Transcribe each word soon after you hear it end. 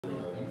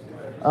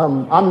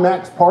I'm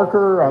Max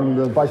Parker. I'm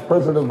the Vice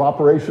President of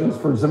Operations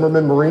for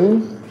Zimmerman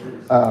Marine.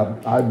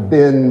 I've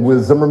been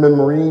with Zimmerman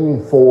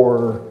Marine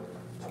for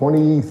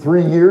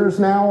 23 years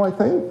now, I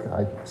think.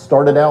 I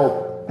started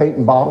out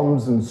painting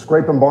bottoms and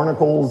scraping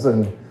barnacles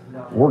and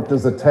worked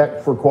as a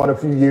tech for quite a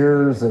few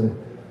years and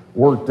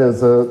worked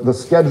as the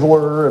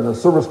scheduler and the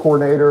service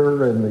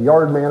coordinator and the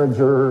yard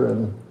manager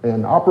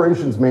and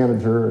operations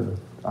manager. And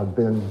I've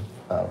been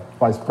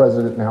vice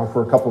president now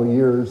for a couple of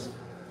years.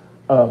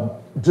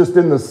 Just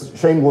in this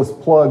shameless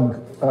plug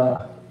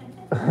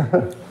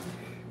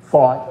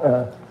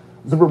thought,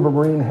 Zimmerman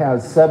Marine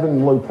has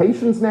 7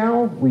 locations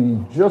now. We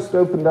just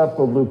opened up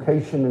a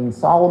location in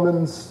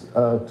Solomons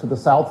to the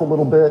south a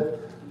little bit.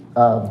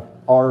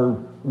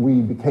 We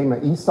became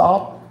an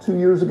ESOP 2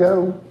 years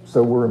ago,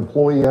 so we're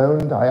employee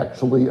owned. I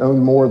actually own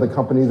more of the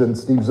company than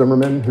Steve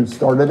Zimmerman, who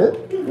started it,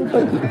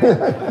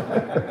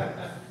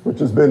 which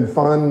has been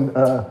fun.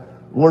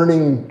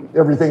 Learning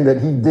everything that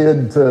he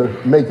did to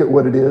make it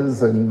what it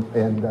is, and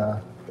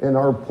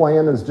our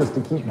plan is just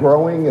to keep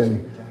growing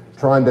and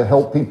trying to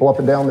help people up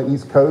and down the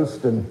East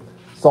Coast and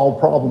solve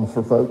problems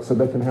for folks so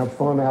they can have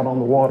fun out on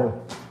the water.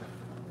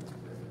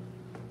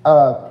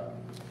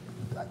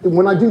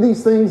 When I do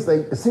these things,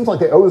 it seems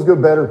like they always go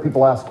better if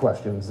people ask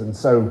questions, and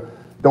so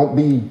don't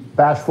be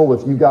bashful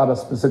if you got a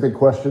specific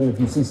question. If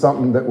you see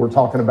something that we're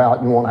talking about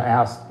and you want to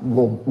ask,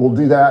 we'll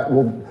do that.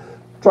 We'll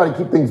try to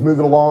keep things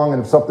moving along,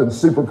 and if something's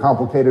super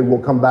complicated,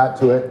 we'll come back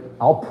to it.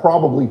 I'll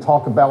probably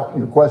talk about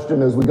your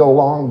question as we go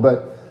along,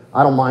 but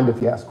I don't mind if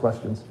you ask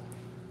questions.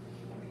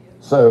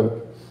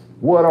 So,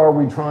 what are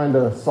we trying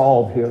to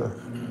solve here?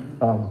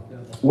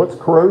 What's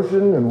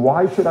corrosion and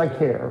why should I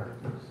care?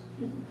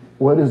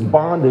 What is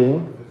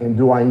bonding and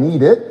do I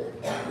need it?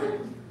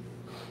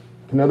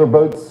 Can other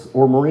boats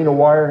or marina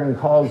wiring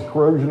cause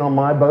corrosion on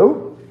my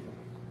boat?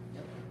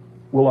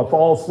 Will I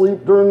fall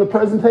asleep during the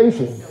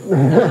presentation?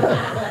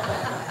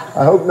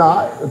 I hope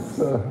not.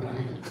 It's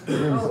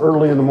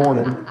early in the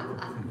morning.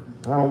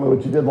 I don't know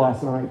what you did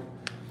last night.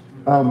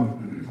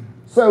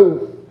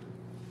 So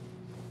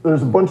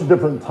there's a bunch of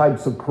different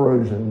types of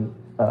corrosion.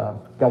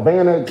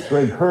 Galvanic,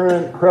 straight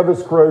current,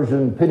 crevice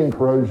corrosion, pitting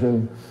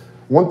corrosion.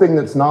 One thing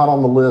that's not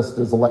on the list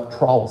is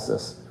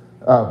electrolysis.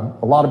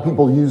 A lot of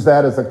people use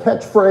that as a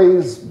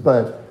catchphrase,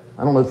 but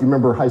I don't know if you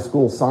remember high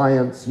school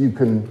science. You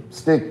can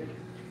stick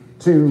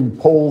 2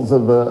 poles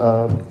of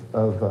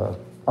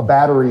a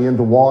battery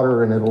into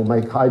water and it'll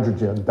make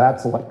hydrogen.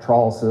 That's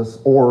electrolysis,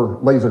 or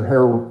laser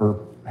hair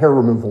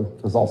removal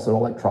is also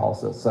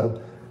electrolysis. So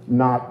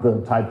not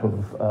the type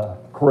of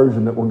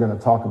corrosion that we're going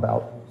to talk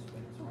about.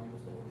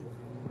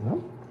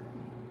 No?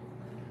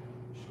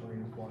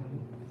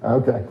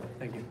 Okay.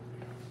 Thank you.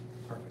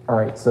 All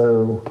right,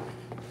 so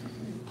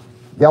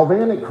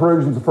galvanic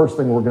corrosion is the first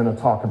thing we're going to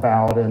talk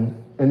about. And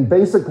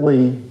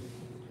basically,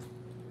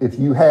 if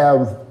you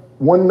have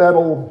one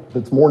metal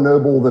that's more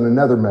noble than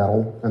another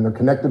metal, and they're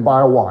connected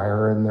by a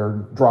wire, and they're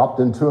dropped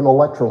into an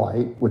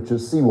electrolyte, which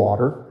is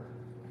seawater,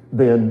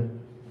 then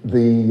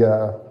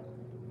the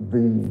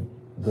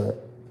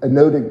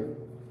anodic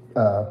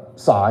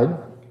side,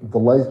 the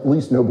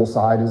least noble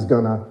side, is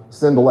going to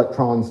send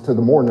electrons to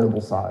the more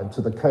noble side, to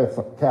the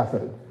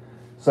cathode.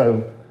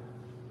 So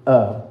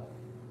I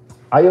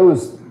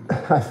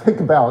think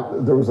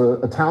about, there was an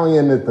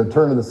Italian at the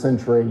turn of the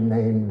century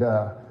named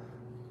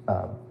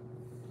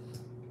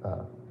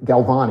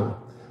Galvani,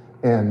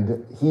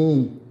 and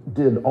he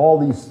did all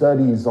these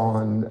studies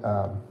on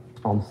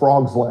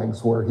frogs'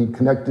 legs, where he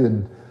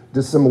connected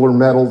dissimilar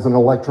metals and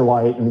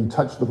electrolyte, and he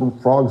touched the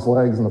frog's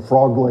legs, and the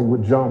frog leg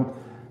would jump.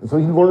 And so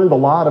he learned a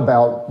lot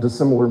about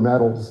dissimilar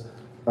metals.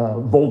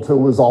 Volta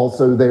was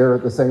also there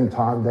at the same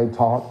time they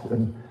talked.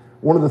 And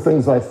one of the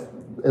things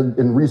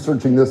in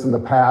researching this in the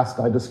past,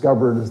 I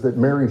discovered is that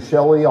Mary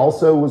Shelley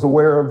also was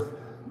aware of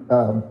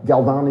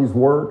Galvani's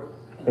work.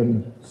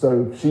 And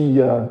so she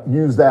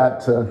used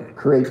that to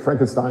create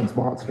Frankenstein's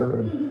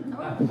monster. And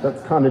I think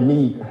that's kind of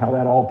neat how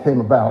that all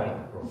came about.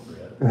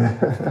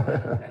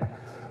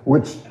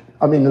 Which,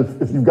 I mean,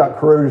 if you've got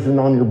corrosion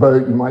on your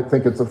boat, you might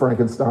think it's a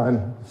Frankenstein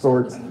of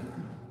sorts.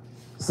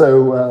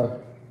 So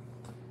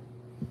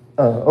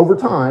over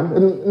time,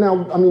 and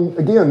now, I mean,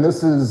 again,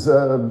 this is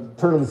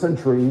turn of the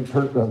century,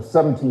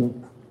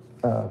 17th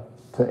to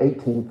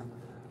 18th.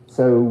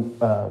 So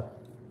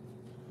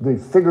they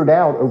figured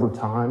out over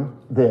time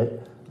that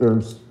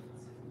there's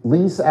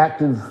least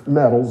active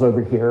metals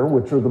over here,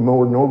 which are the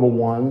more noble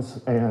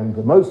ones, and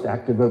the most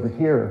active over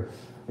here.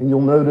 And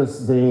you'll notice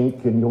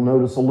zinc, and you'll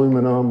notice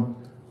aluminum,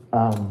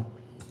 and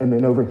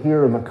then over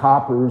here in the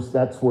coppers,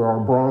 that's where our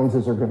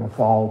bronzes are going to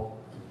fall,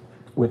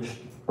 which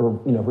are,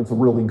 you know, it's a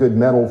really good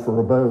metal for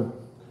a boat.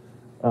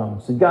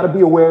 So you've got to be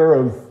aware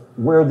of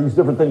where these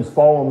different things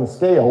fall on the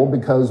scale,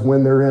 because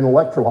when they're in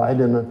electrolyte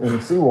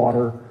in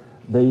seawater,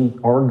 they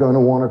are going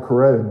to want to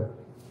corrode.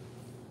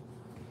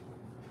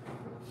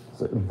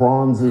 So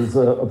bronze is,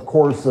 of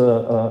course,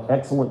 an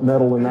excellent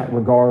metal in that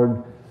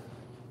regard.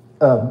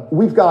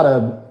 We've got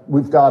an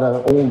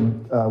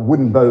old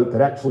wooden boat that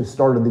actually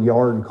started the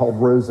yard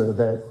called Rosa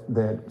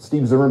that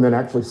Steve Zimmerman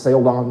actually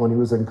sailed on when he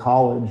was in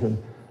college, and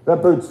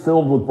That boat's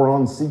filled with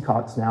bronze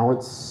seacocks now.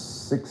 It's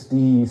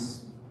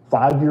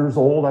 65 years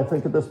old, I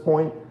think, at this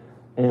point,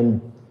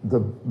 and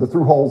the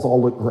through holes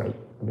all look great.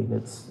 I mean,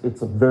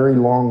 it's a very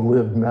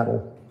long-lived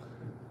metal.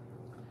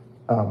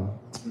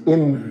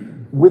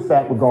 With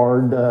that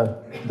regard,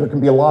 there can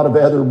be a lot of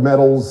other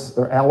metals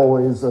or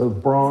alloys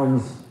of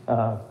bronze.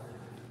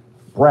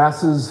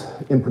 Brasses,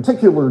 in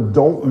particular,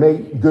 don't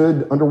make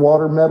good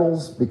underwater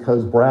metals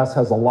because brass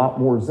has a lot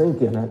more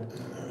zinc in it,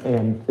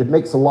 and it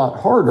makes a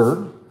lot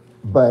harder,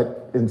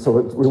 and so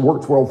it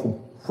works well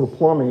for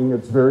plumbing.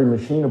 It's very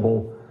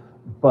machinable,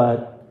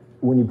 but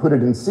when you put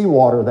it in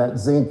seawater, that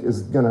zinc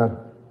is going to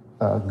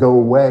go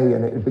away,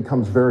 and it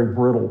becomes very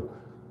brittle,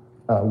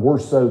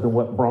 worse so than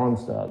what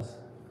bronze does.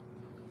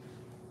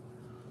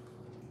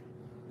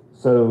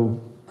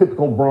 So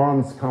typical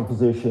bronze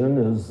composition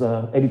is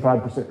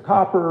 85%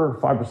 copper,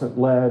 5%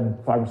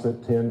 lead,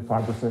 5% tin,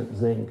 5%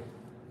 zinc.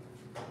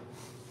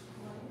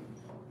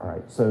 All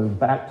right, so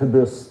back to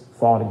this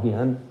thought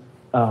again.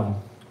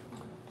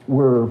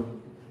 Where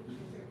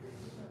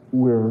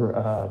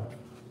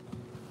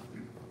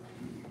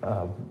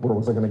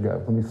was I going to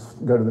go? Let me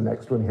go to the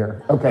next one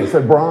here. Okay,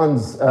 so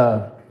bronze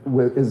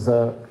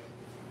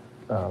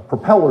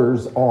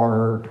propellers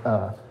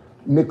are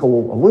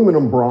nickel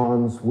aluminum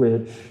bronze,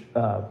 which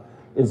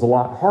is a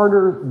lot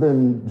harder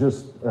than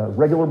just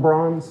regular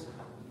bronze,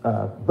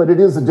 but it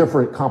is a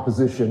different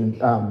composition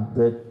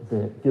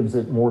that gives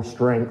it more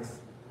strength,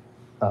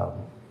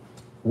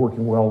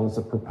 working well as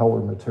a propeller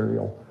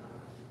material.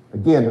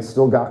 Again, it's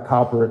still got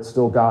copper, it's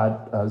still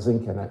got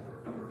zinc in it.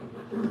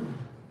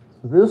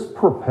 This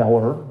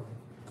propeller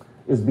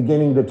is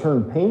beginning to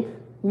turn pink,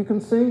 you can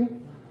see,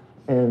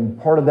 and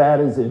part of that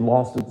is it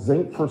lost its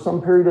zinc for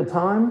some period of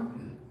time.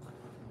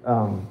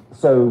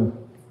 So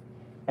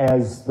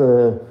as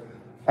the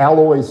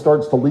alloy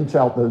starts to leach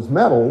out those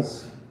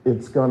metals,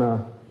 it's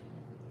gonna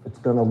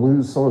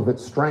lose some of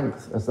its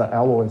strength as the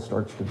alloy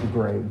starts to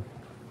degrade.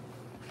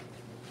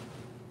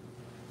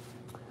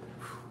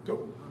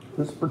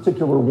 This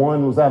particular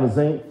one was out of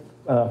zinc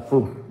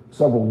for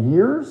several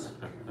years,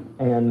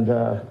 and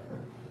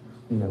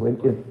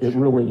it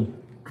really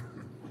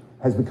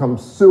has become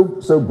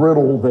so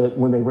brittle that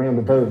when they ran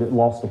the boat, it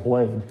lost a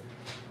blade.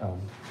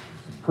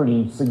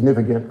 Pretty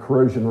significant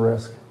corrosion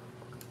risk.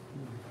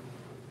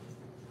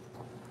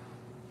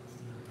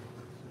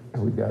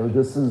 There we go.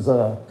 This is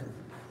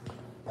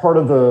part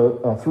of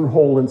the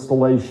through-hole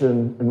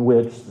installation in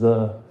which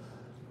the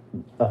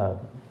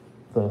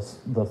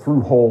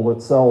through-hole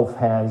itself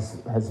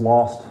has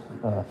lost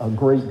a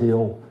great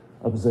deal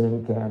of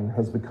zinc and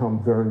has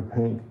become very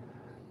pink.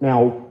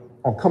 Now,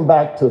 I'll come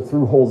back to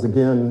through-holes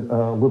again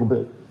a little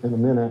bit in a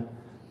minute.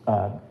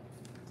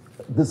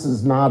 This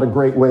is not a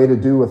great way to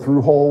do a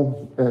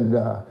through-hole, and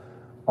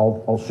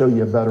I'll show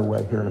you a better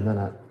way here in a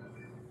minute.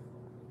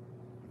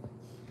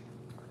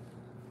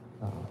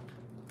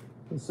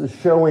 This is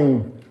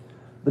showing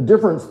the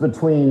difference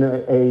between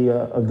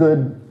a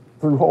good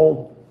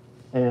through-hole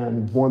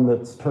and one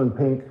that's turned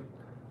pink.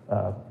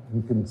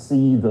 You can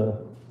see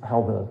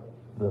how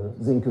the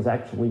zinc is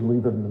actually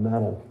leaving the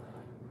metal.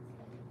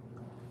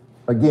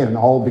 Again,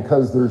 all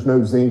because there's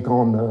no zinc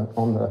on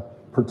the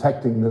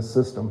protecting this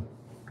system.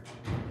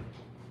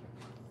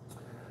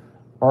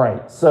 All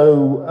right,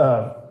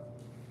 so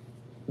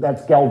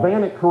that's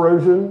galvanic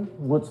corrosion.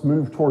 Let's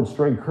move towards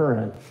straight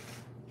current.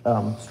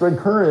 Straight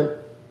current,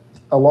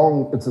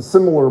 it's a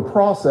similar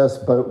process,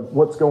 but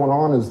what's going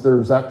on is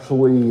there's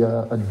actually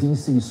a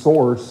DC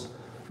source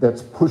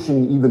that's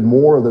pushing even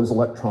more of those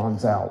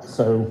electrons out.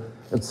 So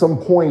at some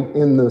point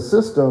in the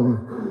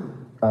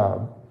system,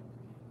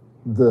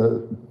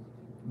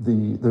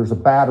 there's a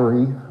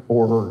battery,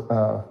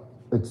 or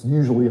it's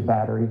usually a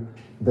battery,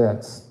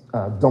 that's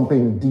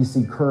dumping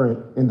DC current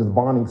into the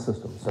bonding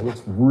system. So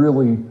it's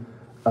really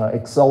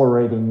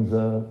accelerating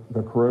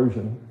the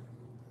corrosion.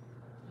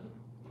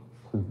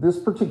 This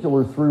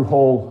particular through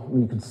hole,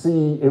 you can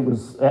see it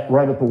was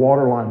right at the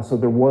water line, so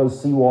there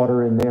was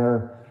seawater in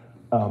there,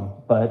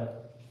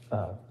 but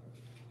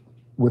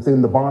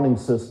within the bonding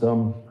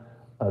system,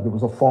 there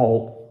was a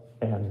fault,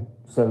 and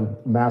so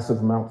massive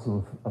amounts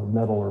of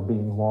metal are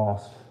being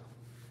lost.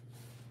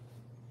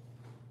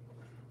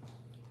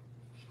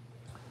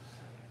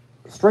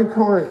 Straight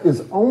current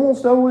is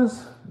almost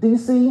always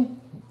DC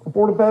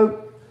aboard a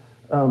boat.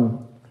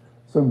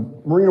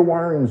 So marina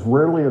wiring is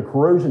rarely a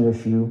corrosion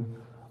issue,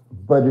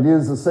 but it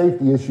is a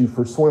safety issue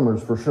for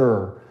swimmers for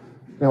sure.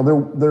 Now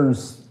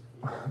there's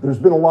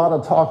been a lot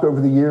of talk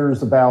over the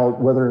years about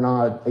whether or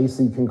not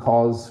AC can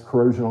cause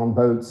corrosion on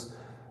boats.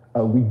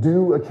 We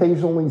do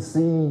occasionally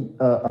see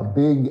a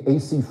big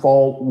AC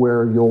fault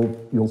where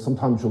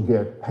sometimes you'll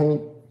get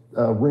paint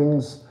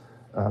rings.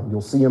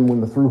 You'll see them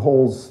when the through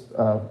holes,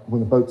 when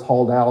the boat's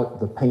hauled out,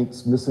 the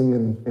paint's missing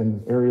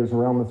in areas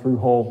around the through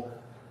hole.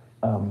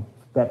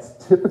 That's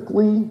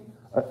typically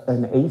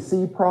an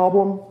AC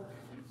problem,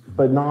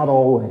 but not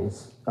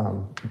always.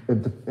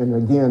 And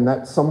again,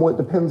 that somewhat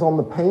depends on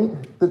the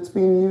paint that's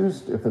being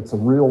used. If it's a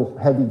real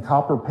heavy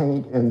copper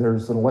paint and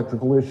there's an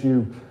electrical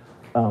issue,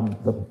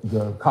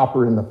 The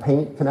copper in the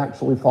paint can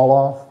actually fall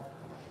off.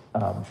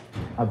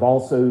 I've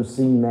also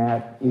seen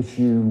that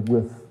issue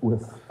with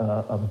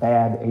a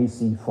bad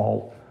AC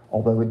fault,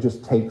 although it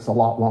just takes a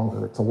lot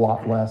longer. It's a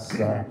lot less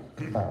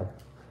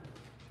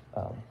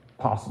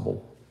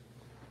possible.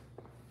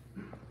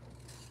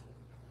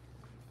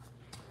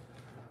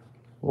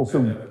 Well,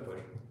 so, I have a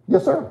question.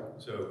 yes, sir.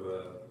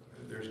 So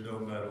there's no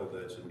metal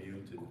that's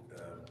immune to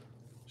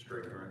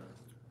straight current?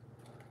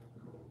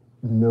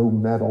 No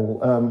metal.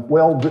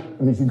 Well,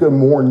 if you go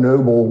more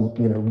noble,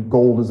 you know,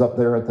 gold is up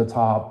there at the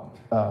top,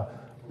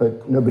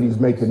 but nobody's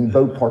making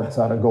boat parts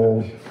out of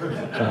gold.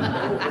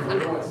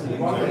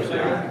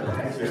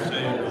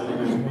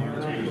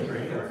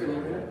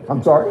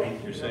 I'm sorry?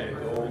 You're saying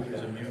gold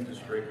is immune to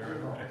straight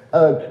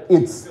current?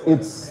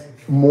 It's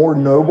more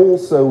noble,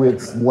 so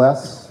it's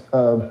less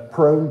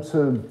prone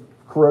to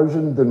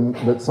corrosion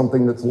than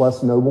something that's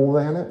less noble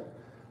than it.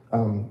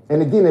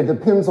 And again, it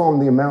depends on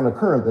the amount of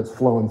current that's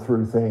flowing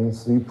through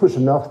things. So you push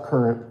enough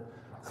current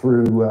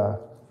through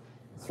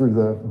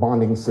the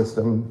bonding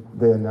system,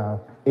 then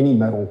any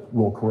metal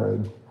will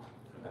corrode.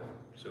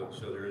 So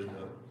there is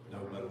no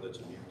metal that's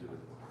immune to it?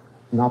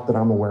 Not that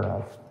I'm aware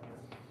of.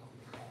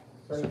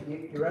 So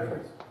you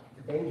referenced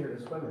danger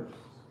to swimmers.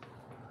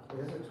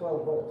 It isn't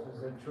 12 volts.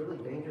 Is it truly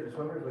danger to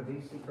swimmers with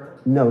DC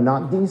current? No,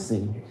 not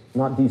DC.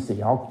 Not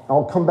DC.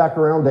 I'll come back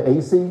around to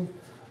AC.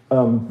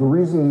 The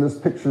reason this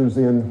picture's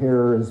in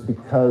here is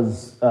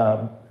because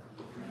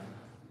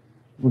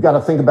we've got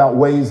to think about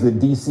ways that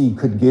DC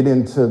could get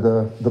into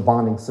the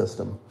bonding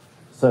system.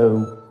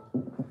 So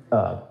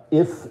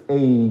if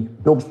a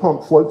bilge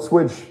pump float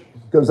switch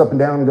goes up and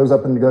down, goes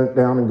up and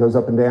down, and goes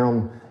up and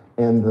down,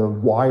 and the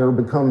wire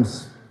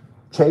becomes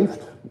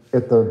chafed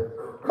at the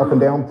up and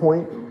down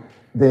point,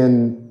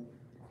 then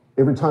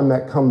every time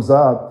that comes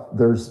up,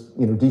 there's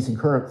DC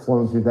current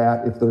flowing through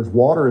that. If there's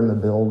water in the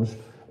bilge,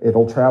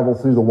 it'll travel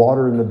through the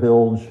water in the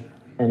bilge,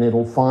 and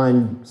it'll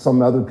find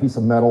some other piece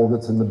of metal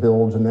that's in the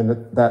bilge, and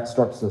then that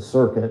starts the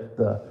circuit.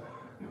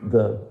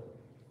 The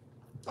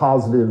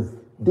positive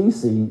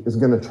DC is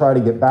going to try to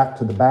get back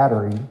to the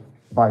battery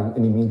by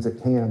any means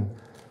it can.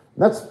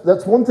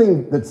 That's one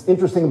thing that's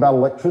interesting about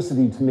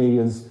electricity to me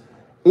is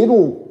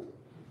it'll,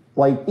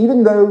 like,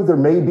 even though there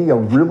may be a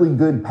really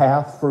good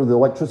path for the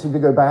electricity to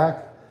go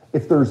back,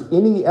 if there's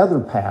any other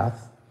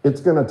path, it's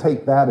going to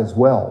take that as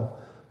well.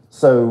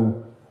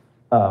 So,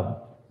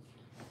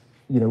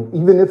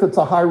 even if it's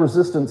a high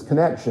resistance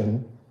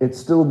connection, it's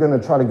still going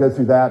to try to go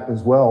through that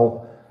as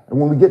well. And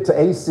when we get to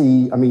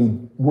AC, I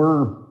mean,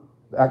 we're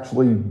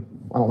actually,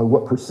 I don't know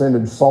what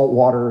percentage salt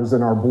water is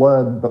in our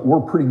blood, but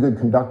we're pretty good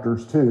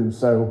conductors too.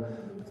 So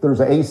if there's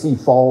an AC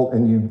fault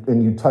and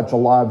you touch a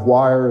live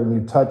wire and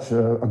you touch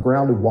a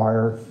grounded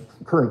wire,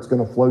 current's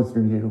going to flow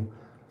through you.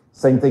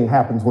 Same thing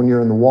happens when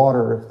you're in the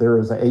water. If there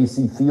is an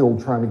AC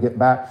field trying to get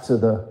back to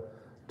the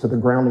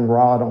grounding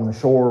rod on the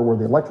shore where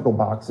the electrical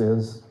box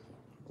is,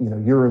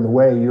 you're in the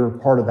way. You're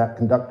part of that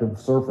conductive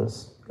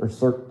surface or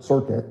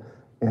circuit,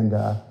 and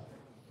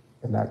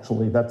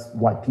actually that's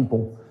why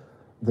people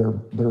their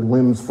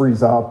limbs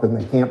freeze up and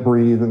they can't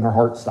breathe and their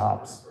heart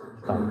stops.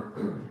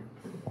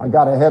 I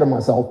got ahead of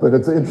myself, but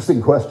it's an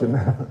interesting question.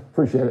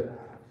 Appreciate it.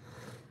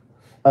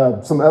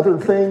 Some other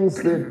things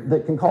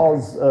that can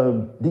cause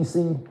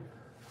DC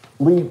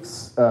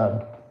leaks,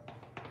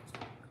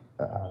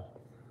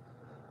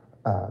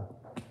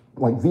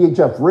 like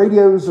VHF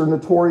radios are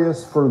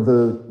notorious for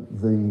the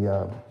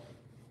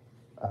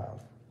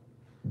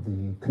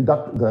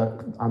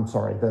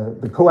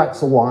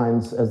coaxial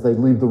lines as they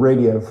leave the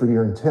radio for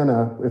your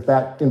antenna. If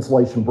that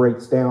insulation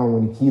breaks down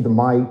when you key the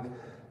mic,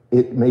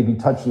 it may be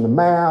touching the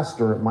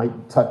mast, or it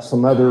might touch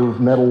some other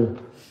metal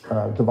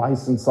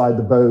device inside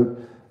the boat,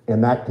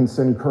 and that can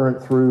send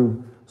current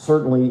through.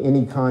 Certainly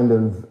any kind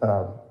of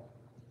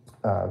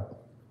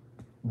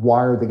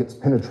wire that gets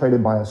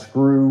penetrated by a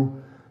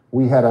screw.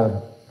 We had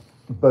a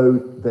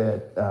boat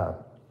that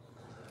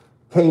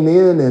came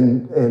in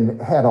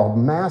and had a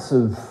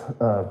massive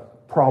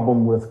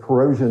problem with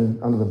corrosion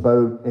under the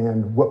boat,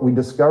 and what we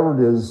discovered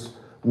is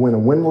when a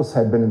windlass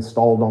had been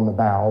installed on the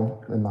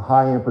bow and the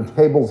high amperage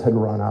cables had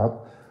run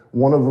up,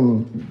 one of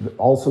them,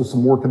 also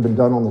some work had been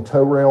done on the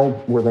tow rail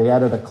where they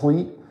added a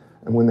cleat,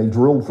 and when they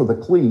drilled for the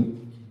cleat,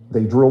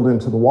 they drilled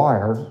into the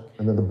wire,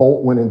 and then the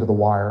bolt went into the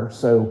wire.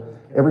 So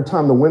every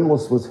time the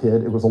windlass was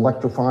hit, it was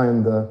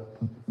electrifying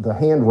the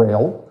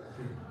handrail,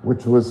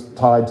 which was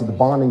tied to the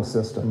bonding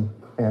system,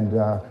 and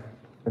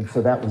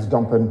so that was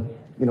dumping,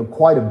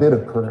 quite a bit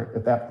of current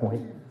at that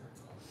point.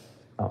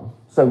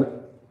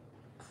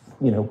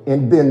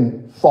 And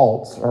then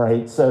faults, all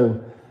right? So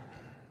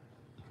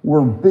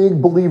we're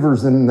big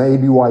believers in the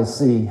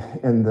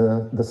ABYC and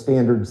the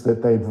standards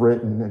that they've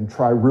written, and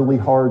try really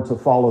hard to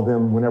follow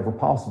them whenever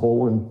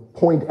possible and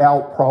point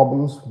out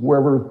problems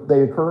wherever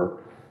they occur.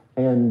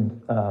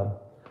 And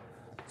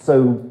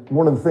so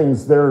one of the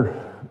things they're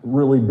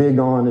really big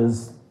on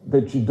is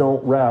that you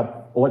don't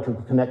wrap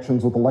electrical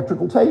connections with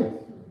electrical tape,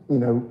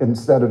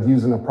 instead of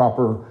using a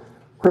proper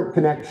crimp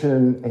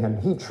connection and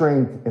heat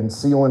shrink and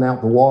sealing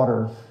out the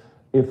water.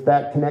 If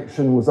that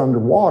connection was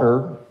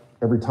underwater,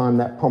 every time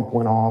that pump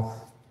went off,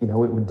 it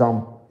would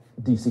dump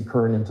DC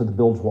current into the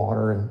bilge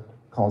water and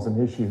cause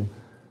an issue.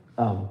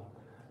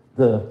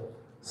 The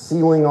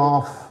sealing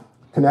off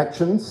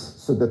connections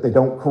so that they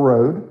don't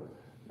corrode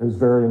is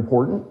very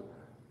important.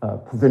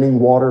 Preventing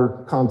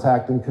water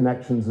contact in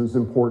connections is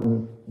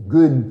important.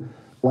 Good,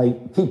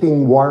 like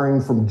keeping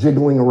wiring from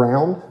jiggling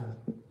around.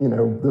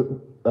 The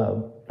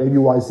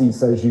ABYC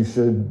says you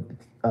should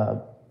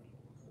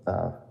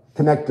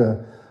connect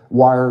a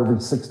wire every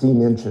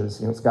 16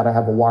 inches. It's got to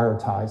have a wire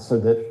tie so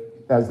that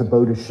as the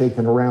boat is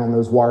shaking around,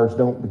 those wires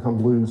don't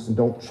become loose and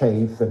don't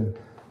chafe and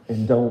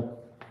don't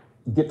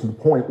get to the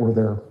point where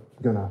they're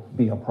going to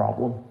be a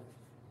problem. All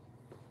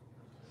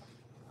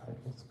right,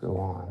 let's go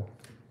on.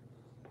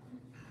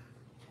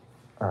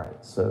 All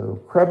right,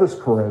 so crevice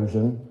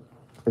corrosion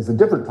is a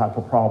different type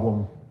of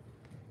problem.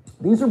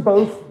 These are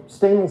both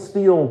stainless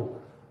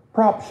steel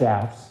prop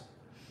shafts,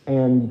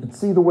 and you can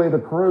see the way the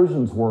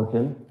corrosion's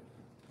working.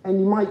 And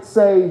you might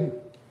say,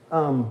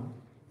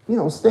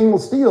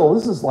 stainless steel,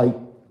 this is like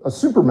a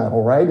super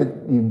metal, right?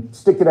 You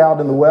stick it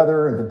out in the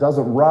weather and it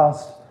doesn't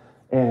rust,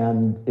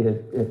 and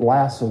it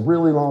lasts a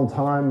really long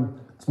time.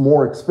 It's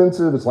more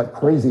expensive. It's like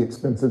crazy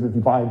expensive. If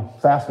you buy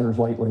fasteners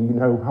lately, you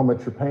know how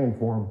much you're paying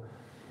for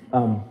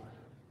them.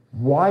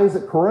 Why is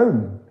it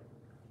corroding?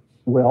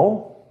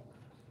 Well,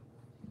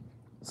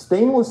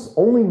 stainless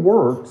only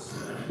works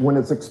when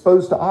it's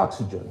exposed to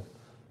oxygen.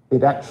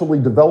 It actually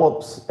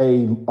develops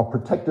a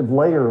protective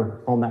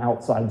layer on the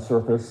outside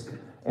surface,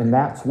 and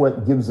that's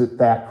what gives it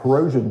that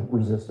corrosion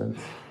resistance.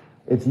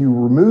 If you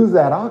remove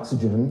that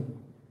oxygen,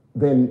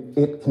 then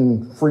it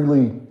can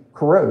freely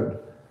corrode.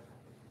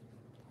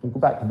 We'll go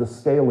back to the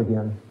scale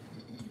again.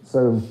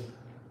 So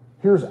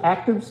here's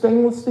active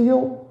stainless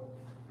steel,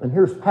 and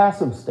here's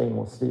passive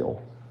stainless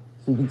steel.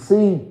 So you can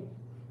see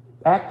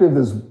active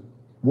is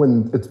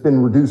when it's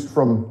been reduced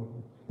from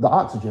the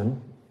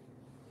oxygen,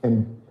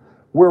 and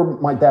where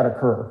might that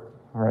occur?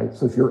 All right,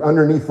 so if you're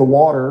underneath the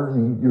water,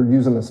 you're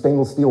using a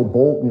stainless steel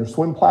bolt in your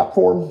swim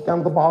platform down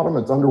at the bottom,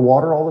 it's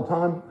underwater all the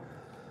time.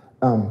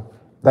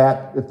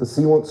 That, if the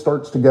sealant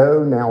starts to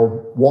go,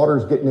 now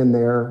water's getting in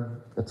there,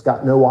 it's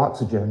got no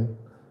oxygen,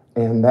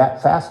 and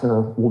that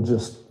fastener will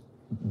just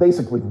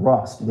basically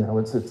rust.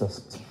 It's a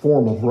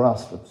form of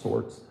rust of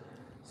sorts.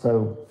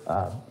 So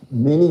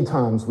many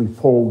times we've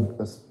pulled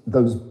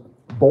those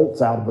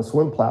bolts out of a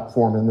swim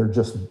platform and they're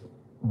just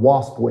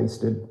wasp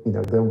wasted.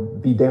 They'll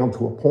be down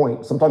to a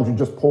point. Sometimes you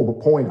just pull the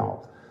point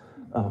off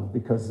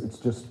because it's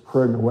just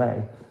corroding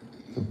away.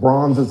 So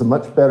bronze is a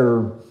much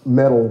better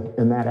metal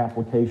in that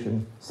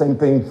application. Same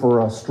thing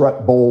for a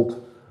strut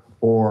bolt,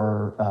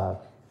 or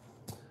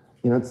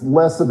it's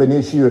less of an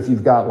issue if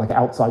you've got like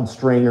outside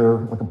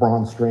strainer, like a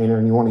bronze strainer,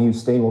 and you want to use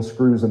stainless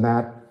screws in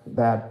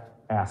that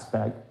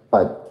aspect.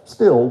 But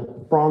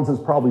still, bronze is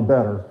probably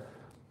better.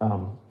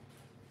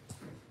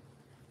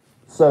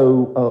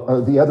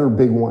 So the other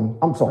big one,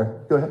 I'm sorry,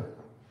 go ahead.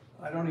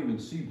 I don't even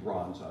see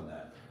bronze on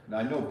that. Now,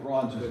 I know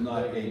bronze is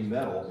not a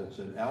metal, it's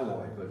an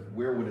alloy, but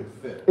where would it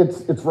fit?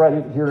 It's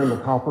right here in the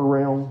copper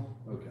realm.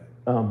 Okay.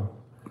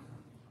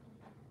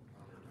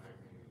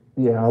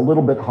 Yeah, a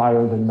little bit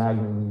higher than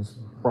manganese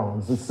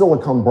bronze. The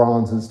silicon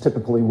bronze is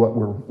typically what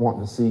we're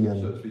wanting to see.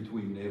 So it's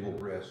between naval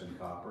brass and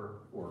copper,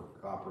 or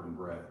copper and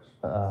brass?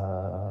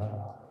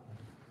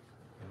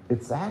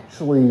 It's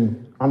actually,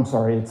 I'm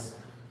sorry, it's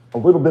a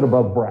little bit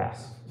above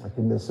brass, like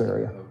in this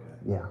area. Okay.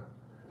 Yeah.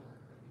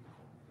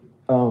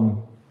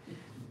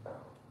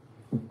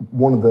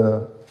 One of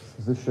the,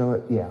 does this show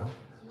it? Yeah.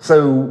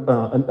 So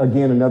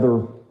again,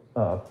 another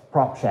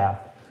prop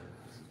shaft.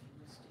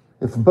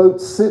 If a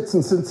boat sits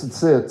and sits and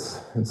sits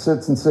and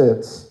sits and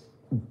sits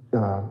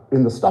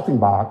in the stuffing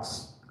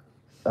box,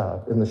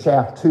 in the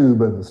shaft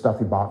tube of the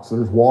stuffing box,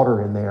 there's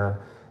water in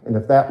there. And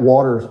if that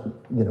water,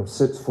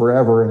 sits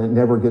forever and it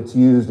never gets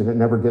used and it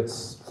never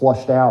gets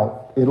flushed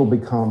out, it'll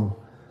become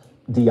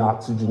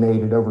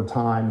deoxygenated over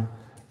time.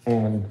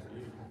 And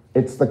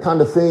it's the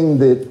kind of thing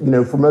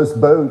that, for most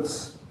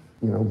boats,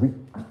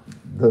 you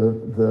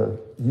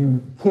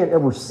can't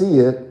ever see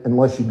it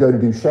unless you go to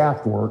do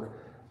shaft work.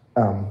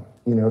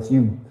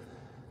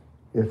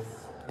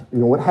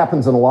 What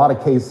happens in a lot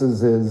of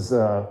cases is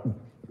a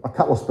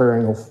cutlass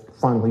bearing will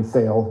finally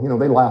fail.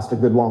 They last a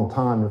good long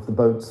time if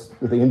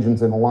the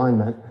engine's in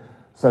alignment.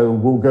 So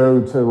we'll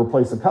go to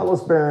replace a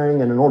cutlass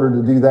bearing, and in order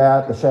to do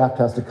that, the shaft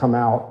has to come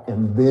out,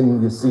 and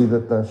then you see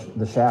that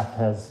the shaft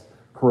has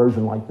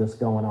corrosion like this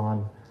going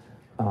on.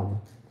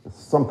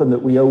 It's something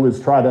that we always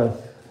try to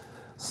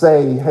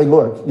say, hey,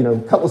 look,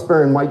 cutlass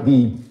bearing might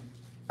be,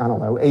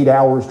 8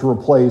 hours to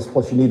replace,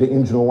 plus you need an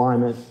engine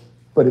alignment.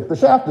 But if the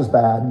shaft is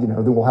bad, then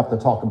we'll have to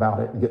talk about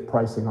it and get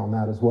pricing on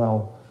that as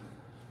well.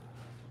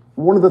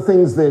 One of the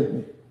things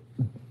that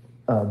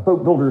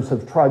boat builders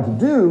have tried to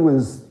do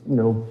is,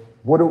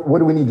 what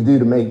do we need to do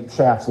to make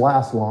shafts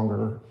last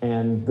longer?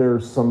 And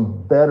there's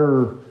some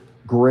better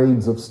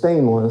grades of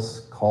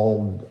stainless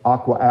called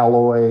aqua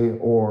alloy,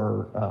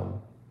 or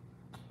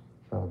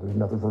there's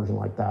another version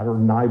like that, or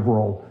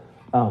nibral.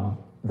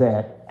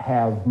 that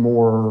have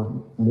more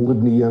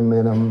molybdenum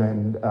in them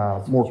and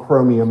more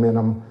chromium in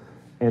them.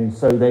 And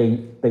so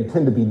they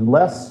tend to be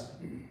less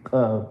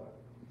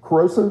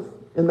corrosive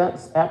in that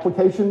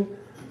application.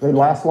 They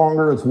last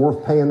longer. It's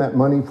worth paying that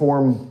money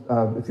for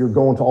them if you're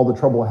going to all the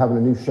trouble of having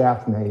a new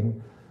shaft made.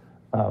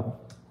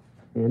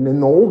 And in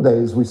the old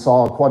days, we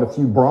saw quite a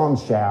few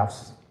bronze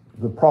shafts.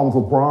 The problems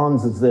with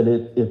bronze is that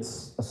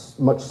it's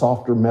a much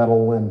softer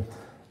metal,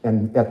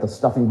 and at the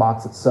stuffing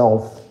box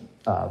itself,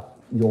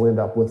 you'll end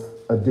up with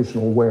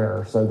additional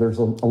wear. So there's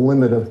a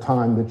limit of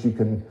time that you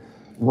can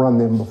run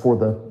them before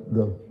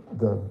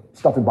the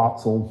stuffing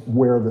box will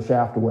wear the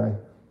shaft away.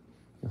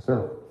 Yes,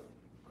 sir.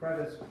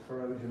 Crevice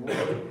corrosion, what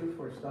do you do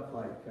for stuff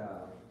like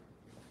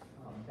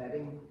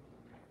bedding?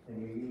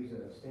 And you use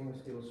a stainless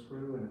steel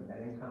screw and a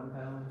bedding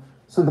compound?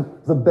 So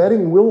the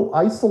bedding will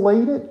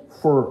isolate it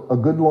for a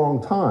good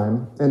long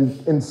time.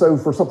 And so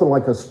for something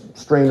like a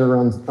strainer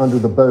under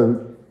the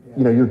boat,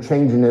 you know, you're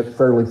changing it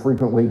fairly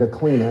frequently to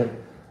clean it.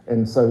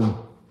 And so,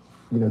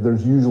 you know,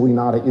 there's usually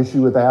not an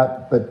issue with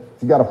that. But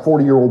if you got a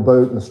 40-year-old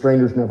boat and the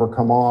strainers never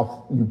come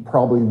off, you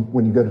probably,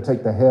 when you go to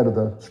take the head of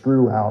the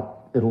screw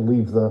out, it'll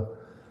leave the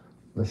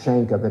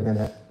shank of it in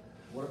it.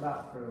 What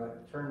about for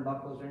like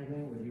turnbuckles or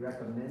anything? Would you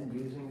recommend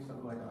using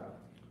something like a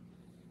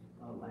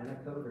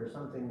Lanacoat or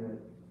something that,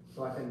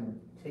 so I can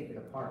take it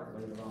apart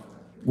later on?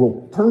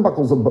 Well,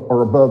 turnbuckles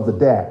are above the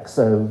deck,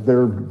 so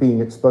they're being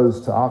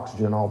exposed to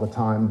oxygen all the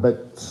time.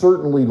 But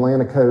certainly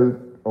Lanacoat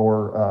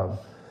or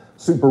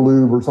super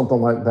lube or something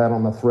like that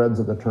on the threads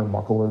of the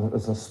turnbuckle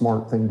is a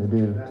smart thing to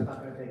do. That's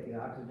not going to take the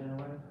oxygen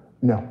away?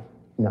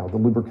 No, the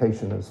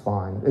lubrication is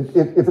fine.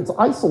 If it's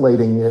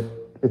isolating it,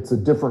 it's a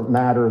different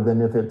matter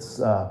than if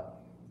it's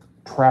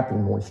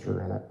trapping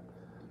moisture in it.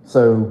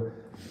 So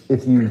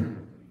it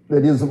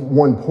is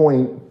one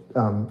point,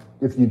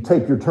 if you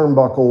tape your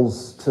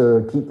turnbuckles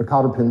to keep the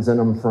cotter pins in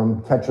them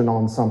from catching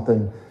on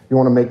something, you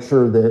want to make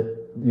sure that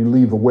you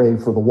leave a way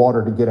for the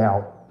water to get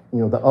out. You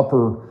know, the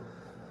upper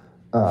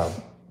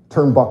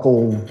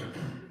turnbuckle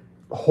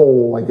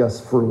hole, I guess,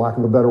 for lack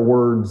of a better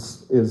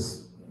words,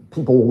 is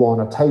people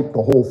want to tape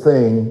the whole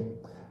thing,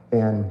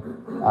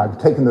 and I've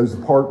taken those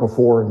apart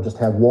before and just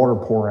had water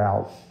pour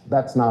out.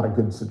 That's not a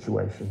good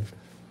situation.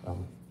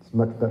 It's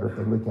much better if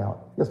they leak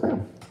out. Yes,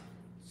 ma'am.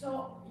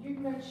 So you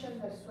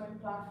mentioned the swim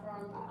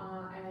platform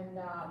and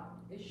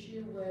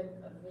issue with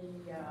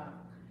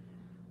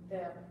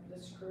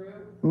the screw.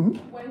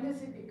 Mm-hmm. When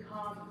does it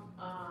become,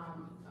 a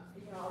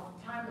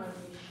timeline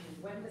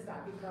issue? When does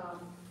that become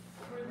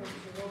prudent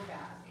to look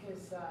at?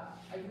 Because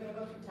are you going to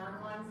go through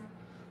timelines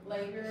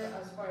later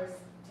as far as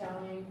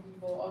telling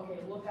people, okay,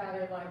 look at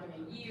it like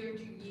in a year,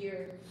 2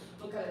 years,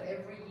 look at it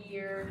every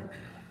year?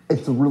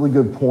 It's a really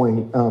good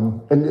point,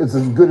 and it's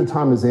as good a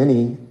time as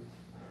any.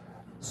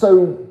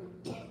 So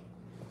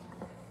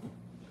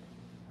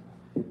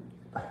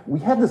we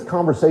had this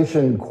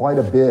conversation quite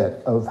a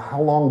bit of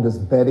how long does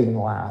bedding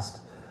last,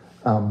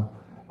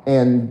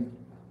 and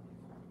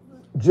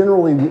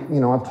generally,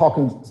 I've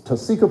talked to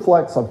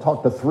Sikaflex, I've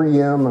talked to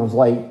 3M. I was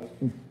like,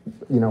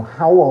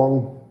 how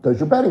long does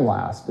your bedding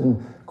last? And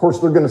of course,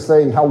 they're going to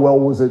say how well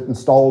was it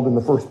installed in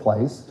the first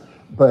place.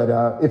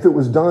 But if it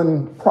was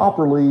done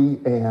properly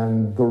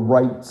and the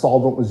right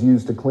solvent was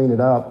used to clean it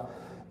up,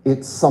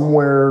 it's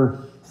somewhere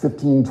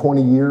 15,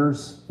 20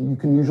 years you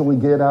can usually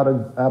get out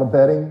of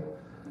bedding.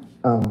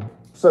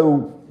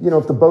 So,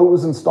 if the boat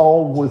was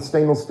installed with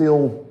stainless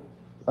steel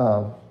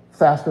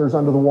fasteners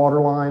under the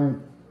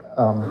waterline,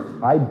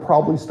 I'd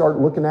probably start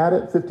looking at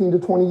it 15 to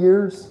 20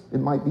 years. It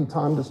might be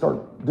time to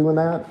start doing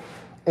that.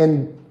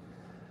 And,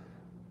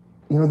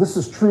 this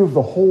is true of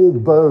the whole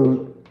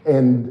boat.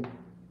 And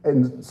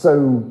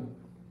so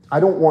I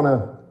don't want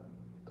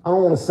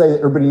to say that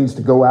everybody needs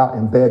to go out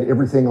and bed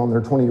everything on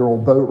their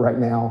 20-year-old boat right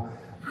now.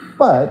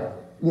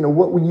 But,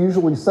 what we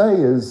usually say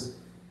is,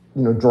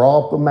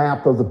 draw up a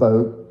map of the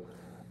boat,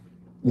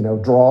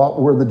 draw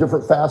where the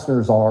different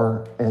fasteners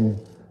are, and,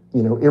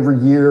 every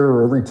year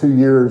or every 2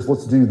 years,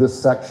 let's do this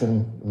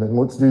section, and then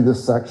let's do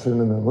this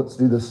section, and then let's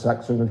do this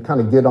section, and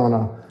kind of get on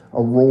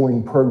a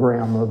rolling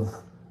program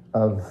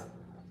of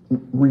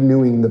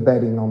renewing the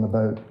bedding on the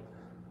boat.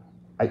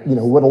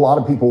 What a lot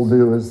of people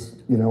do is,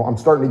 I'm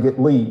starting to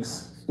get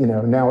leaks,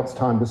 now it's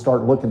time to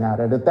start looking at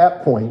it. At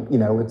that point,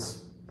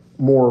 it's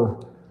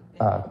more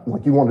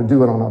like you want to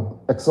do it on an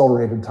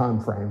accelerated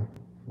time frame,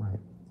 right?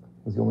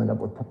 Because you'll end up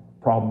with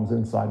problems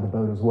inside the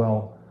boat as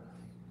well.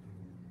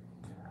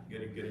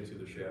 Getting to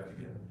the shaft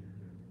again.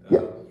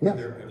 Yeah.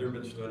 Have there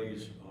been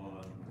studies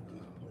on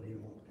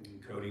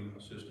coating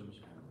systems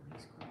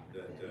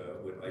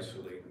that would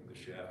isolate the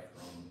shaft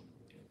from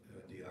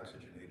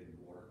deoxygenated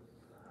water?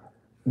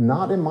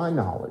 Not in my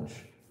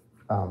knowledge.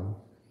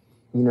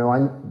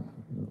 I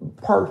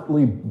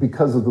partly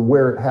because of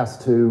where it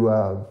has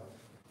to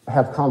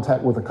have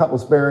contact with a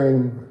cutlass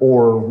bearing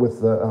or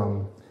with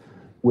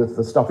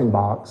the stuffing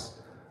box.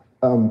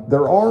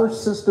 There are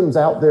systems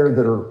out there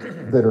that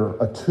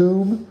are a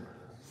tube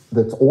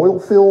that's oil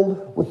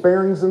filled with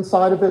bearings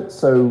inside of it.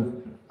 So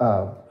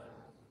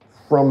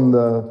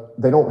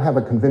they don't have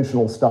a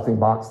conventional stuffing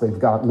box. They've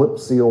got lip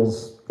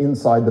seals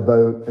inside the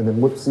boat and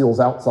then lip seals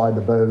outside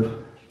the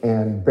boat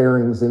and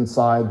bearings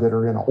inside that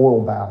are in an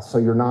oil bath. So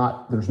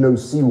there's no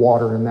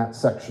seawater in that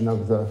section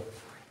of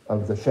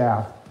the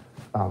shaft.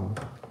 Yeah, I'm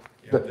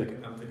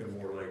thinking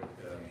more like,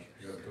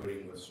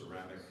 coating with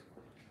ceramic,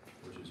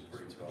 which is a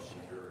pretty tough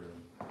material.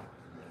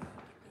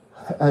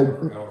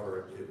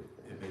 However,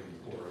 it may be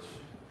porous.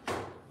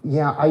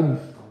 Yeah,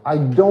 I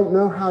don't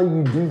know how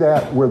you do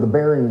that where the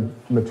bearing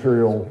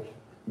material,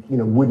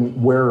 wouldn't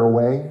wear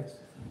away.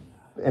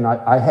 And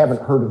I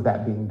haven't heard of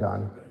that being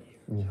done.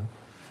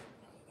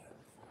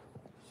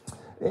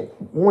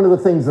 One of the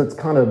things that's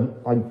kind of,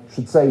 I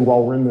should say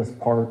while we're in this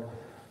part,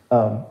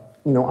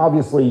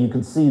 obviously you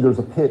can see there's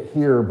a pit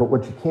here, but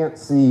what you can't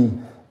see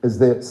is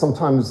that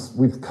sometimes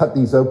we've cut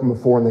these open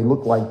before and they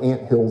look like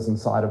ant hills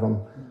inside of them.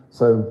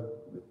 So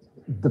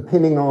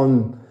depending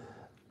on,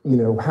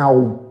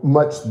 how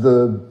much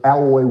the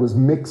alloy was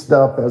mixed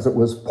up as it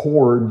was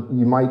poured,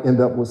 you might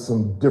end up with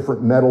some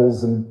different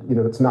metals and,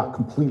 it's not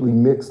completely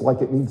mixed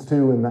like it needs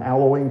to in the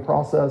alloying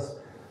process.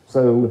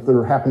 So if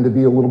there happened to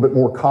be a little bit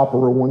more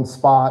copper in one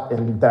spot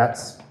and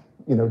that's,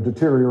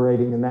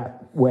 deteriorating in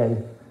that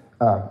way,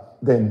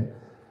 then,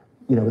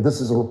 this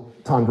is a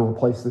time to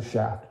replace the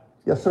shaft.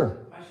 Yes, sir?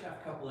 My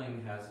shaft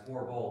coupling has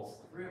 4 bolts.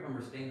 3 of them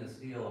are stainless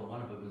steel and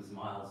 1 of them is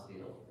mild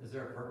steel. Is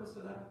there a purpose to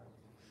that?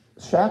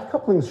 Shaft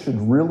couplings should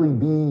really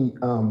be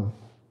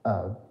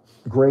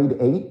grade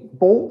 8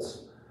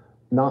 bolts,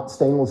 not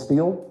stainless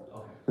steel.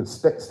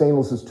 Okay.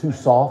 Stainless is too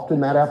soft in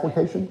that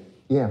application.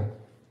 Yeah.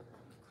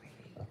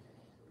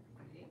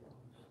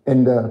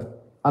 And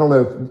I don't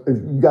know if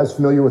you guys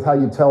familiar with how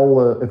you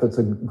tell if it's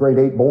a grade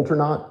 8 bolt or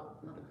not.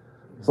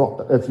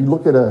 So if you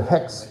look at a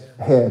hex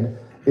head,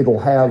 it'll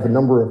have a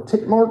number of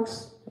tick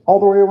marks all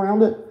the way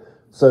around it.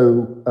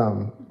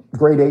 So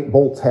grade 8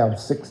 bolts have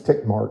 6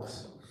 tick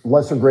marks.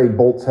 Lesser grade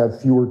bolts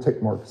have fewer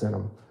tick marks in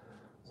them.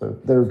 So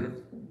they're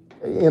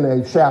in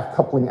a shaft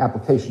coupling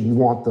application, you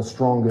want the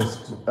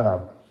strongest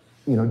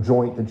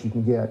joint that you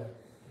can get.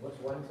 What's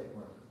 1 tick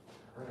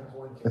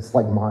mark? It's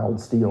like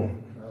mild steel.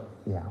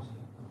 Yeah.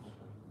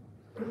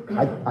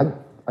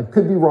 I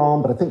could be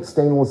wrong, but I think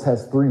stainless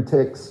has 3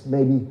 ticks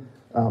maybe,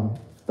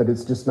 but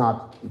it's just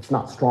not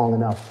strong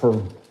enough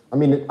for,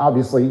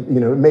 obviously,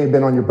 it may have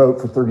been on your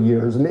boat for 30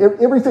 years and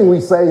everything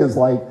we say is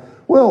like,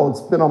 well,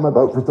 it's been on my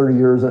boat for 30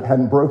 years and it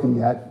hadn't broken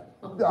yet.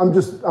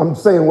 I'm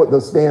saying what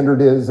the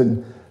standard is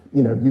and,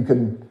 you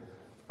can,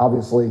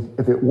 obviously,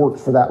 if it worked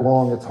for that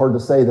long, it's hard to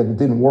say that it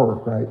didn't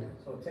work, right?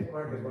 So tick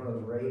mark is one of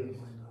those rays,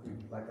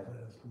 like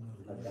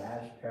a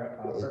dash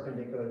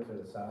perpendicular to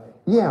the side?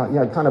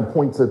 Yeah, it kind of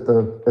points at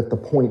the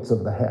points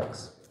of the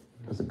hex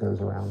as it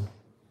goes around.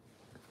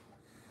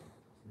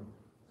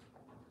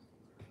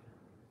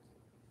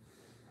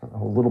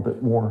 A little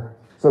bit more.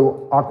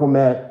 So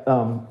Aquamet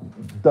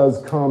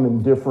does come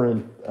in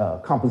different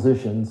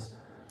compositions,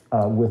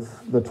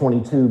 with the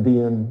 22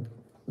 being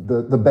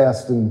the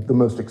best and the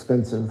most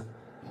expensive.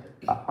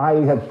 I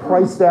have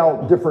priced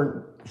out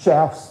different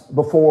shafts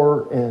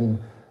before,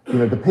 and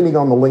depending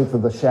on the length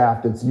of the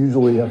shaft, it's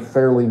usually a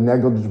fairly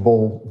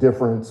negligible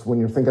difference when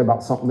you're thinking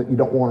about something that you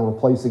don't want to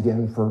replace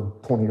again for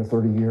 20 or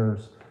 30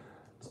 years.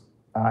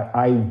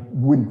 I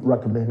would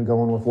recommend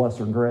going with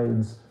lesser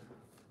grades.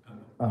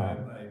 Sorry, I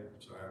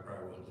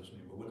probably wasn't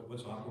listening, but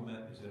what's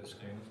Aquamet? Is that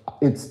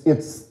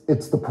stainless?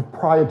 It's the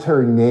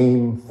proprietary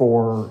name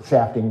for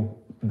shafting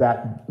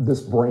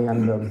this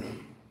brand of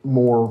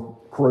more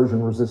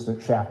corrosion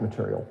resistant shaft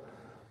material.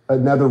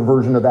 Another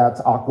version of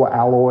that's aqua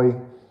alloy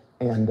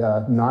and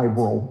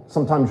nibral.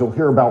 Sometimes you'll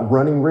hear about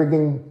running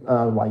rigging,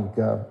 like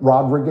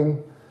rod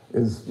rigging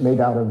is made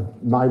out of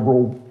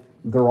nibral.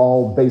 They're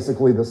all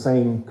basically the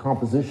same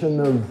composition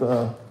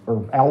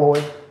of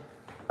alloy,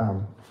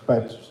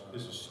 but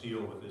this is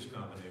steel with this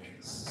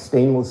combination.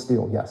 Stainless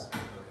steel, yes.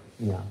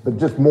 Yeah, but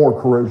just more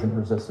corrosion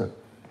resistant.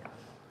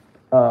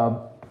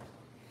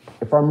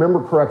 If I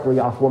remember correctly,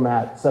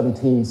 Aquamat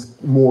 17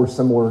 is more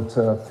similar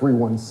to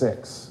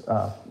 316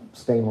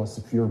 stainless,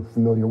 if you're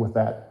familiar with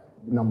that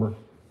number.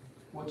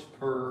 What's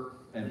per,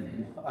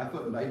 and I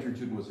thought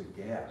nitrogen was a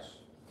gas.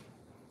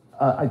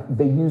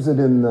 They use it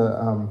in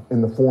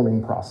the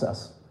forming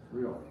process.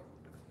 Really?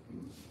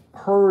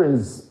 Per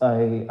is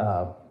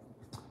how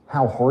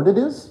hard it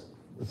is.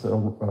 It's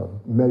a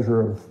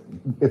measure of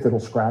if it'll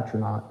scratch or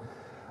not.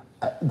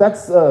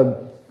 That's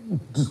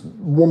just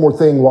one more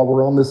thing while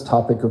we're on this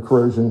topic of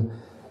corrosion.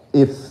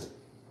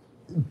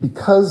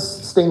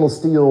 Because stainless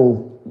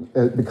steel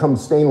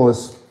becomes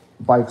stainless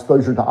by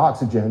exposure to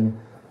oxygen,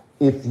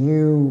 if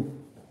you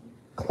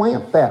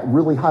clamp that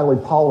really highly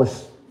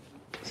polished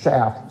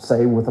shaft,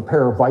 say with a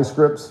pair of vice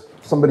grips,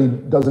 somebody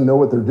doesn't know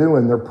what they're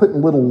doing, they're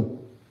putting little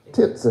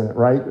tits in it,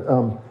 right?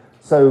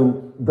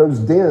 So those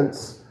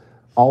dents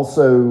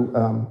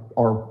also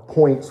are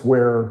points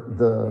where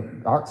the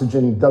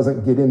oxygen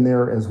doesn't get in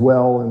there as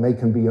well, and they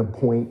can be a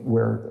point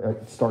where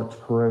it starts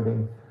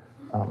corroding.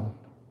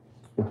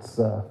 It's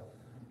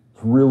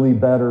really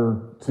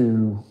better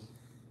to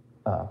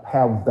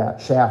have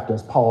that shaft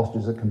as polished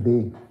as it can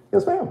be.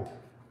 Yes, ma'am.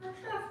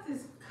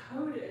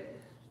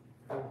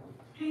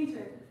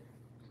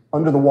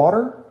 Under the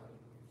water?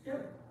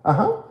 Yep.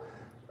 Uh-huh.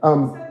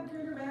 Is that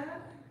good or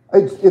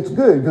bad? It's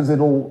good because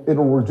it'll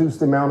reduce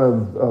the amount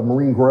of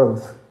marine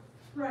growth.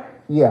 Right.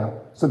 Yeah,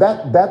 so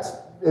that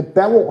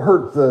won't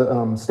hurt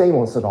the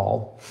stainless at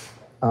all.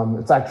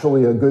 It's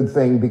actually a good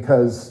thing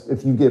because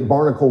if you get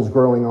barnacles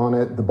growing on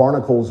it, the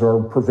barnacles are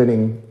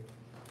preventing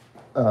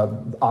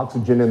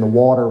oxygen in the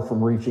water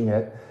from reaching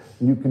it.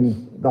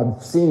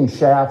 I've seen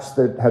shafts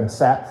that have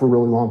sat for a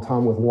really long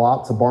time with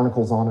lots of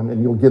barnacles on them,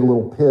 and you'll get a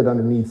little pit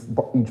underneath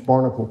each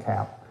barnacle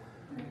cap.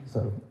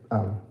 So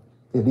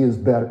it is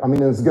better. I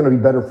mean, it's going to be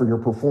better for your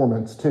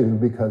performance too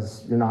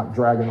because you're not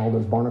dragging all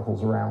those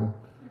barnacles around.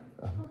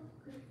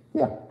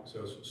 Yeah.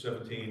 So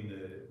 17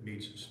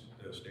 meets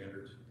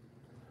standards,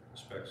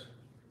 specs?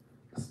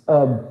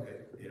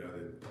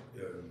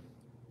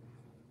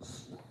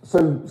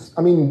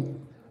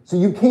 So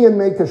you can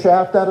make a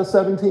shaft out of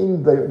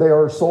 17. They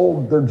are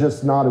sold. They're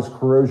just not as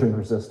corrosion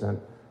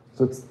resistant.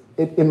 So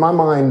in my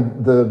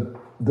mind, the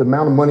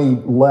amount of money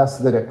less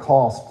that it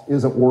costs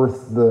isn't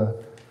worth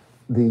the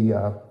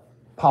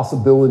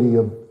possibility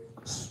of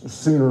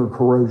sooner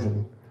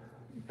corrosion.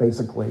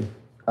 Basically,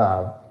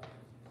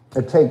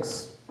 it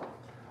takes.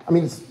 I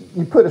mean,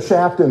 you put a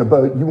shaft in a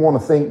boat, you want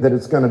to think that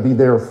it's going to be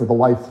there for the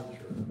life,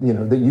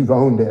 that you've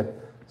owned it.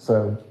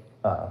 So,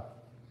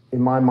 in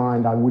my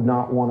mind, I would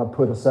not want to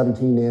put a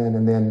 17 in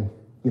and then,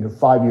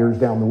 5 years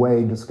down the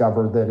way,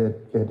 discover that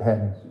it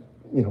had,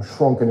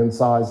 shrunken in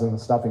size in the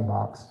stuffing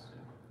box.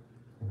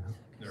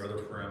 There are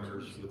other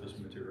parameters with this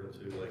material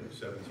too, like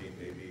 17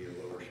 may be a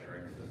lower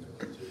strength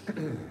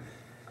than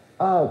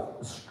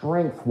 22.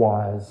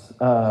 Strength-wise,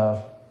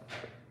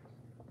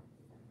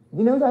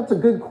 that's a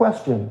good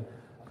question.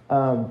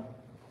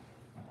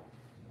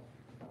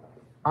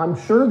 I'm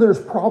sure there's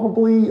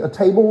probably a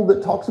table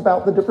that talks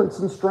about the difference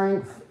in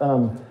strength.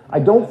 I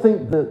don't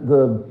think that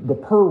the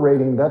per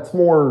rating, that's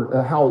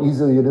more how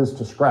easily it is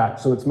to scratch,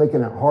 so it's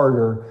making it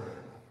harder.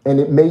 And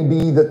it may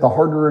be that the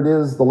harder it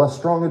is, the less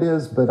strong it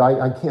is, but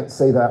I can't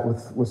say that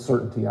with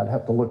certainty. I'd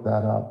have to look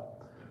that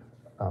up.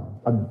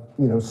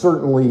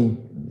 Certainly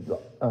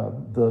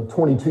the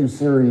 22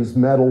 series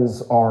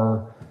metals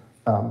are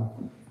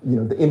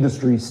the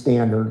industry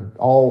standard.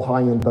 All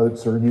high-end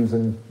boats are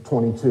using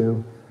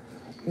 22.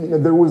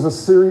 There was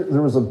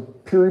a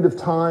period of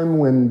time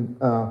when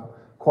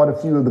quite a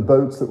few of the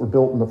boats that were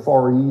built in the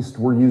Far East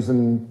were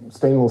using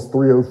stainless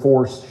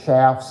 304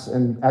 shafts,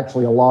 and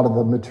actually a lot of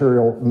the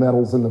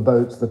metals in the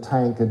boats, the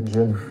tankage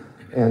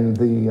and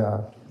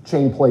the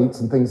chain plates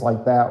and things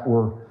like that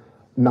were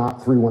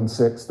not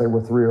 316, they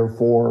were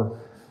 304.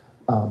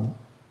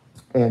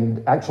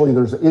 And actually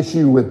there's an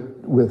issue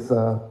with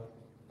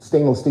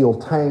stainless steel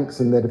tanks,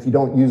 and that if you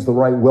don't use the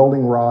right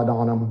welding rod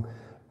on them,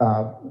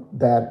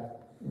 that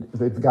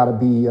they've got to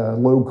be a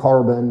low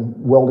carbon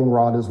welding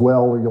rod as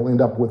well, or you'll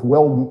end up with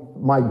weld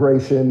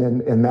migration,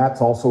 and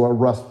that's also a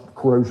rust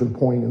corrosion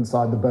point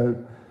inside the boat.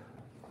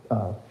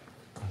 I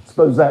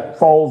suppose that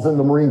falls in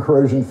the marine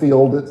corrosion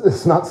field.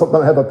 It's not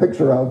something I have a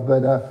picture of,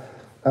 but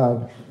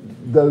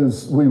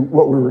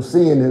what we were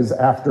seeing is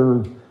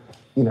after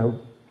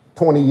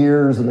 20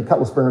 years and the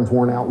cutlass bearings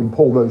worn out, we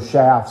pull those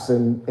shafts,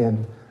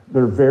 and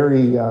they're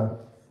very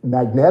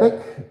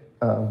magnetic.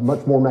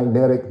 Much more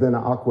magnetic than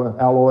an aqua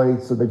alloy,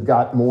 so they've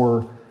got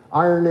more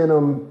iron in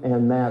them,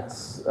 and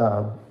that's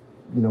an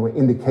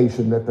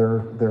indication that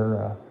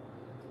they're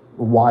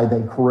why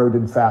they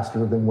corroded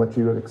faster than what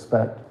you would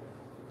expect.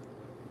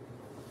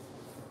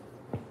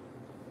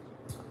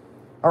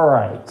 All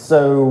right,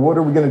 so what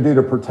are we going to do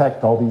to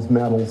protect all these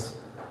metals?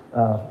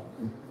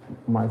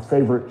 My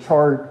favorite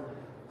chart.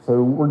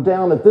 So we're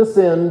down at this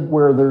end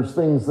where there's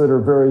things that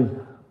are very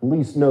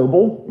least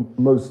noble,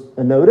 most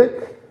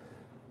anodic.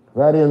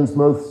 That end's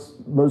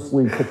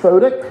mostly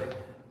cathodic.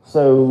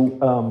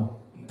 So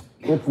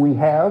if we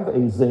have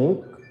a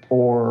zinc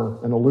or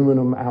an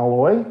aluminum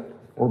alloy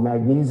or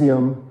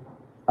magnesium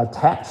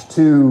attached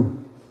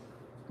to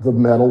the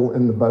metal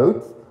in the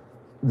boat,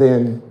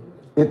 then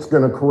it's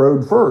going to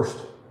corrode first,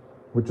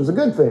 which is a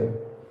good thing,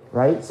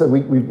 right? So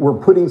we're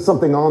putting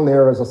something on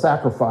there as a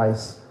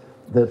sacrifice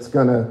that's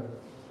going to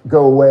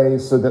go away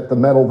so that the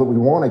metal that we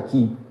want to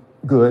keep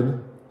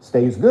good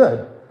stays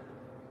good.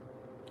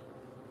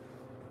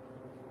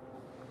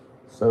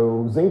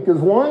 So zinc is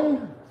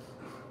one,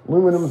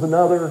 aluminum is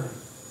another.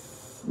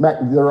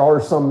 There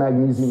are some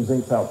magnesium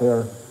zincs out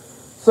there.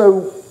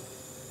 So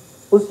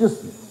let's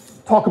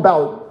just talk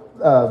about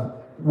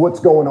what's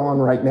going on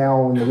right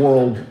now in the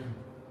world.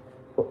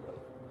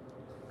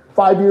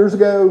 5 years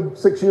ago,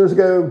 6 years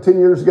ago, 10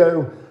 years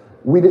ago,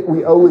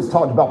 we always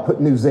talked about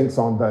putting new zincs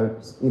on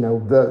boats.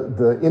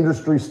 The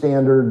industry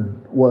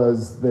standard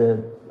was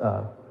that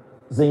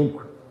zinc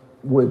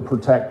would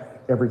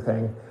protect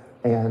everything.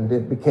 And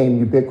it became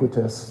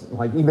ubiquitous.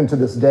 Like even to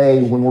this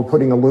day, when we're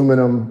putting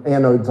aluminum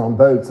anodes on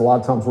boats, a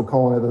lot of times we're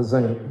calling it a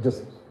zinc,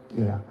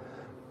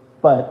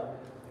 But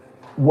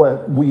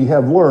what we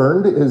have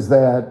learned is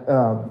that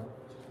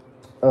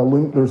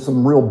there's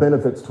some real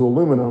benefits to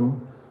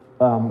aluminum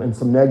and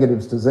some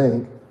negatives to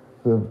zinc.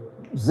 The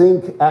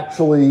zinc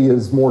actually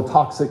is more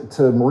toxic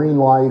to marine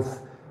life.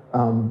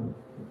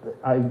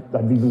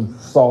 I've even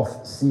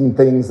seen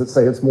things that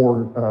say it's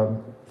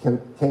more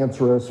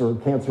cancerous or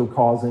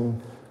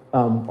cancer-causing.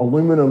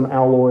 Aluminum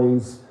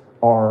alloys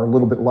are a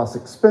little bit less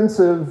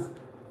expensive.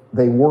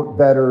 They work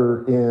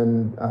better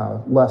in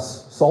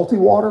less salty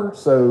water,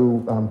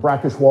 so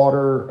brackish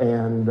water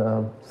and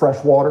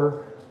fresh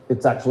water.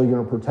 It's actually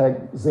going to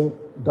protect. Zinc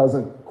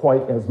doesn't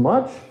quite as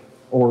much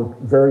or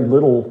very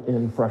little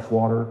in fresh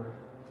water.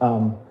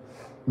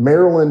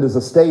 Maryland is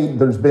a state,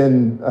 there's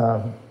been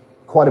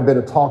quite a bit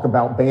of talk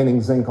about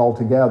banning zinc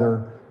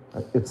altogether.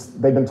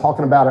 They've been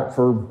talking about it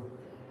for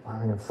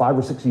 5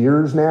 or 6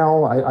 years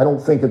now. I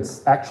don't think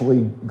it's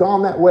actually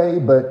gone that way,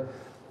 but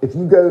if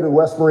you go to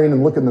West Marine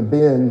and look in the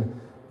bin,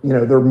 you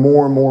know, there are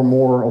more and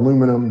more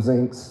aluminum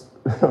zincs,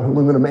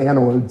 aluminum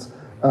anodes,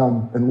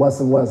 and less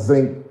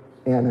zinc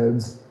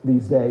anodes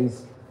these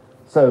days.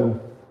 So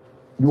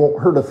you won't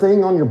hurt a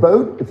thing on your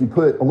boat if you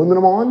put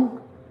aluminum on.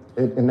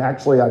 And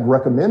actually, I'd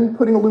recommend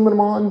putting aluminum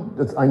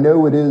on. I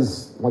know it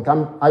is, like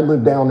I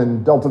live down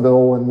in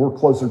Deltaville, and we're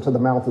closer to the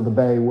mouth of the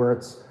bay where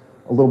it's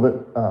a little bit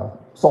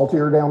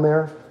saltier down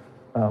there.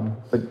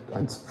 But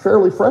it's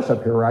fairly fresh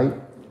up here, right?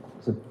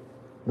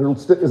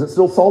 Is it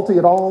still salty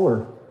at all,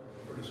 or?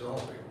 Pretty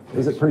salty.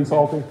 Is it pretty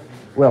salty?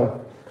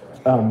 Well,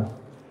 I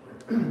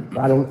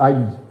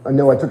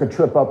know I took a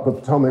trip up the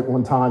Potomac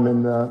one time,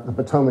 and the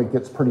Potomac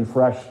gets pretty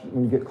fresh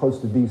when you get close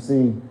to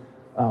DC.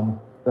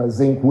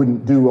 Zinc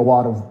wouldn't do a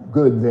lot of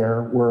good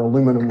there, where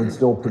aluminum would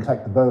still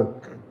protect the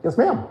boat. Yes,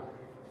 ma'am?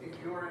 If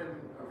you're in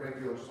a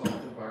regular salt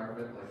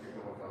environment, like you're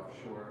going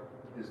offshore,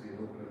 is the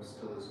aluminum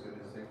still as good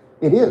as zinc?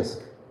 It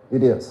is.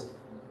 It is.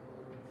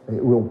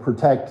 It will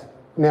protect.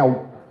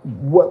 Now,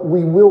 what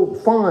we will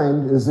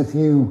find is if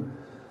you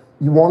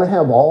want to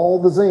have all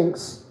the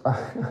zincs,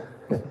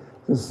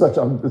 it's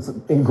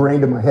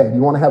ingrained in my head.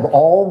 You want to have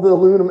all the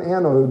aluminum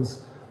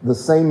anodes the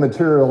same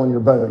material in your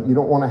boat. You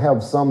don't want to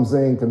have some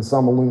zinc and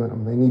some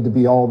aluminum. They need to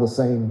be all the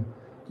same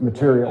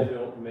material. They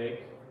don't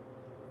make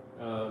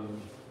the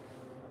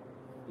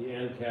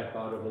end cap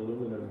out of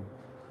aluminum.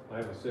 I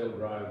have a sail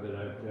drive that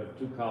I have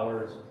 2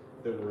 collars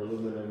that were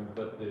aluminum,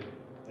 but the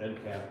end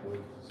cap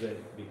was zinc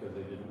because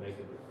they didn't make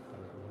it out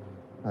of aluminum.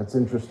 That's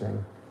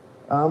interesting.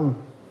 How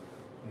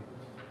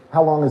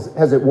long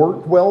has it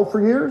worked well for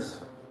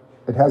years?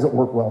 It hasn't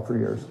worked well for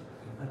years.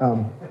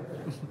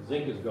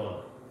 Zinc is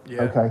gone.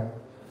 Yeah. Okay.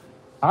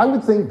 I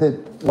would think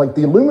that, like,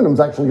 the aluminum's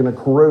actually going to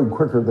corrode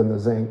quicker than the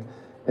zinc.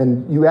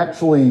 And you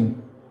actually,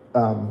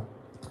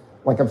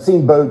 like, I've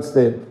seen boats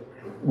that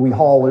we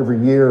haul every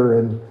year,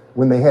 and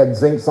when they had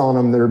zincs on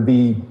them, there'd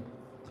be,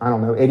 I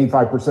don't know,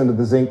 85% of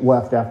the zinc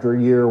left after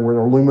a year, where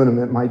aluminum,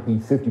 it might be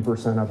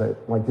 50% of it.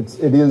 Like,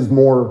 it is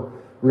more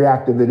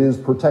reactive, it is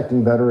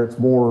protecting better, it's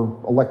more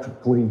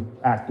electrically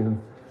active.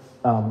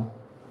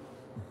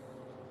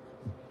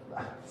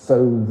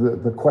 So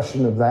the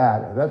question of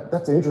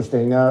that's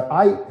interesting.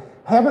 I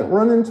haven't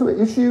run into an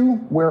issue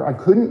where I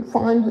couldn't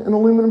find an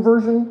aluminum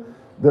version.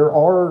 There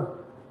are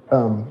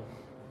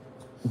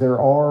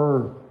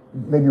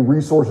maybe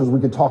resources we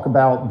could talk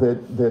about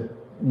that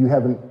you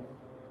haven't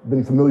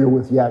been familiar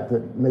with yet,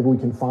 that maybe we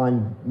can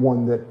find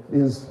one that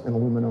is an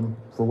aluminum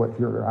for what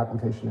your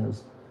application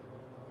is.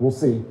 We'll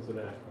see. It's an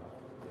act.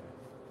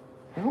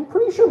 And I'm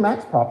pretty sure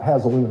Max Prop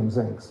has aluminum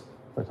zincs.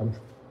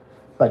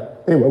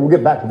 But anyway, we'll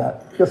get back to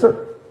that. Yes,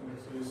 sir.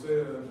 So you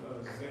say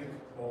zinc,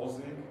 all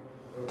zinc,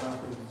 what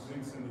about the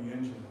zincs in the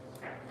engine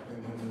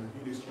and then the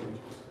heat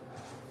exchangers?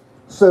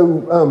 So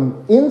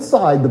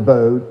inside the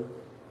boat,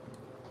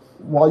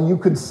 while you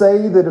could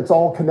say that it's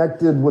all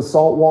connected with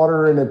salt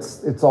water and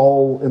it's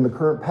all in the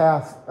current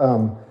path,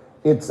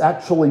 it's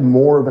actually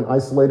more of an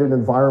isolated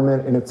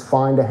environment, and it's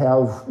fine to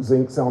have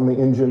zincs on the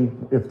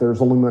engine. If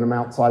there's aluminum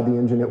outside the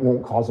engine, it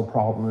won't cause a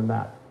problem in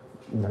that.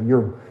 You know,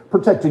 you're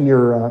protecting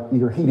your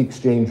heat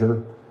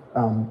exchanger,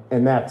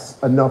 and that's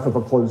enough of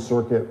a closed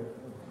circuit,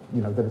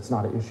 you know, that it's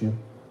not an issue.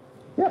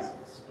 Yes?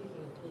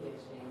 Speaking of heat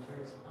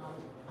exchangers,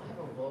 I have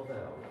a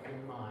Volvo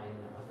in mine,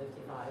 a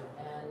 55,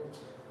 and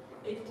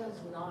it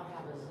does not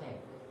have a zinc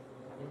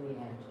in the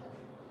engine.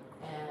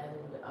 And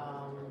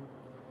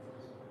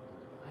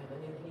I have a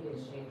new heat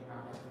exchanger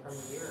on it from a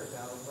year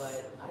ago,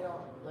 but I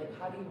don't, like,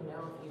 how do you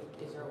know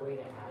is there a way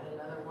to add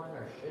another one,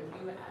 or should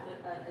you add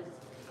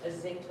a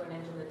zinc to an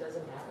engine that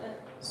doesn't have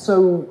it?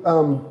 So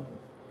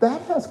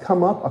that has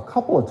come up a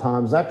couple of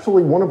times.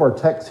 Actually, one of our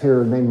techs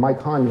here named Mike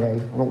Kanye,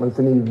 I don't know if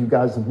any of you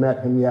guys have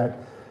met him yet,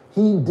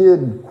 he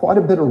did quite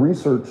a bit of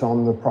research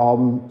on the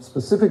problem,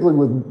 specifically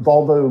with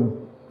Volvo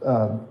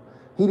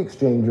heat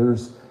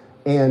exchangers,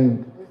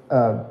 and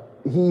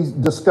he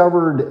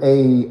discovered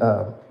a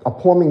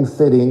plumbing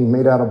fitting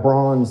made out of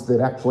bronze that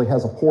actually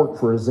has a port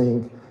for a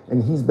zinc,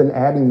 and he's been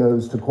adding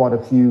those to quite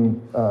a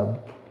few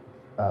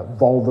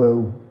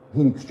Volvo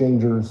heat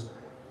exchangers.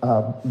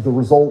 The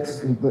results,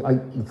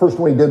 the first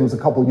one he did was a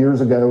couple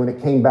years ago, and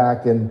it came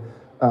back, and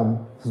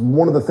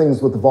one of the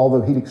things with the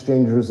Volvo heat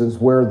exchangers is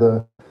where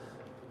the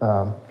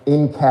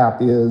end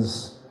cap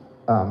is,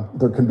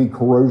 there can be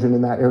corrosion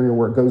in that area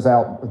where it goes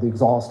out with the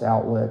exhaust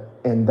outlet,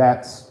 and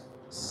that's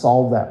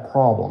solved that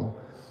problem.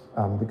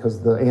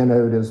 because the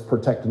anode is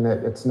protecting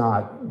it. It's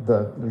not,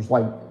 there's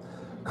like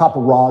copper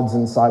rods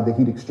inside the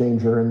heat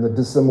exchanger, and the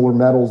dissimilar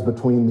metals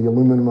between the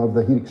aluminum of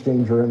the heat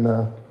exchanger and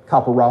the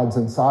copper rods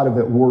inside of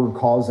it were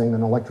causing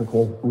an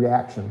electrical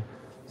reaction.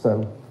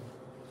 So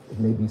it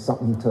may be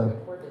something to...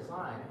 Poor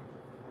design,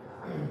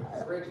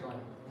 originally.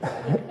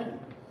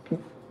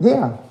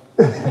 Yeah.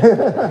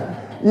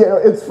 Yeah,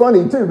 it's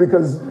funny too,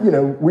 because, you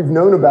know, we've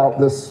known about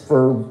this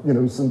for, you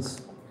know,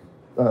 since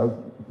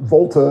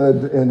Volta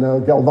and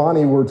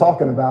Galvani were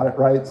talking about it,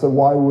 right? So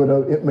why would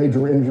a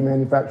major engine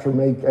manufacturer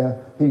make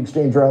a heat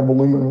exchanger out of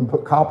aluminum and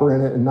put copper in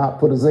it and not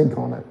put a zinc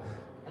on it?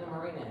 And a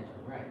marine engine,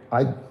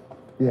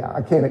 right.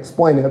 I can't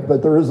explain it,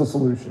 but there is a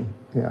solution,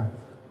 yeah.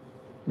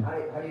 How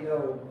do you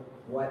know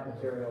what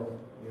material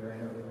your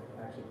anode is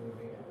actually going to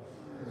be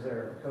in? Is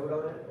there a code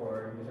on it,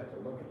 or you just have to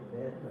look at the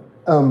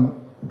bin?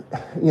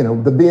 You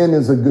know, the bin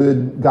is a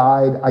good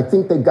guide. I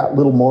think they've got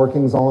little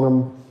markings on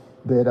them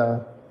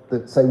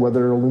that say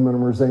whether they're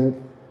aluminum or zinc.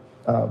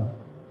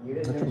 You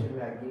didn't mention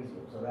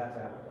magnesium, so that's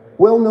out, right?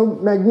 Well, no,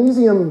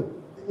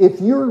 magnesium,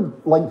 if you're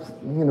like,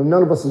 you know,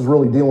 none of us is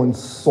really dealing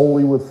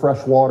solely with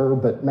fresh water,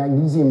 but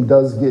magnesium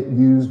does get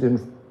used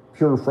in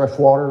pure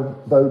freshwater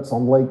boats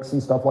on lakes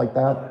and stuff like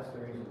that. Oh, that's the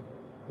reason.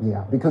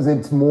 Yeah, because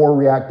it's more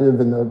reactive,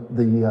 and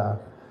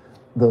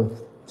the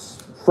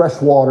fresh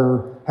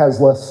water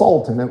has less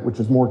salt in it, which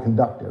is more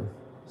conductive.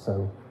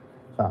 So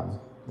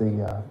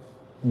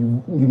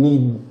you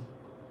need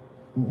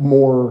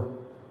more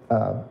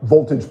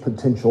voltage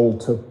potential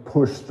to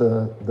push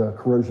the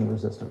corrosion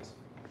resistance.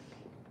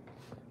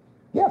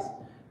 Yes?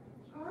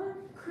 Our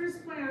cruise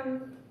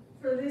plan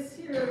for this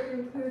year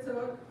includes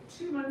about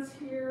 2 months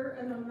here,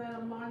 and then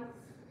a month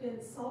in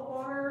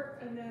saltwater,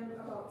 and then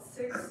about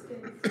 6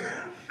 in fresh.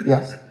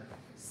 Yes.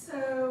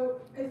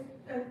 So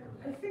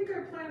I think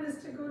our plan is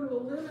to go to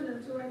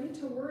aluminum. Do I need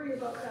to worry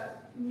about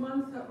that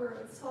month that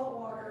we're in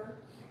saltwater?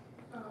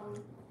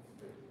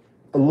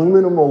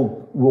 Aluminum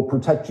will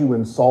protect you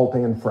in salt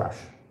and fresh.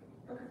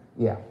 Okay.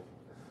 Yeah.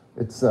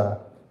 It's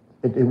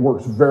it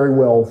works very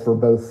well for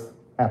both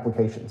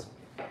applications.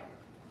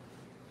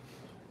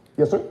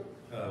 Yes, sir?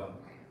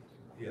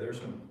 Yeah, there's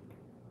some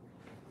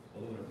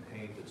aluminum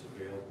paint that's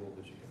available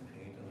that you can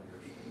paint on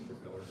your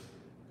propeller.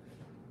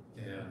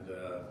 And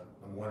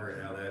I'm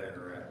wondering how that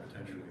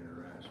potentially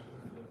interacts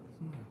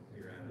with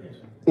your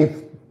anodes.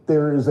 If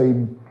there is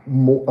a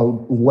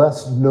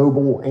less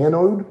noble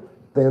anode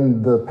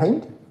than the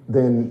paint,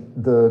 then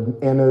the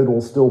anode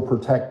will still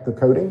protect the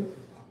coating.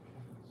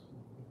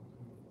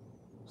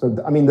 So,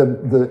 I mean,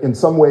 in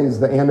some ways,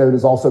 the anode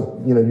is also,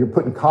 you know, you're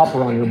putting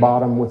copper on your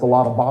bottom with a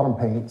lot of bottom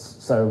paints,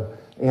 so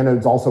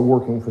anode's also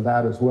working for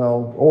that as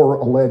well, or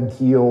a lead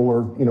keel,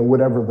 or, you know,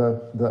 whatever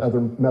the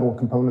other metal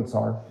components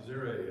are. Is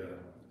there are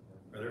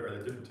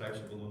there different types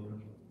of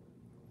aluminum,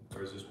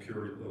 or is this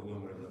pure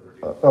aluminum that we're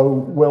dealing with? Oh,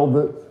 well,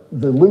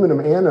 the aluminum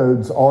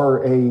anodes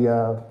are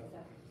a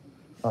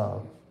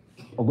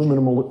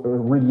aluminum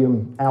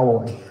iridium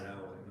alloy.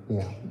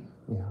 Yeah,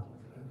 yeah.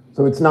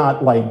 So it's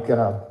not like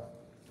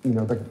you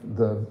know,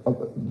 the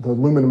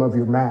aluminum of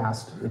your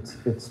mast.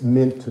 It's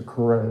meant to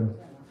corrode.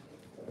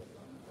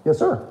 Yes,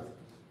 sir.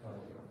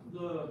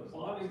 The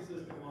bonding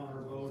system on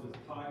our boat is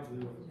tied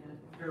to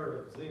a pair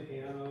of zinc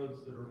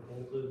anodes that are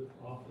bolted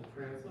off the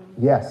transom.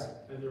 Yes.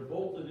 And they're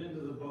bolted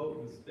into the boat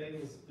with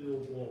stainless steel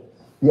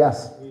bolts.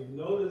 Yes. We've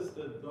noticed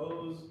that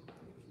those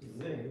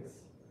zincs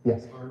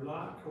Yes. are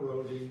not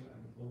corroding.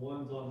 The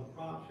ones on the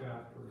prop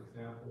shaft, for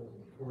example,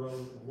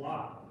 corrode a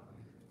lot.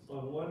 So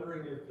I'm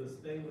wondering if the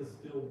stainless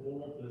steel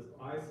bolt is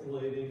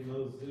isolating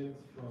those zincs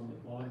from the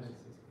bonding system.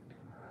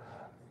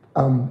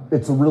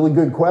 It's a really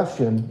good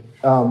question.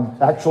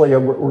 Actually,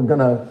 we're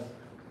gonna,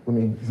 let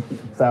me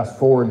fast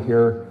forward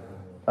here.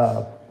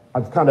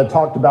 I've kind of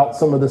talked about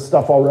some of this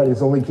stuff already,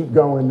 so let me keep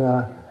going.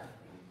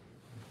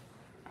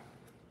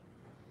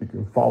 You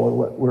can follow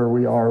where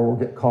we are, we'll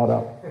get caught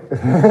up.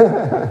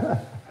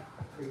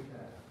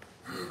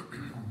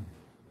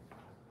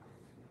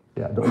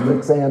 Yeah, don't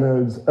mix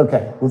anodes.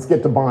 Okay, let's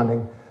get to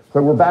bonding.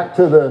 So we're back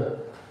to the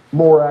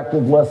more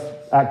active, less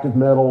active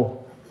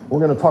metal. We're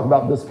going to talk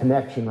about this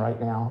connection right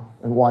now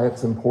and why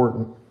it's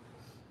important.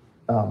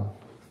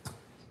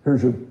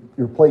 Here's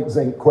your plate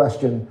zinc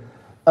question.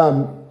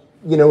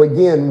 You know,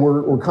 again,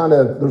 we're kind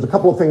of, there's a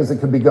couple of things that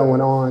could be going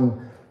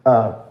on.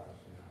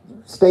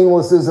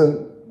 Stainless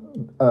isn't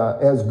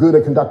as good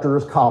a conductor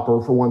as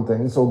copper, for one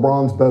thing. So a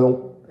bronze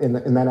bolt in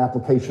that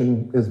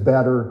application is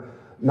better.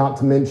 Not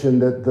to mention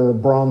that the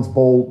bronze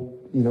bolt,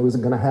 you know,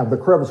 isn't going to have the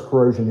crevice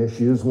corrosion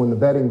issues when the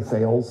bedding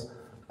fails.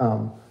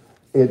 And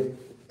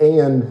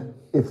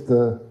if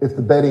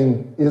the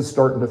bedding is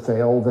starting to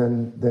fail,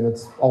 then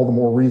it's all the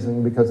more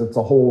reason, because it's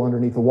a hole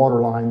underneath the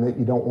water line that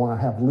you don't want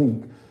to have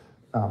leak.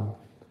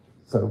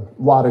 So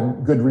a lot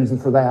of good reason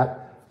for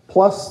that.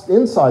 Plus,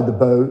 inside the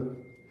boat,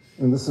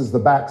 and this is the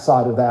back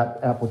side of that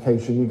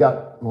application, you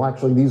got, well,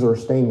 actually these are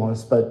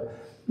stainless, but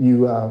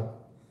you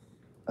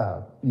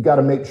got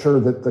to make sure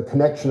that the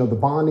connection of the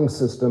bonding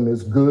system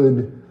is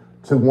good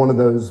to one of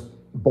those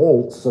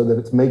bolts so that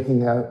it's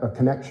making a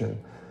connection.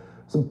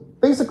 So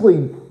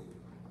basically,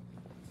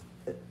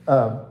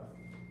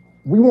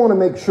 we want to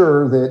make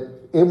sure that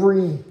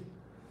every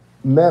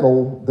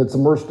metal that's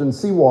immersed in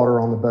seawater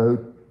on the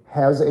boat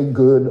has a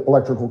good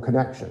electrical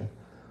connection.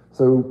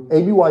 So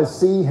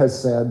ABYC has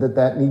said that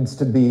that needs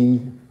to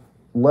be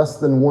less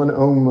than 1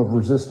 ohm of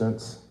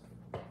resistance.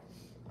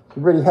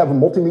 Everybody have a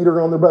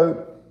multimeter on their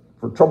boat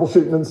for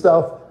troubleshooting and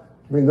stuff?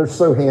 I mean, they're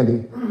so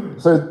handy.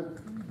 So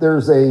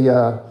there's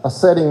a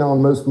setting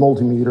on most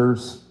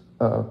multimeters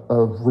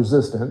of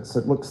resistance.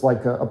 It looks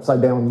like an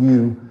upside down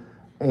U,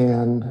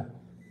 and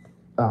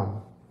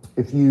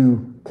if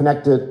you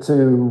connect it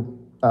to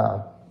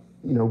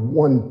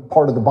one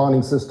part of the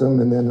bonding system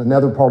and then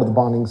another part of the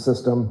bonding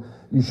system,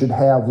 you should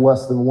have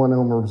less than 1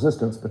 ohm of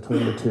resistance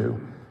between the two.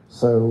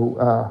 So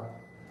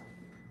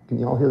can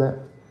you all hear that?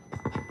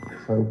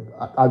 So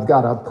I've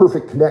got a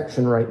perfect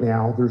connection right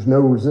now. There's no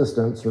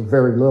resistance or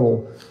very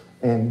little,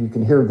 and you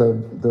can hear the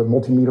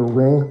multimeter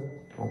ring.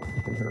 Oh,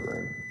 you can hear it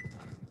ring.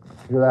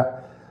 Hear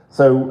that?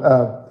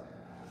 So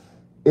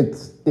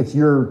if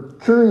you're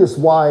curious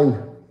why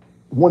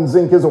one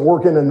zinc isn't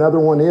working, another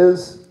one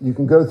is, you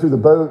can go through the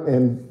boat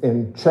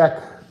and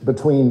check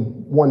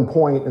between one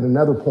point and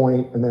another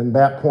point, and then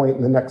that point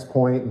and the next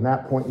point, and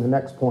that point and the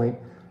next point,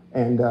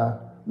 and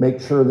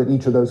make sure that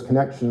each of those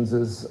connections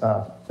is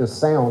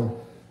sound.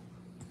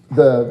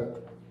 A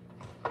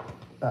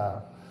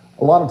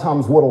lot of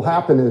times what will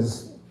happen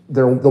is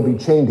they'll be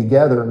chained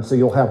together, and so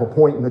you'll have a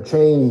point in the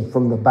chain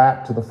from the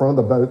back to the front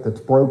of the boat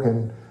that's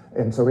broken,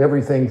 and so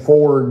everything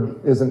forward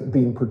isn't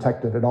being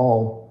protected at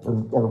all,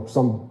 or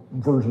some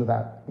version of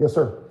that. Yes,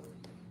 sir?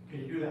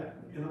 Can you do that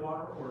in the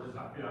water, or does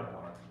that be out of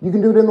water? You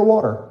can do it in the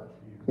water,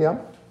 yeah.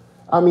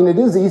 I mean, it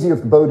is easy if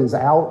the boat is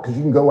out, because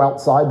you can go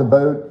outside the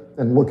boat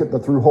and look at the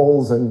through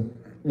holes, and,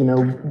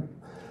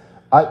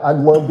 I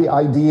love the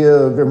idea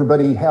of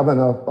everybody having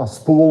a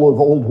spool of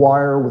old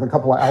wire with a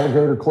couple of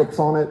alligator clips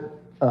on it.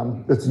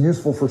 It's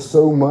useful for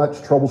so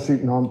much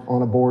troubleshooting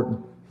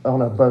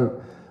on a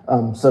boat.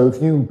 So if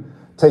you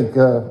take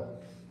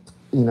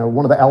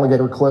one of the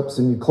alligator clips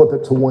and you clip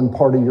it to one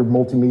part of your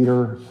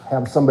multimeter,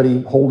 have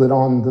somebody hold it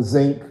on the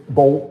zinc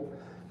bolt,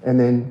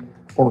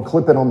 or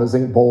clip it on the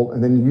zinc bolt,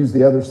 and then you use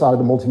the other side of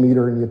the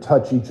multimeter and you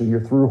touch each of your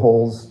through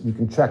holes, you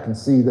can check and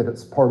see that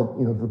it's part of,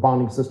 the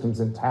bonding system's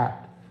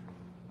intact.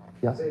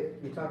 Yes? So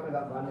you're talking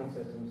about bonding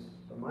systems.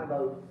 For my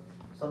boat,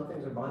 some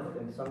things are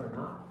bonded and some are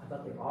not. I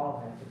thought they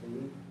all had to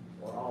be,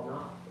 or all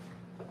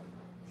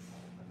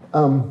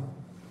not.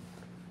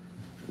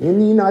 In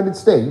the United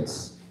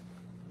States,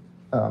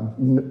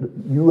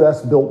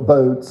 U.S. built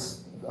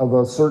boats of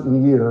a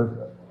certain year,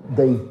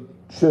 they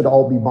should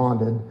all be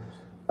bonded.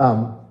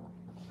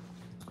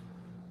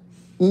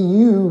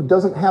 EU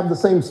doesn't have the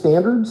same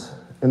standards,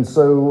 and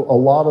so a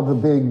lot of the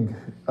big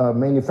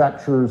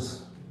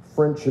manufacturers,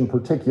 French in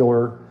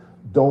particular,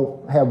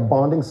 don't have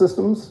bonding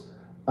systems.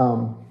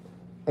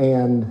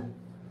 And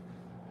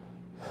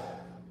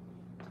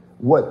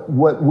what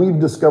we've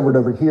discovered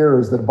over here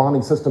is that a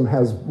bonding system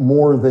has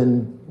more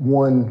than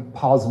one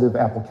positive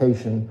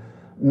application.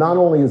 Not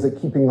only is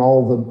it keeping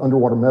all the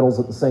underwater metals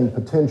at the same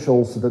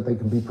potential so that they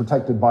can be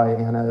protected by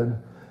anode,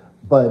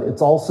 but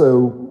it's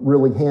also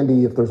really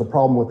handy if there's a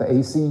problem with the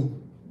AC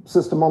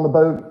system on the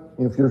boat.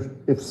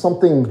 If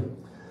something,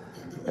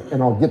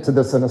 and I'll get to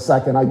this in a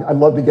second, I'd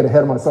love to get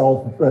ahead of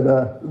myself,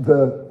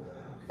 but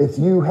if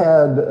you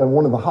had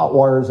one of the hot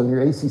wires in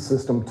your AC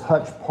system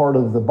touch part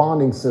of the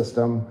bonding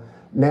system,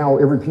 now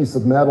every piece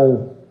of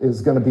metal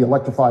is going to be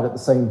electrified at the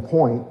same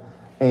point,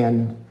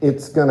 and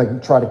it's going to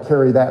try to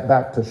carry that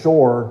back to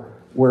shore,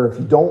 where if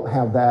you don't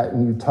have that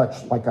and you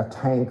touch like a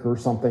tank or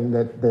something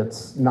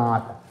that's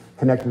not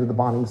connected to the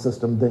bonding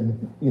system,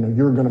 then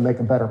you're going to make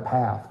a better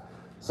path.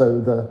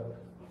 So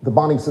the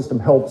bonding system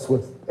helps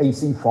with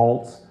AC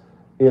faults.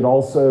 It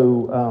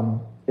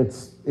also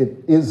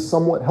it is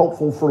somewhat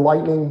helpful for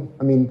lightning.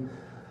 I mean,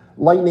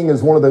 lightning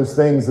is one of those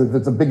things that if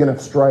it's a big enough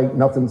strike,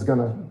 nothing's going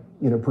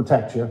to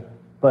protect you.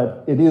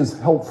 But it is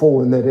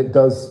helpful in that it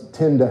does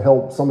tend to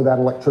help some of that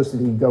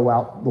electricity go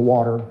out the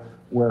water,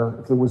 where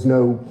if there was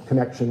no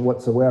connection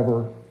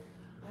whatsoever.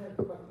 I have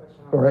a quick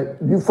question. All right,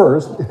 you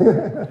first.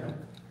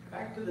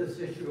 Back to this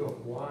issue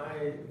of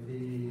why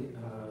the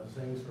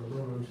zincs or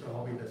aluminum should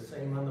all be the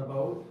same on the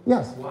boat.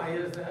 Yes. Why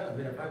is that? I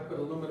mean, if I put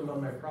aluminum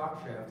on my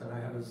prop shaft and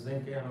I have a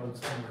zinc anode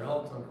somewhere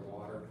else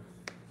underwater,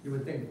 you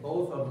would think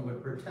both of them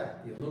would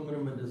protect. The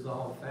aluminum would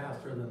dissolve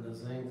faster than the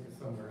zinc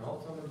somewhere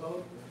else on the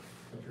boat.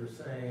 But you're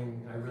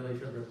saying I really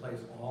should replace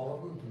all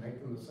of them to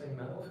make them the same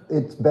metal?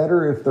 It's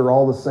better if they're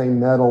all the same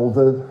metal.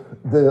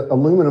 The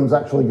aluminum's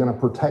actually going to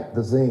protect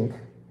the zinc.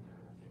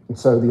 And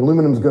so the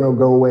aluminum's going to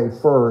go away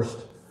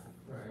first,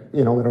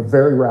 at a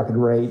very rapid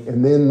rate,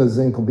 and then the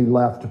zinc will be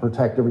left to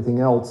protect everything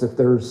else. If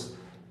there's,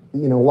 a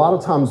lot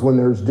of times when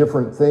there's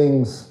different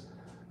things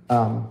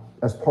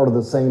as part of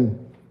the same,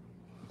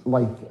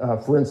 like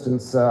for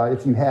instance,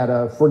 if you had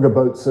a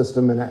frigaboat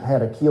system and it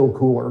had a keel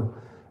cooler,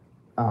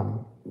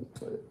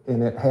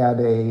 and it had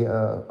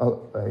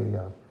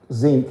a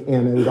zinc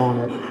anode on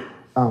it,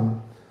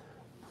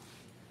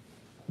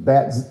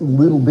 that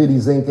little bitty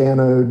zinc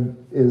anode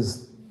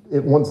is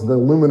once the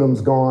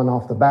aluminum's gone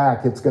off the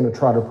back, it's going to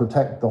try to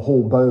protect the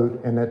whole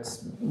boat, and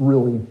it's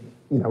really,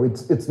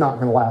 it's not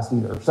going to last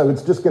either. So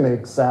it's just going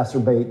to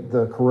exacerbate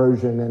the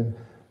corrosion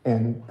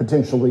and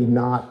potentially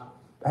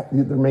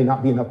there may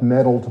not be enough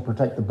metal to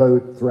protect the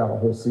boat throughout a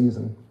whole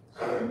season.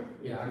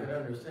 Yeah, I could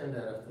understand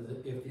that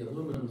if the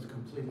aluminum's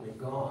completely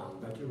gone,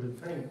 but you would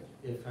think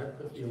if I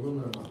put the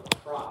aluminum on the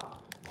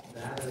prop,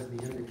 that is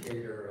the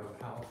indicator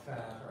of how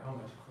fast or how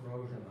much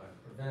corrosion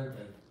I've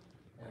prevented,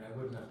 and I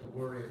wouldn't have to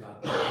worry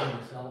about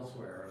things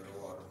elsewhere in the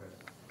water. But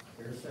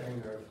you're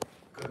saying there's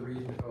good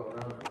reason to go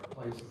around and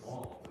replace them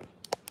all.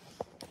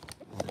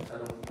 I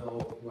don't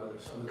know whether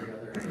some of the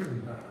other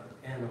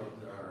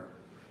anodes are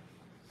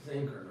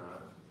zinc or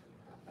not.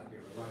 I'd be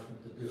reluctant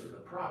to do it. The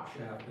prop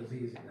shaft is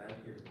easy, that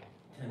you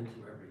tend to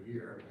every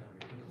year, every time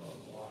you think about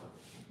water.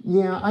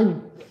 Yeah,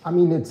 I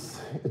mean,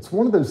 it's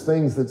one of those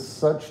things that's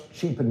such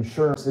cheap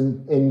insurance,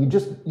 and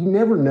you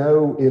never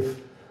know if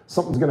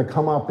something's going to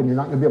come up and you're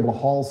not going to be able to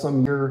haul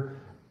some year.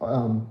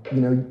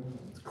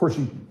 Of course,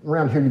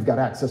 around here you've got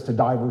access to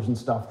divers and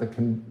stuff that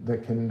can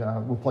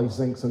replace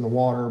zincs in the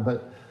water,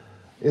 but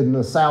in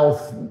the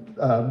South,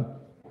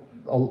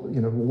 a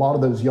lot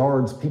of those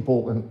yards,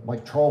 people,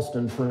 like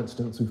Charleston, for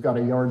instance, we've got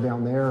a yard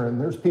down there, and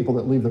there's people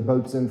that leave their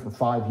boats in for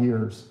 5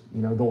 years.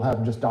 They'll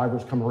have just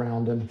divers come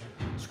around and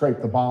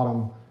scrape the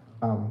bottom.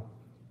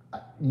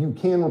 You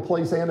can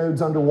replace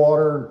anodes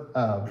underwater.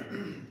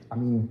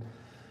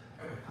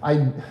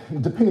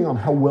 Depending on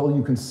how well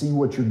you can see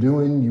what you're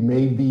doing, you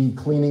may be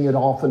cleaning it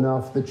off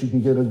enough that you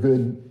can get a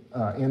good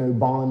anode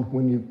bond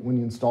when you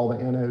install the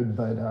anode,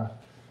 but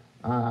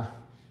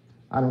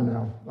I don't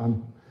know.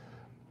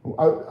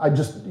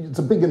 It's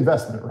a big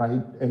investment,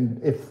 right?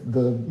 And if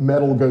the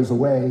metal goes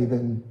away,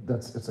 then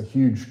it's a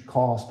huge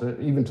cost,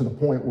 even to the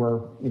point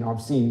where,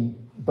 I've seen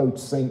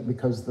boats sink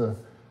because the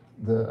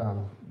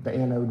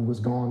anode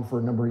was gone for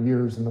a number of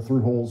years and the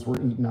through holes were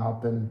eaten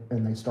up and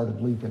they started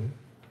leaking.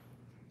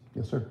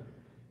 Yes, sir.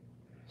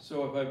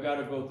 So if I've got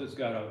a boat that's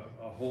got a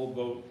whole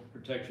boat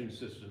protection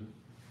system,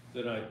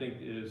 then I think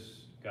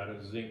is got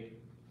a zinc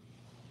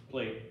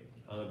plate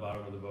on the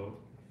bottom of the boat,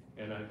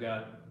 and I've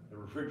got a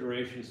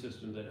refrigeration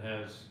system that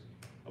has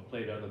a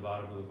plate on the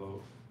bottom of the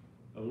boat,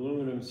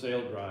 aluminum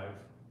sail drive.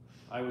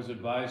 I was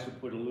advised to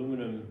put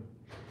aluminum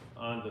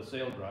on the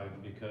sail drive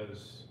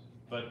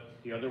but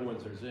the other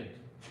ones are zinc.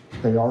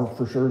 They are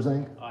for sure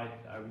zinc? I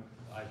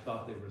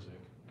thought they were zinc.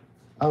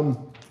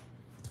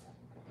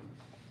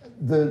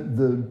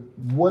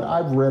 What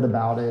I've read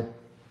about it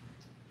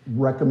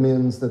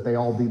recommends that they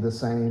all be the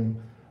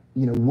same.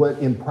 What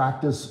in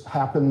practice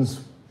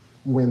happens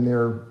when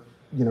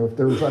if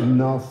there's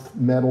enough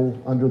metal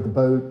under the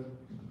boat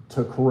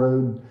to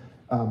corrode,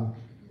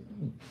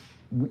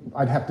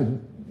 I'd have to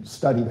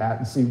study that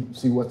and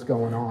see what's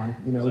going on.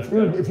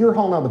 If you're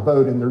hauling out the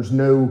boat and there's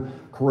no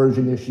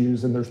corrosion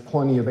issues and there's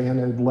plenty of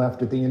anode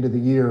left at the end of the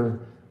year,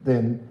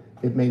 then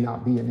it may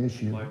not be an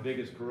issue. My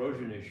biggest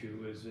corrosion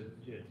issue is it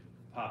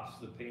pops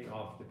the paint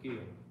off the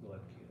keel, the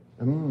left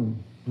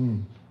keel.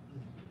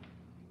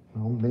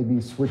 Well, maybe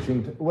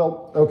switching to,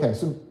 okay,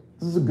 so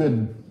this is a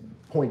good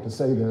point to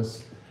say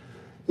this.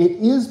 It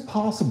is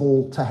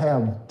possible to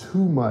have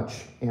too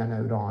much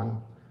anode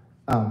on.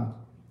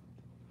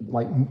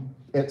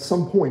 At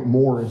some point,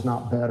 more is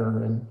not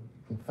better. And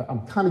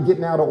I'm kind of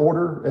getting out of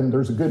order, and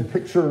there's a good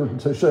picture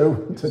to show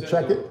to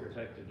check it.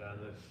 Protected on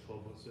the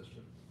global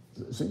system.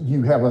 So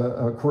you have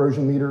a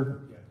corrosion meter?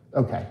 Yeah.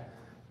 Okay.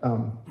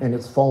 And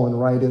it's fallen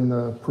right in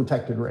the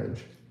protected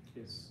range.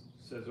 It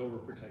says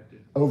overprotected.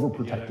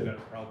 Overprotected. Again, I've got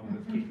a problem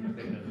with keeping the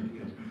paint on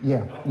the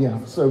keel.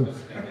 Yeah. So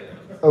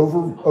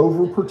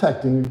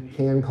overprotecting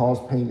can cause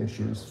paint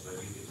issues,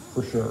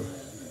 for sure.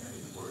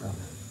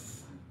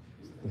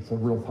 It's a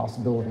real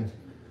possibility.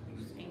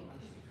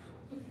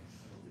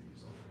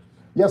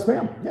 Yes,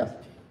 ma'am. Yes.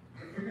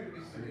 If you're going to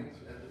be sitting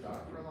at the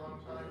dock for a long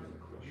time,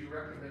 do you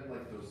recommend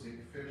those zinc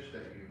fish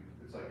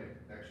it's like an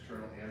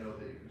external anode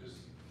that you can just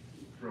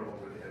throw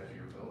over the edge of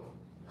your boat?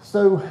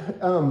 So,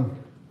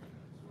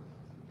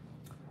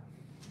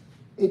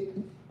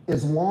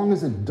 as long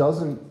as it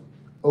doesn't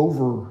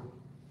over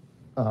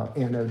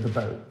anode the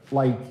boat,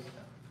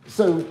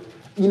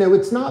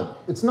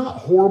 it's not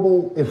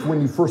horrible if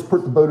when you first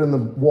put the boat in the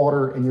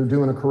water and you're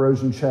doing a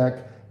corrosion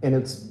check and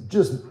it's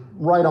just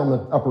right on the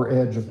upper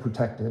edge of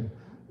protected.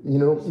 You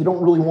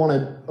don't really want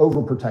it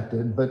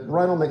overprotected, but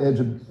right on the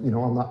edge of,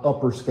 on the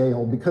upper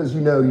scale, because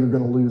you're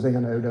going to lose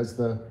anode as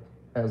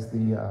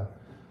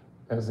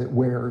it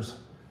wears.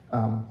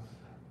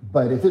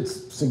 But if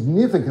it's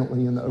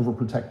significantly in the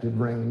overprotected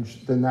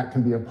range, then that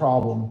can be a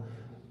problem.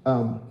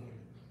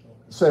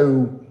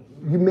 So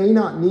you may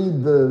not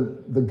need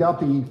the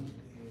guppy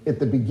at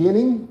the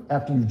beginning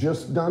after you've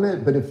just done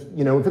it, but if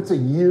it's a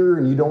year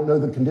and you don't know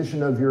the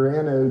condition of your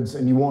anodes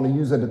and you want to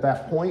use it at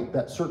that point,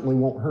 that certainly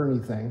won't hurt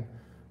anything.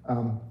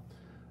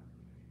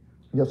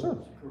 Yes, sir?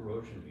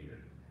 Corrosion meter.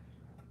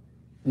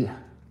 Yeah.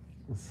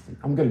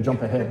 I'm going to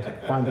jump ahead to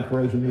find the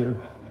corrosion meter.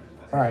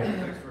 All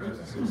right.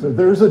 So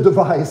there's a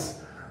device.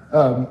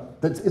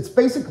 it's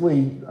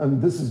basically,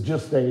 this is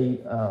just a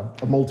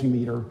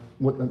multimeter,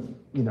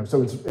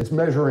 so it's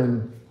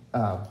measuring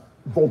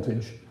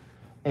voltage.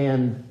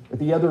 And at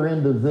the other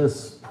end of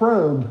this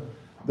probe,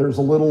 there's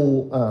a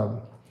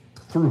little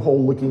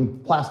through-hole looking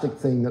plastic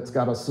thing that's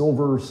got a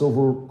silver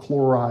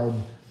chloride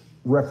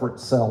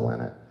reference cell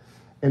in it.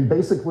 And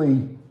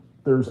basically,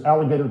 there's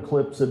alligator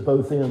clips at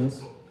both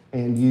ends,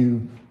 and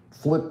you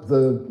flip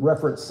the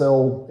reference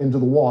cell into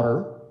the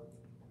water,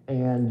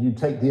 and you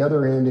take the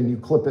other end and you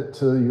clip it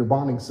to your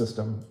bonding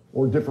system,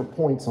 or different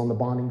points on the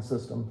bonding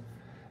system.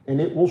 And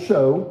it will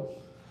show,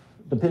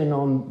 depending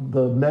on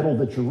the metal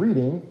that you're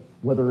reading,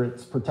 whether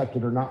it's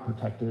protected or not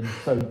protected.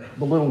 So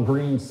the little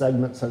green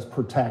segment says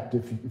protect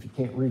if you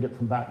can't read it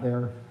from back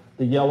there.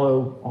 The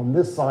yellow on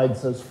this side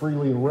says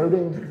freely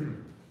eroding.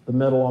 The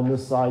metal on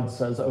this side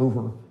says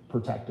over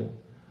protected.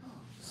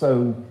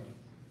 So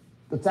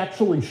it's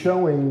actually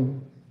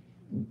showing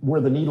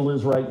where the needle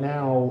is right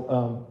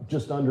now,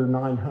 just under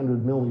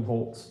 900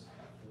 millivolts.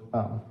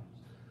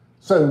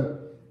 So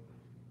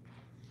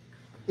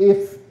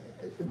if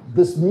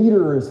this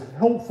meter is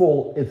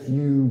helpful if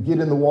you get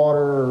in the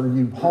water or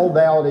you hauled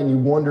out and you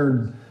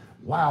wondered,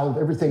 wow,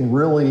 everything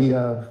really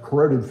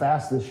corroded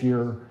fast this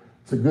year,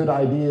 it's a good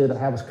idea to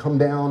have us come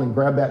down and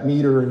grab that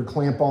meter and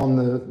clamp on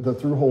the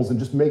through holes and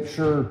just make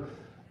sure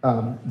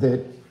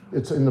that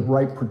it's in the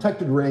right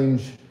protected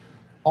range.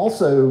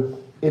 Also,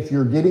 if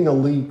you're getting a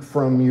leak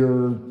from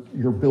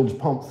your bilge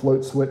pump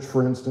float switch,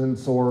 for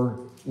instance, or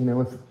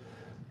if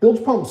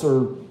bilge pumps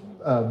are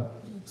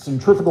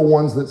centrifugal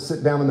ones that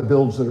sit down in the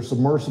bilge that are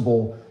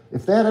submersible,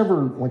 if that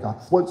ever, like a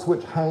float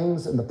switch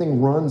hangs and the thing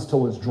runs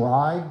till it's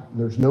dry,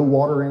 there's no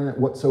water in it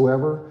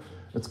whatsoever,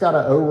 it's got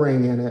an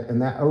O-ring in it,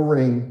 and that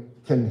O-ring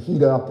can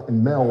heat up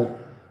and melt,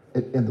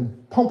 and the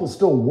pump will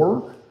still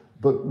work,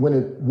 but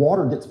when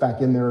water gets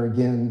back in there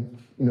again,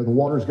 the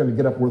water is going to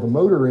get up where the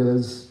motor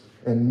is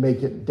and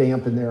make it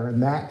damp in there,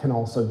 and that can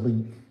also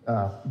leak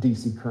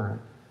DC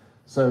current.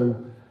 So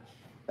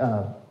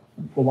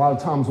a lot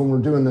of times when we're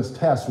doing this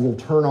test, we'll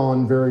turn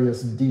on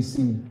various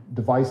DC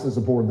devices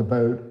aboard the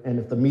boat, and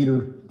if the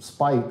meter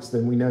spikes,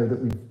 then we know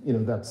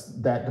that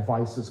that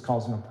device is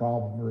causing a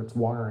problem, or its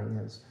wiring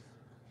is.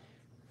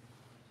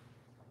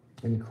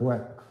 Any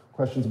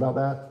questions about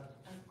that?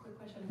 A quick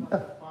question about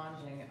the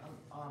bonding.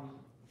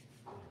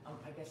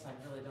 I guess I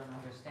really don't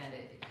understand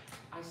it.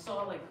 I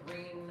saw like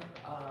green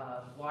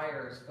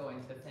wires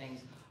going to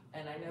things,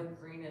 and I know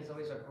green is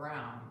always a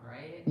ground,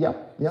 right? Yeah.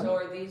 So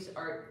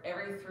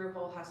every through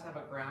hole has to have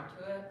a ground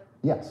to it?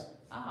 Yes.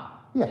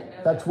 Yeah,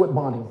 that's what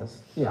bonding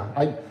is. Yeah,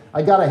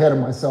 I got ahead of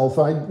myself.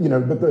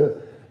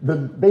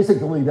 But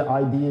basically the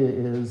idea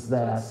is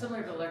that. So it's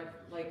similar to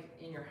like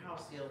in your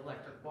house, the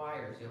electric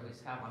wires you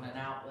always have on an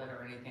outlet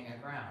or anything a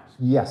ground.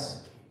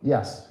 Yes.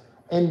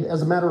 And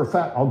as a matter of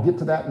fact, I'll get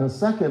to that in a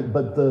second,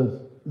 but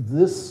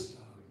this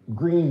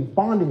green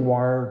bonding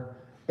wire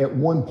at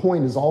one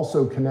point is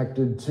also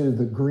connected to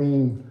the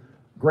green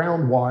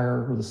ground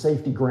wire, or the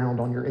safety ground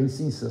on your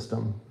AC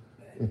system.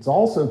 It's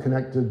also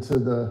connected to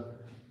the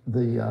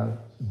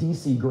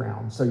DC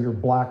ground, so your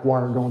black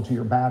wire going to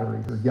your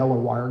battery, your yellow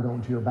wire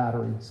going to your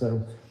battery.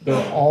 So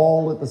they're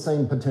all at the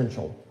same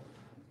potential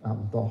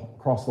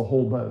across the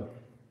whole boat.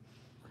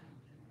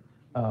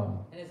 And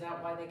is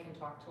that why they can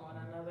talk to one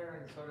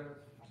another and sort of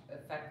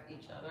affect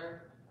each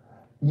other?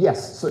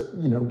 Yes, so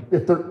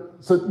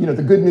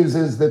the good news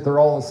is that they're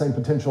all the same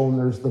potential, and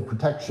there's the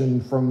protection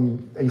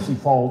from AC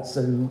faults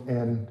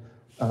and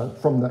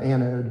from the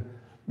anode.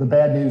 The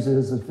bad news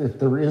is if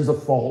there is a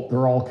fault,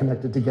 they're all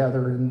connected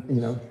together,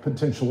 and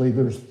potentially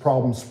there's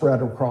problems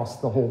spread across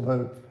the whole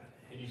boat.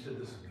 And you said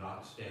this is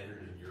not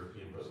standard in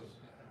European boats?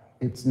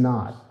 It's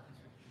not.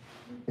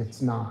 It's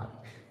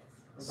not.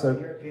 What about a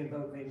European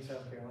boat made in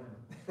South Carolina?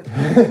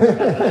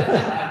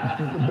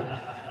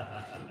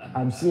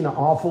 I've seen an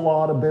awful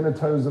lot of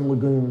Beneteaus and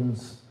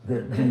lagoons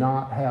that do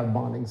not have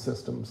bonding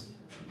systems.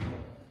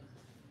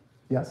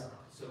 Yes?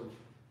 So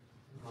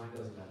mine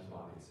doesn't have a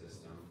bonding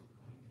system.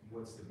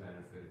 What's the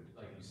benefit?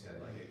 Like you said,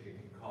 like it can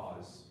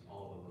cause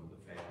all of them to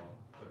fail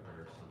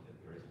quicker or something.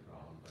 There is a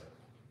problem, but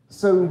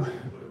so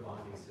put a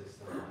bonding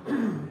system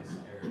on this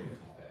area.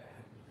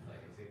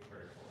 Like, is it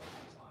critical that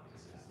this bonding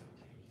system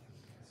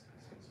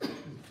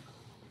changes?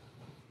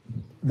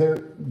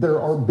 There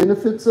are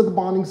benefits of the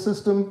bonding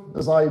system,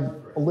 as I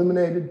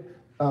eliminated.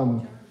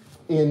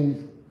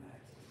 In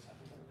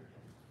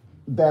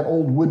that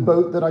old wood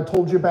boat that I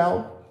told you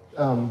about,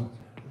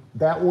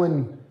 that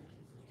one,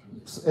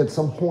 at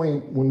some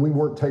point when we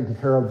weren't taken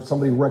care of,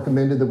 somebody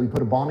recommended that we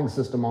put a bonding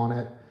system on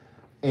it.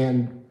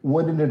 And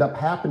what ended up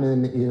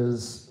happening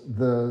is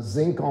the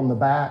zinc on the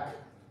back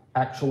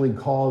actually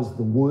caused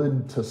the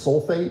wood to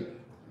sulfate.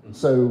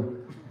 So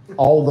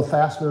all the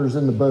fasteners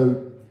in the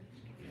boat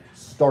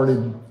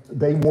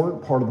they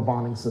weren't part of the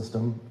bonding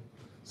system.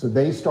 So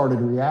they started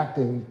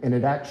reacting, and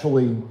it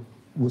actually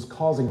was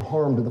causing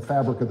harm to the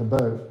fabric of the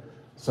boat.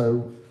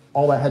 So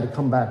all that had to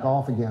come back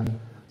off again.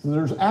 So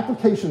there's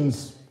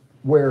applications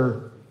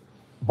where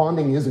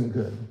bonding isn't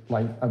good.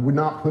 Like, I would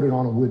not put it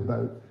on a wood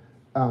boat.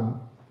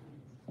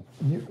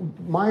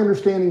 My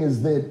understanding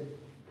is that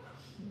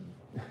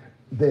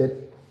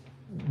the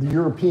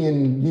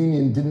European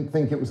Union didn't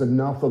think it was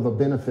enough of a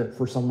benefit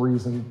for some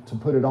reason to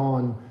put it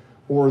on,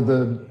 or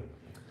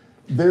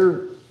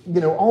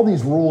all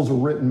these rules are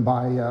written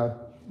by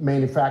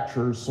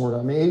manufacturers, sort of.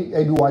 I mean,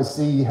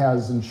 ABYC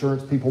has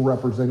insurance people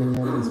representing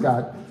it, it's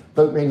got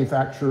boat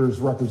manufacturers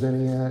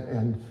representing it,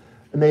 and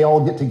they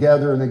all get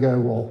together and they go,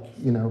 well,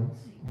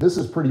 this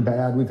is pretty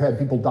bad. We've had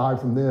people die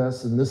from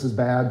this, and this is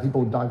bad.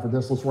 People have died for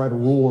this. Let's write a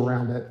rule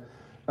around it.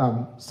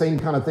 Same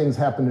kind of things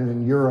happening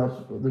in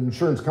Europe. The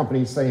insurance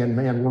companies saying,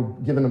 man, we're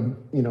giving them,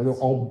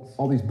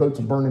 all these boats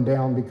are burning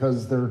down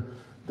because they're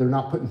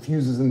not putting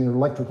fuses in their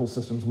electrical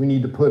systems. We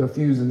need to put a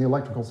fuse in the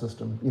electrical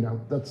system.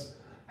 That's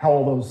how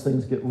all those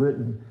things get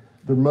written.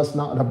 There must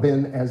not have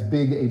been as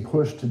big a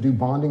push to do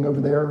bonding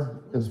over there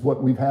as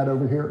what we've had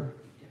over here.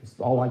 That's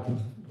all I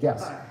can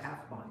guess. About a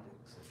half bonding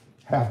system.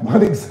 Half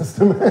bonding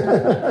system.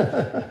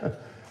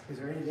 Is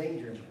there any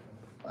danger in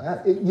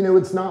that?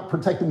 It's not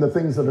protecting the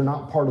things that are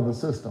not part of the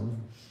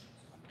system.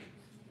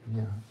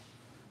 Yeah.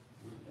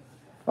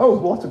 Oh,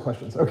 lots of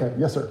questions. Okay,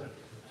 yes, sir.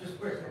 Just a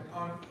question.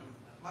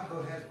 My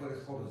boat has what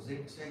is called a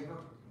zinc saver.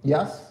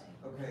 Yes.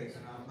 Okay,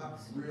 and I'm not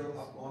real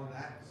up on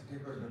that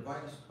particular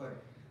device,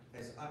 but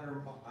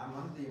I'm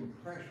under the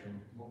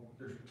impression,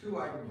 there's two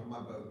items on my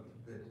boat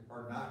that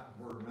were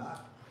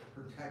not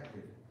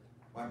protected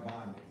by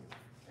bonding,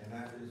 and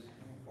that is,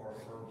 or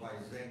by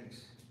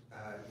zincs,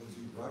 it would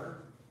be rudder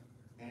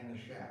and the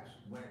shafts.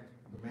 When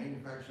the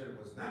manufacturer said it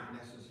was not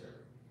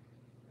necessary.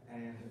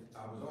 And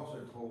I was also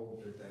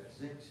told that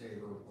zinc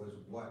saver was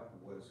what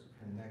was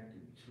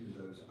connected to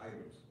those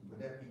items. Would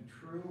that be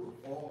true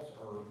or false,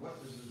 or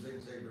what does the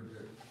zinc saver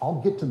do?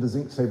 I'll get to the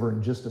zinc saver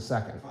in just a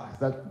second. Fine.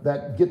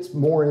 That gets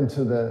more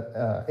into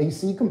the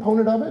AC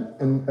component of it,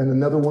 and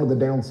another one of the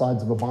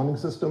downsides of a bonding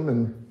system,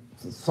 and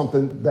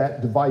something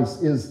that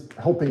device is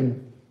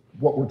helping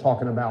what we're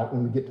talking about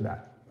when we get to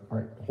that. All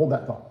right, hold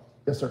that thought.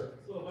 Yes, sir.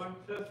 So if I'm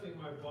testing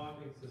my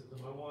bonding system,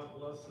 I want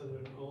less than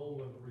an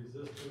ohm of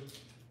resistance,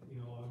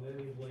 on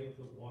any length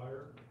of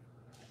wire.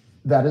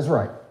 That is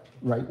right,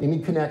 any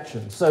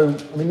connection. So,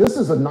 this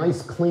is a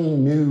nice,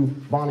 clean, new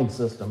bonding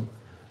system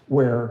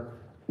where,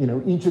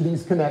 each of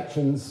these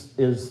connections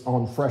is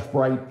on fresh,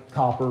 bright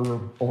copper,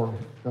 or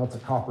that's a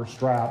copper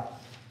strap,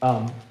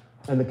 and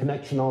the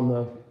connection on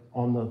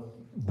the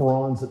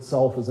bronze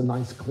itself is a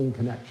nice, clean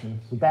connection.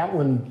 So that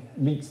one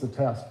meets the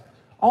test.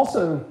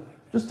 Also,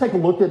 just take a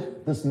look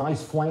at this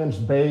nice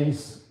flanged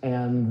base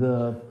and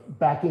the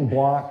backing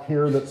block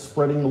here that's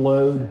spreading the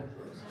load.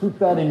 Keep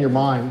that in your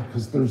mind,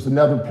 because there's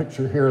another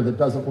picture here that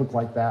doesn't look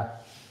like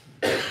that.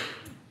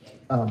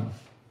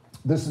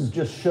 This is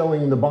just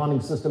showing the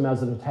bonding system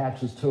as it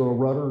attaches to a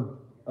rudder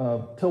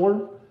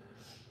tiller.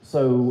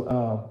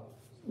 So,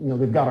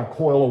 they've got a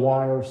coil of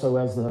wire, so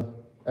as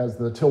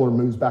the tiller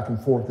moves back and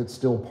forth, it's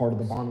still part of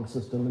the bonding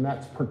system, and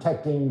that's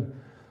protecting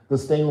the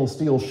stainless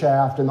steel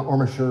shaft and the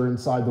armature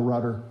inside the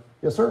rudder.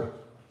 Yes, sir?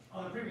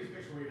 On the previous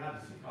picture where you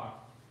had the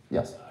seacock.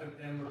 Yes.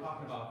 And we're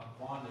talking about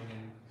bonding,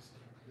 and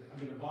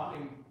the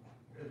bonding,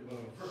 the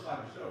first slide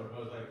it showed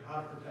was like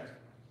how to protect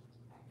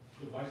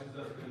devices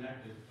that are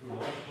connected to an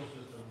electrical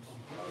system from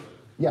corrosion.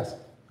 Yes.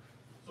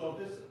 So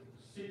if this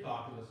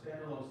seacock is a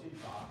standalone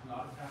seacock,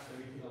 not attached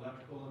to anything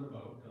electrical in the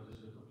boat, because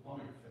this is a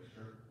plumbing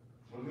fixture,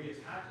 when we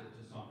attach it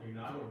to something,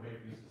 now we're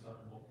making it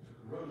susceptible to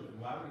corrosion.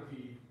 Why would it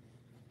be,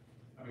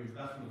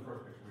 that's from the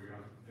first picture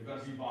where they've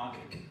got to be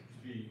bonded to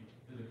be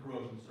in the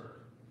corrosion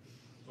circuit.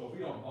 So if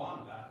we don't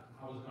bond that,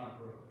 how is it going to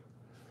corrode?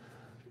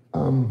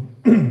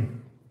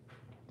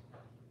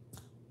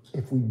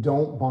 If we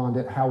don't bond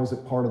it, how is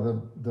it part of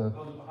the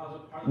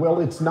well,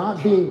 it's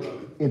not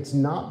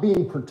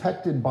being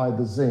protected by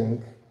the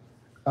zinc.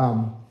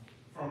 From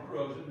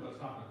corrosion, but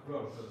it's not going to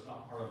corrode, so it's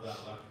not part of that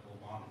electrical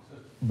bonding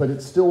system. But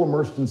it's still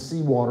immersed in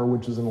seawater,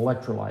 which is an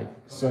electrolyte.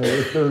 So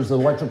if there's an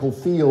electrical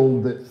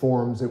field that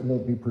forms, it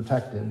won't be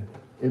protected.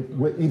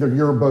 Either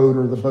your boat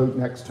or the boat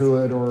next to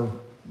it, or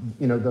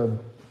the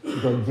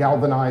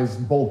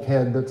galvanized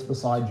bulkhead that's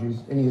beside you,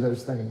 any of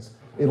those things.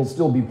 It'll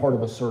still be part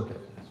of a circuit.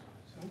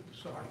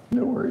 Sorry.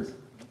 No worries.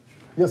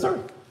 Yes, sir?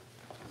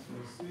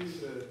 So see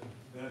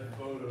that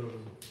photo,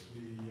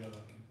 the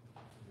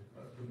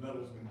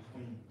metal's been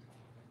cleaned.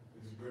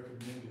 It's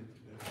recommended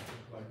that it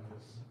look like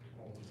this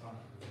all the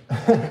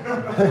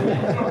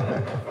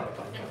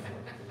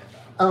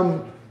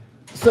time.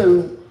 So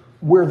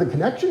where the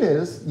connection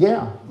is,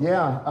 yeah.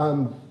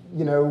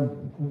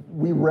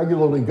 We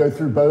regularly go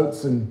through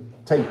boats and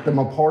take them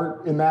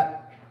apart in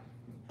that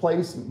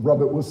place,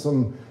 rub it with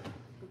some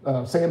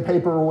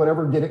sandpaper or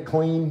whatever, get it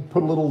clean,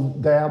 put a little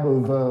dab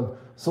of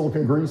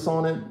silicone grease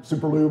on it,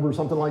 super lube or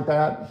something like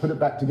that, put it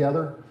back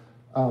together,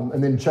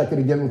 and then check it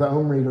again with an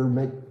ohm reader,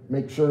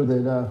 make sure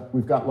that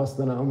we've got less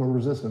than an ohm of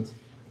resistance.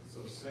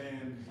 So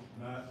sand,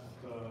 not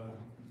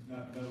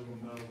metal,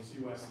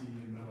 CYC,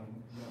 metal,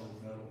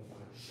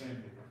 but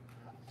sandpaper.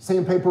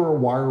 Sandpaper or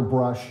wire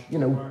brush,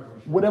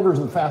 whatever's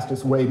the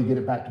fastest way to get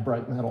it back to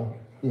bright metal.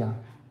 Yeah.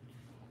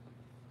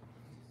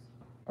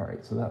 All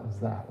right, so that was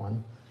that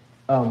one.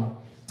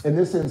 in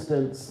this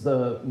instance,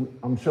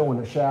 I'm showing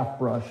a shaft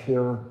brush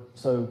here.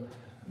 So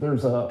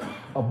there's a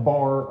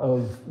bar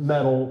of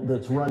metal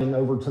that's running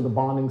over to the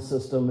bonding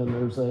system, and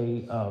there's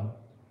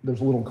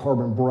a little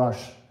carbon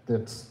brush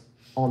that's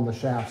on the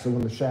shaft. So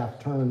when the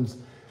shaft turns,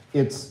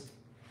 it's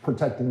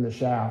protecting the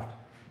shaft,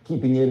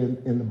 keeping it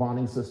in the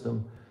bonding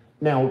system.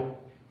 Now,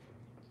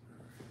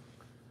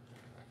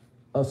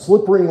 a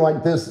slip ring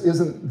like this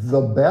isn't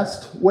the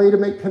best way to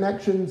make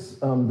connections.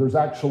 There's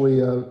actually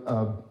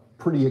a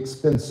pretty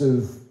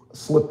expensive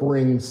slip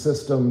ring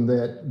system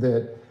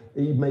that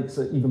makes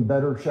an even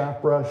better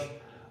shaft brush.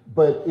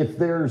 But if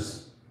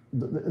there's,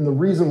 and the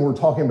reason we're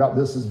talking about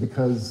this is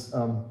because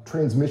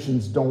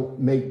transmissions don't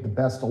make the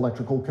best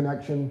electrical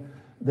connection.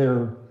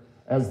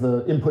 As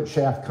the input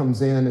shaft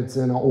comes in, it's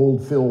in an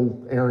old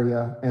fill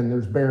area and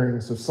there's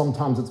bearings. So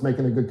sometimes it's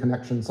making a good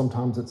connection,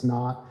 sometimes it's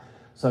not.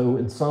 So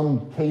in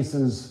some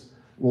cases,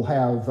 we'll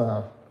have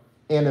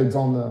anodes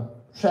on the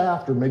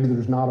shaft, or maybe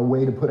there's not a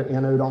way to put an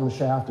anode on the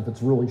shaft if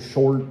it's really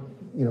short.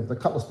 You know, if the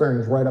cutlass bearing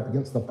is right up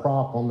against the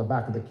prop on the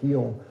back of the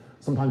keel,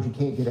 sometimes you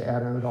can't get an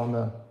anode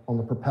on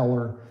the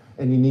propeller,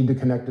 and you need to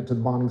connect it to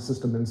the bonding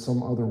system in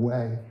some other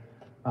way.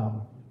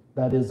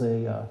 This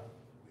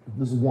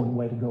is one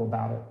way to go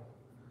about it.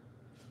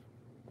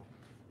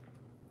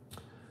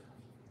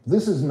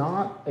 This is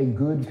not a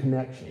good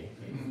connection.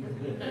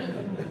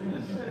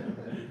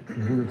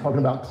 We were talking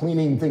about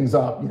cleaning things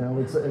up. You know,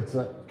 it's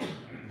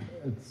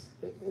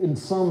in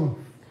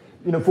some,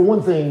 you know, for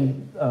one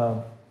thing,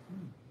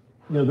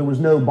 you know, there was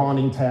no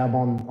bonding tab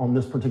on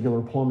this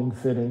particular plumbing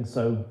fitting,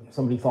 so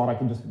somebody thought I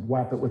could just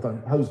whap it with a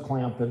hose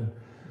clamp,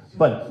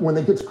 but when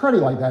it gets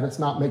cruddy like that, it's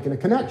not making a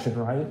connection,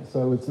 right?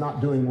 So it's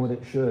not doing what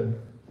it should.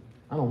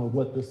 I don't know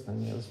what this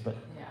thing is, but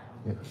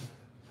yeah.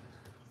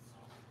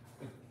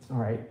 All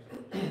right,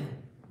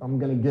 I'm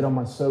going to get on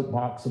my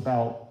soapbox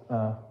about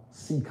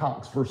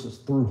seacocks versus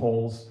through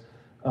holes.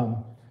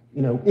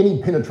 You know,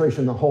 any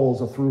penetration in the hole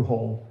is a through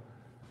hole,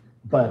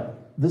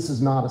 but this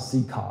is not a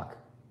seacock.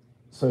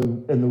 So,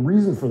 and the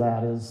reason for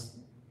that is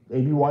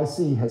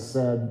ABYC has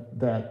said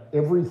that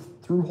every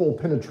through hole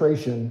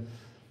penetration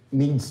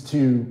needs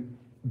to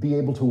be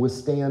able to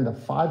withstand a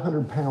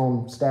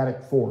 500-pound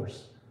static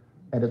force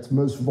at its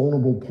most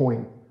vulnerable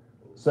point.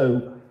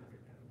 So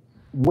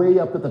way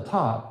up at the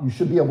top, you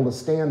should be able to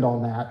stand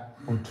on that,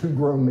 or two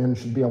grown men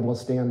should be able to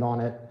stand on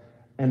it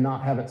and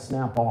not have it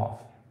snap off.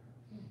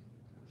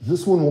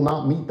 This one will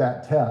not meet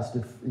that test.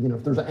 If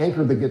there's an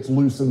anchor that gets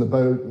loose in the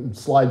boat and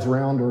slides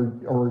around,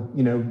 or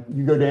you know,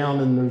 you go down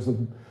and there's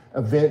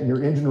a vent in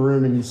your engine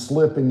room and you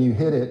slip and you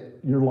hit it,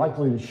 you're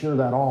likely to shear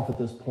that off at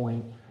this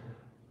point.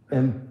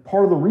 And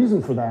part of the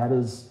reason for that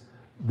is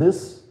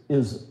this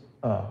is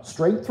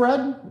straight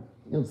thread.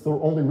 It's the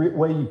only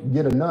way you can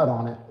get a nut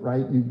on it,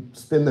 right? You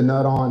spin the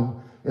nut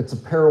on, it's a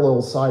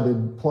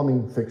parallel-sided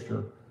plumbing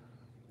fixture.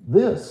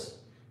 This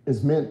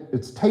is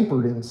it's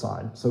tapered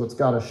inside, so it's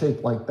got a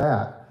shape like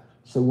that.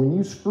 So when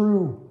you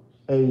screw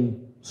a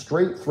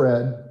straight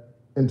thread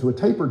into a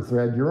tapered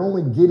thread, you're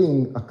only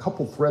getting a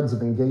couple threads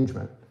of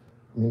engagement.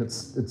 I mean,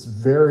 it's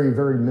very,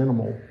 very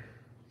minimal.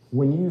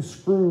 When you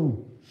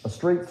screw a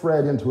straight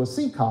thread into a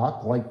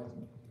seacock, like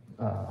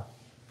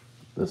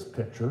this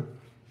picture,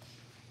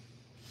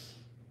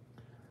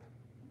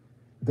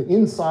 the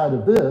inside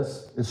of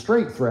this is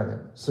straight threaded.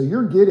 So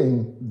you're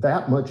getting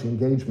that much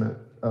engagement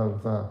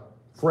of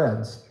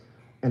threads,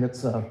 and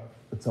it's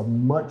a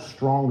much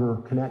stronger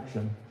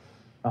connection.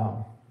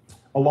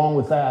 Along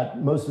with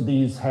that, most of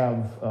these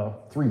have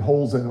 3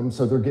 holes in them,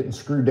 so they're getting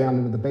screwed down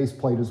into the base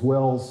plate as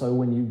well. So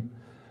when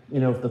you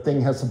know, if the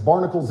thing has some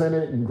barnacles in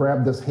it and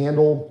grab this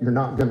handle, you're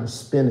not going to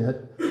spin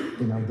it.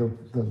 You know,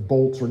 the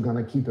bolts are going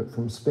to keep it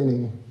from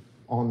spinning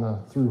on the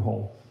through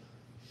hole.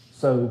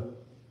 So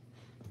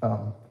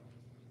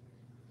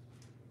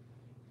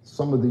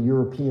some of the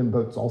European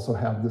boats also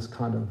have this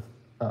kind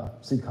of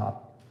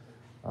seacock.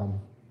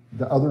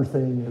 The other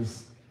thing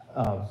is,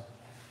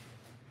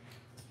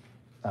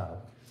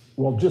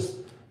 well, just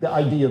the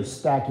idea of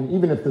stacking.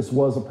 Even if this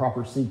was a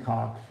proper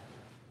seacock,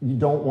 you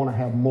don't want to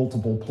have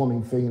multiple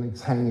plumbing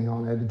fittings hanging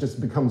on it. It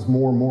just becomes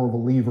more and more of a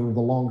lever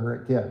the longer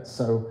it gets.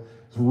 So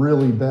it's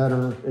really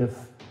better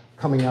if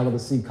coming out of the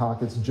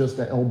seacock, it's just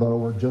an elbow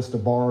or just a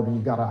barb, and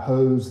you've got a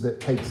hose that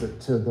takes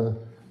it to the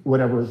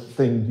whatever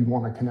thing you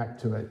want to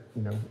connect to it,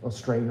 you know, a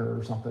strainer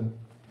or something.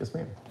 Yes,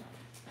 ma'am.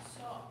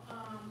 So,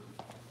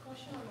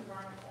 question on the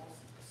barnacles.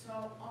 So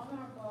on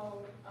our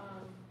boat,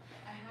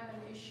 I had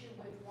an issue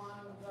with one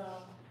of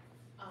the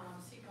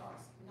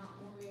seacocks not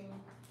moving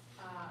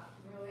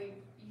really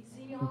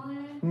easy on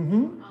it.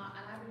 Mm-hmm. And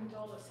I've been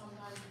told that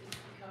sometimes it's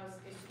because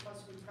it's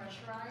supposed to be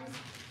pressurized,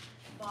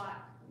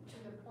 but to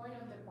the point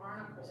of the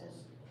barnacles,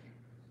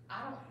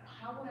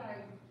 how would I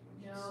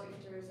know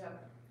if there is a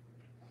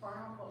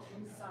barnacle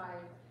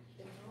inside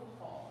the through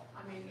hole?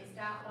 I mean, is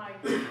that like,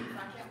 if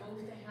I can't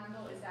move the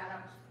handle, is that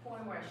a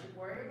point where I should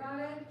worry about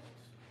it?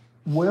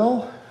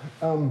 Well,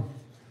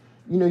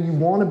 you know, you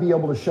want to be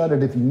able to shut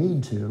it if you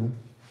need to.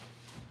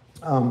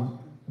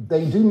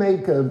 they do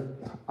make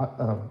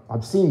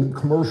I've seen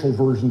commercial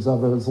versions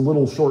of it. It's a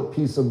little short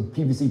piece of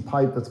PVC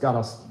pipe that's got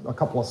a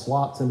couple of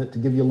slots in it to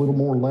give you a little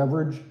more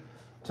leverage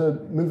to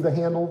move the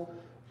handle.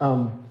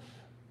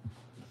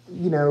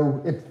 You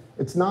know,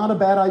 it's not a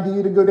bad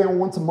idea to go down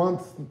once a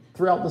month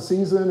throughout the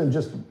season and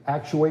just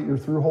actuate your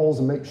through holes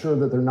and make sure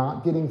that they're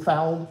not getting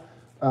fouled.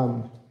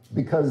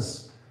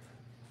 Because,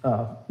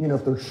 you know,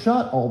 if they're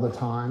shut all the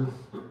time,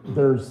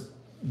 there's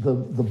the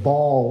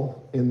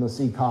ball in the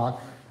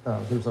seacock,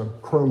 there's a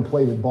chrome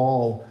plated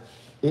ball,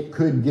 it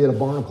could get a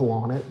barnacle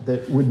on it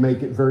that would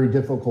make it very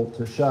difficult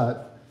to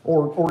shut,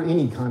 or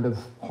any kind of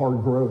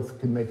hard growth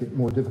can make it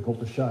more difficult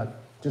to shut.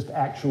 Just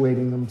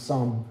actuating them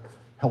some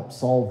helps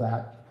solve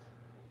that.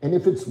 And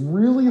if it's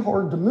really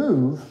hard to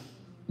move,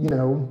 you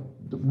know,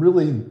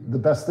 really the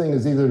best thing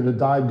is either to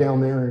dive down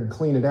there and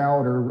clean it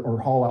out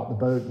or haul out the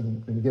boat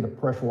and get a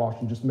pressure wash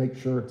and just make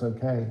sure it's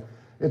okay.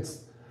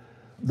 It's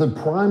the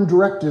prime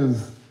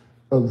directive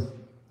of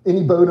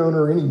any boat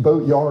owner, any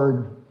boat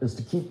yard is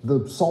to keep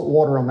the salt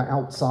water on the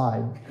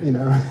outside, you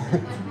know.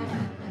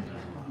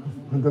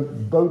 The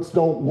boats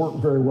don't work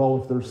very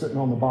well if they're sitting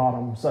on the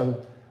bottom. So,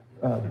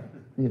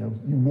 you know,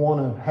 you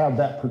want to have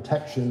that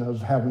protection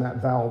of having that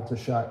valve to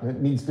shut. And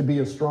it needs to be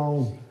a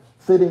strong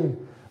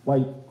fitting,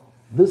 like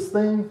this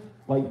thing,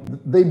 like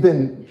they've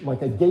been,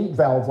 like a gate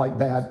valve like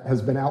that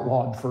has been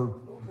outlawed for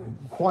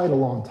quite a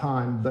long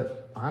time,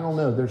 but I don't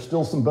know, there's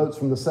still some boats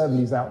from the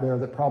 70s out there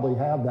that probably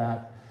have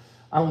that.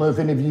 I don't know if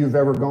any of you have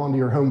ever gone to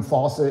your home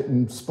faucet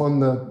and spun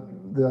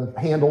the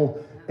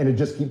handle and it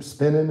just keeps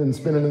spinning and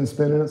spinning and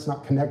spinning, it's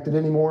not connected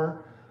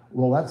anymore.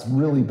 Well, that's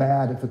really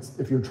bad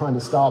if you're trying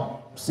to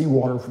stop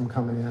seawater from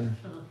coming in.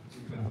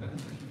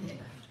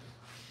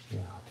 Yeah.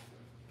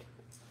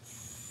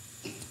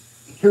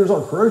 Here's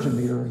our corrosion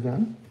meter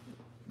again.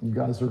 You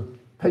guys are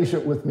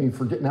patient with me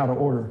for getting out of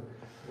order.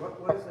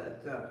 What is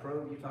that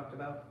probe you talked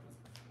about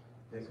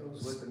that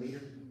goes with the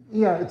meter?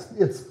 Yeah,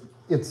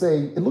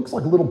 it looks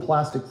like a little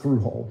plastic through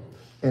hole,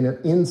 and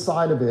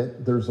inside of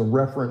it there's a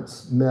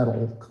reference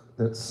metal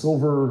that's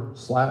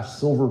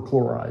silver/silver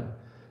chloride,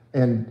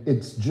 and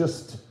it's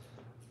just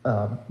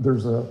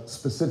there's a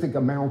specific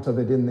amount of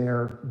it in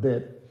there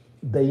that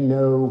they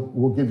know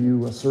will give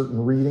you a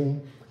certain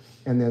reading,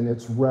 and then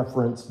it's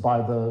referenced by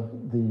the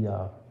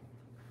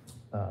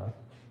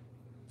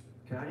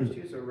Can I just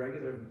use a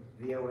regular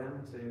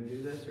VOM to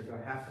do this, or do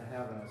I have to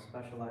have a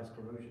specialized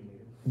corrosion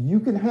meter? You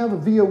can have a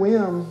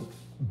VOM,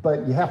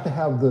 but you have to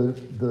have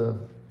the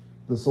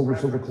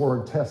silver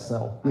chloride test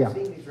cell. Yeah. I've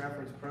seen these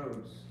reference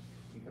probes.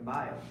 You can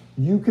buy them.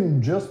 You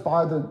can just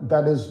buy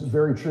that is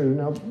very true.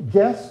 Now,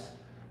 Guest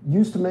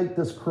used to make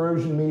this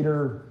corrosion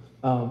meter,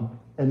 and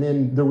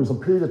then there was a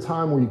period of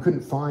time where you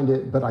couldn't find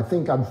it, but I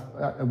think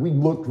we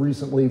looked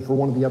recently for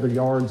one of the other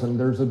yards,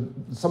 and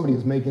somebody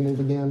is making it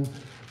again.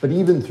 But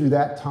even through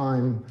that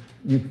time,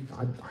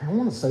 I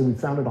want to say we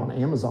found it on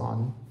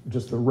Amazon,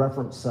 just a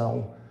reference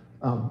cell.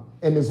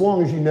 And as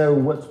long as you know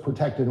what's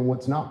protected and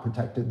what's not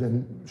protected,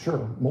 then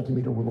sure,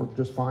 multimeter would work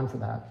just fine for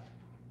that.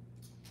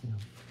 Yeah.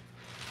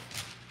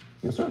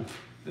 Yes, sir.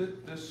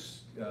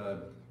 This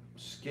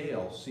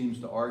scale seems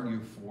to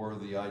argue for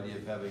the idea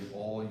of having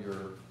all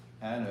your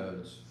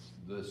anodes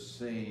the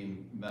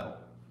same metal.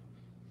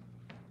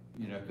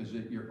 You know, because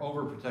you're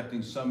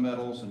overprotecting some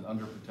metals and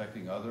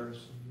underprotecting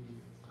others.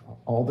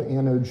 All the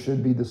anodes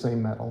should be the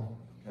same metal.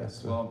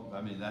 Yes, well,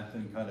 I mean, that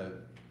thing kind of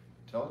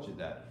tells you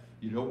that.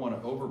 You don't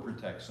want to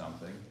overprotect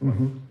something,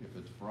 if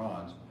it's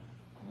bronze.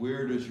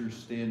 Where does your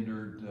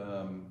standard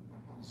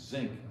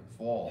zinc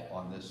fall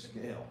on this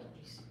scale?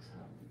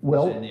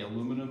 Well, is it in the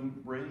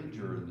aluminum range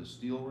or in the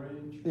steel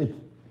range?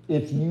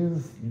 If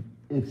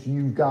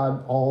you've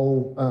got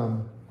all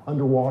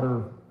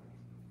underwater,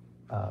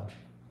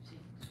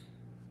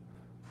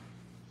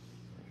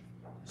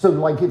 so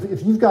like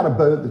if you've got a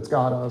boat that's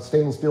got a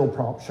stainless steel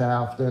prop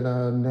shaft and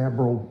a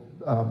Nabral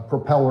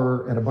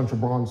propeller and a bunch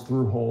of bronze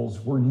through holes,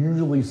 we're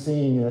usually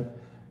seeing it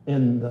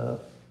in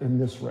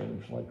this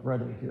range, like right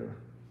in here.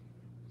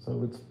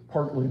 So it's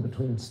partly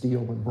between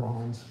steel and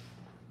bronze.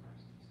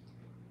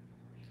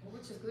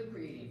 What's a good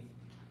reading?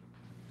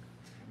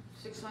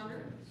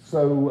 600?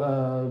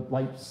 So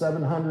like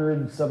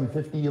 700,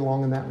 750,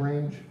 along in that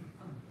range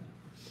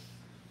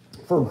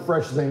for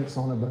fresh zincs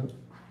on a boat.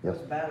 Yep.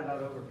 What's bad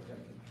about overprotecting?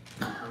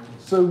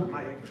 So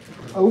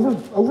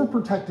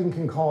overprotecting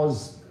can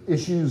cause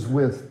issues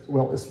with,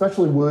 well,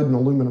 especially wood and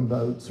aluminum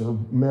boats or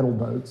metal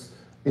boats.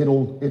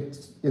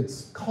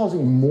 It's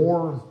causing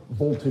more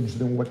voltage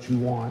than what you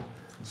want.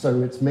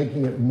 So it's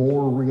making it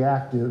more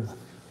reactive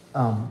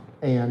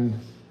and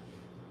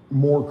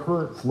more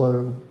current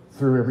flow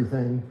through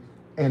everything.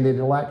 And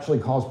it'll actually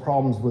cause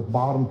problems with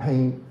bottom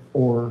paint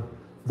or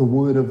the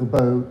wood of the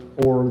boat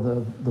or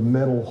the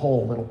metal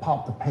hull. It'll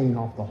pop the paint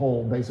off the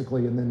hull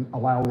basically and then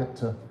allow it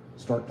to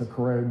start to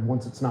corrode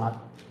once it's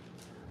not.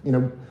 You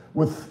know,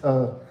 with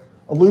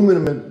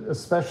aluminum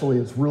especially,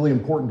 it's really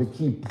important to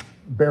keep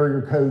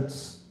barrier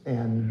coats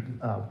and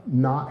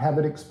not have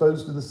it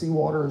exposed to the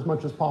seawater as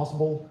much as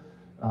possible.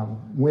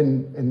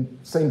 And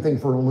same thing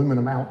for an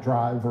aluminum out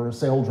drive or a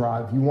sail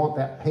drive, you want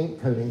that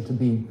paint coating to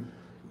be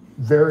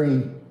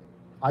very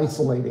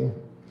isolating.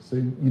 So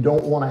you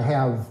don't want to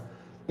have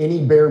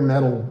any bare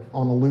metal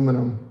on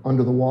aluminum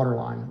under the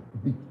waterline.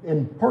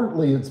 And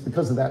partly it's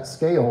because of that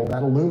scale.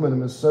 That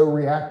aluminum is so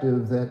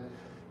reactive that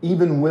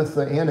even with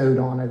the anode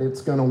on it,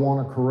 it's going to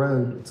want to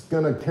corrode. It's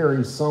going to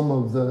carry some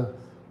of the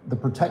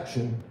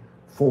protection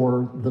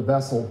for the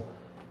vessel,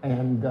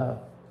 and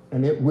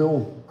it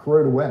will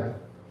corrode away.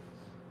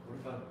 What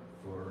about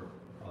for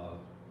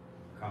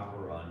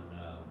copper on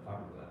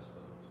fiberglass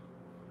boats?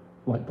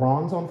 Like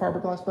bronze on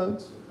fiberglass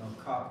boats? No,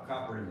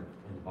 copper in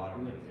the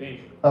bottom of the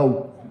paint.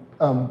 Oh,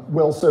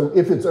 well, so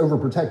if it's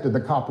overprotected, the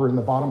copper in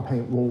the bottom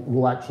paint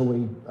will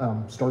actually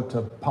start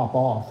to pop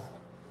off.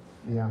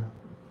 Yeah.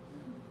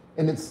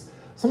 And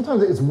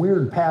sometimes it's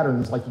weird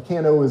patterns, like you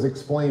can't always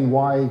explain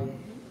why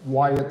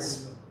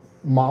it's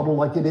modeled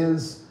like it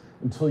is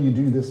until you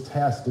do this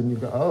test and you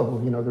go,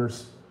 oh,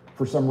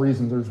 for some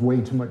reason there's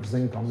way too much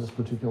zinc on this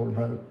particular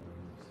boat.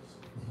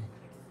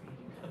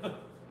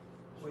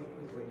 Wait.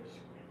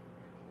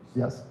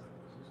 Yes?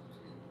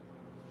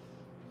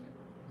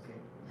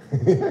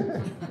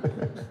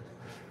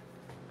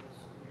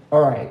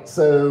 All right,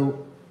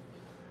 so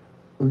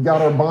we've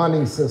got our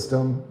bonding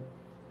system,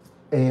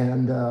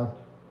 and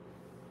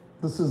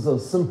this is a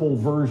simple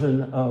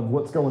version of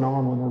what's going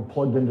on when we're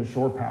plugged into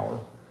shore power.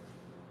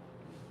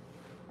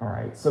 All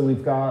right, so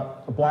we've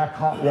got a black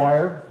hot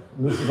wire.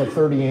 This is a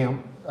 30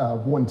 amp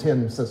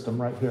 110 system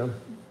right here.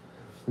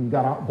 We've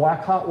got a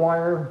black hot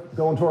wire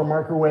going to our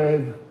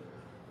microwave,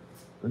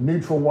 the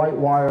neutral white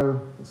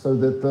wire so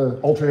that the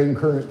alternating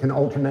current can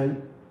alternate.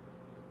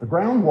 The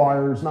ground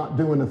wire is not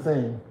doing a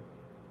thing.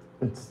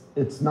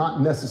 It's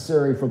not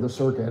necessary for the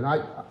circuit. And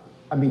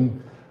I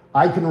mean,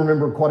 I can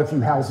remember quite a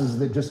few houses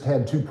that just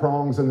had 2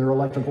 prongs in their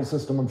electrical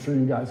system. I'm sure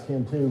you guys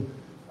can too.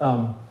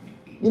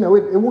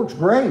 It works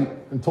great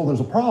until there's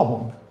a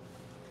problem.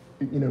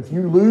 If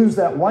you lose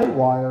that white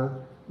wire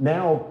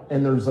now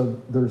and there's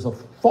a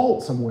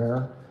fault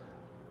somewhere,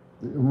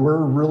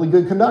 we're really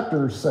good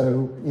conductors.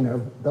 So,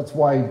 that's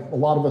why a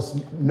lot of us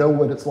know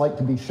what it's like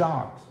to be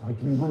shocked. I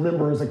can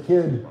remember as a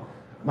kid,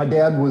 my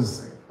dad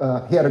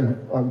he had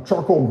a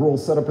charcoal grill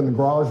set up in the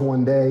garage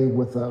one day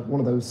with one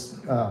of those,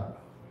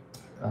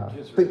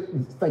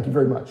 thank you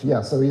very much.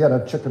 Yeah, so he had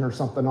a chicken or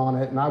something on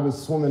it, and I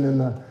was swimming in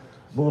the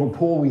little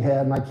pool we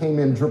had, and I came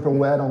in dripping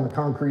wet on the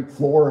concrete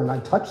floor, and I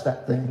touched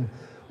that thing.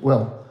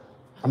 Well,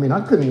 I mean,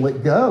 I couldn't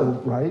let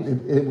go, right?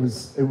 It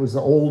was an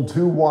old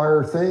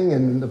 2-wire thing,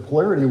 and the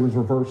polarity was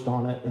reversed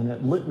on it, and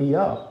it lit me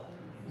up.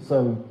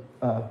 So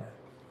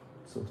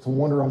it's a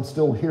wonder I'm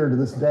still here to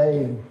this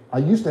day. And I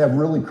used to have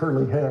really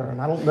curly hair,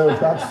 and I don't know if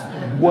that's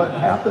what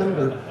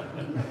happened.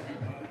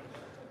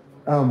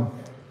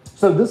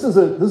 So this is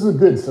a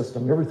good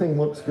system. Everything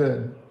looks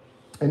good.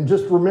 And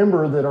just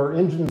remember that our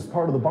engine is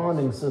part of the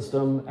bonding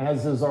system,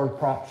 as is our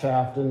prop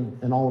shaft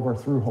and all of our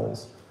through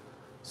holes.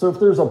 So if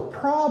there's a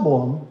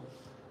problem,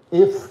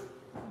 if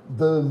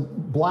the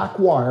black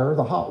wire,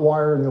 the hot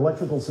wire in the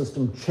electrical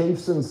system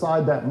chafes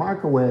inside that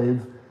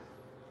microwave,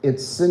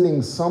 it's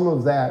sending some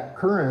of that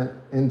current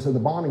into the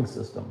bonding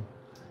system.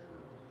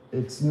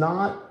 It's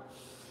not,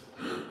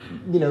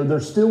 there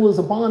still is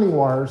a bonding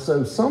wire,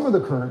 so some of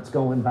the current's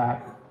going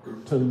back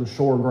to the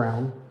shore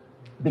ground,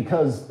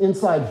 because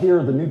inside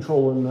here, the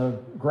neutral and the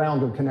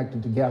ground are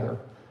connected together.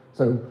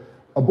 So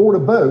aboard a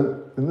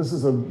boat, and this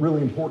is a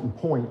really important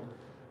point,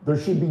 there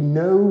should be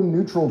no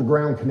neutral to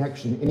ground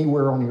connection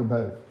anywhere on your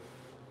boat.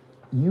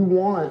 You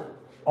want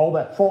all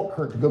that fault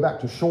current to go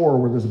back to shore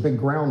where there's a big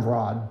ground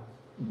rod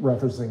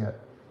referencing it.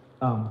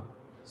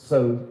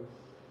 So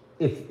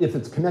if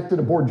it's connected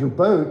aboard your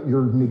boat,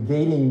 you're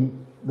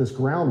negating this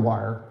ground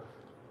wire,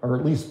 or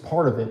at least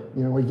part of it.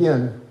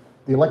 Again,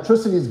 the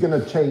electricity is going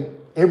to take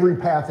every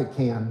path it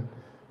can.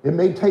 It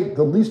may take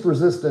the least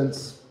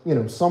resistance,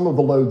 some of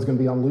the load's going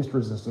to be on least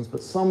resistance,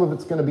 but some of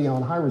it's going to be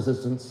on high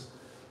resistance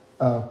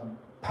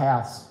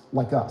paths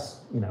like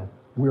us.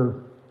 We're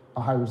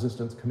a high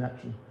resistance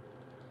connection.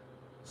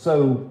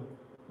 So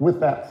with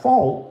that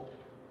fault,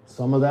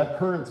 some of that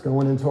current's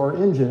going into our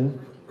engine,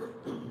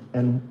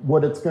 and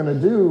what it's going to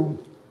do,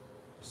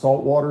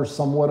 salt water is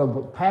somewhat of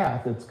a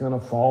path. It's going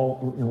to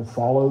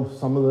follow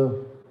some of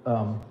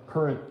the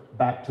current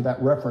back to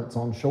that reference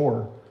on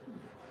shore.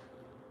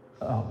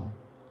 And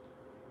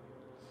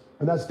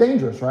that's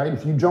dangerous, right?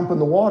 If you jump in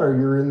the water,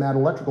 you're in that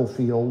electrical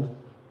field,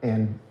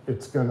 and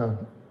it's going to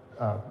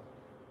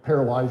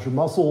paralyze your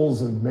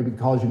muscles and maybe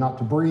cause you not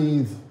to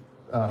breathe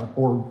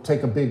or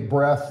take a big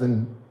breath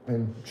and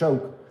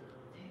choke.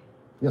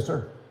 Yes,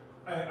 sir?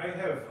 I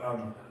have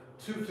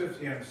 2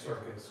 50-amp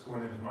circuits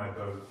going into my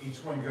boat.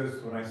 Each one goes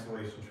to an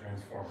isolation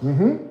transformer.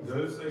 Mm-hmm.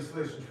 Those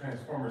isolation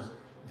transformers,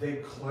 they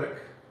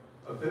click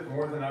a bit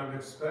more than I would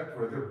expect,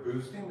 where they're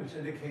boosting, which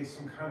indicates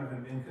some kind of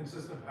an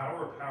inconsistent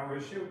power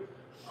issue.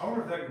 I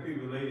wonder if that could be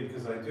related,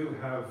 because I do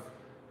have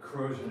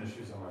corrosion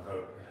issues on my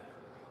boat.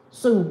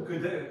 So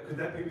could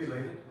that be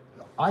related?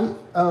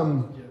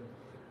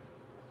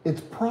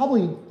 it's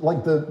probably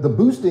like the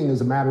boosting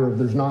is a matter of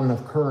there's not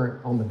enough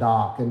current on the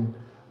dock. And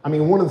I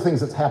mean, one of the things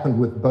that's happened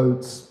with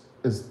boats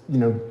is, you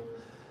know,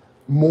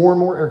 more and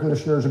more air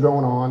conditioners are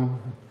going on,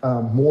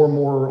 more and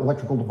more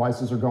electrical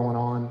devices are going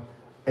on,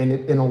 and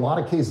in a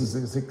lot of cases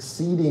it's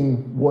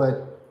exceeding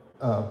what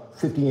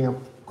 50 amp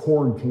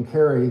cord can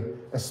carry,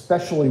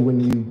 especially when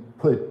you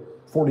put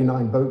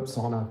 49 boats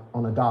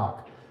on a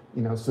dock.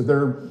 You know, so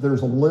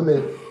there's a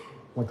limit.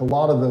 Like a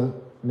lot of the,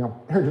 you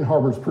know, Herrington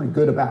Harbour is pretty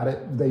good about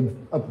it. They've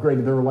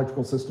upgraded their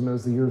electrical system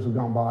as the years have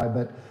gone by,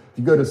 but if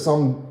you go to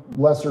some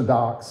lesser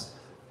docks,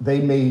 they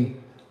may,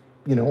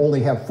 you know,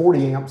 only have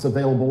 40 amps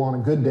available on a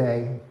good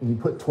day, and you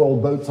put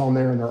 12 boats on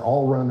there and they're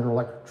all run their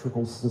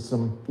electrical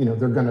system, you know,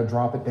 they're gonna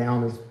drop it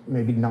down as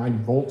maybe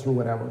 90 volts or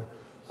whatever.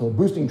 So a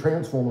boosting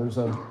transformer is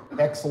an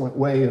excellent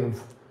way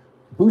of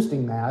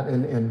boosting that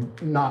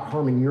and not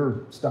harming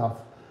your stuff.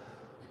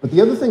 But the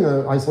other thing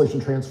an isolation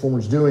transformer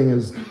is doing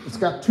is it's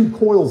got 2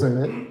 coils in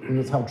it, and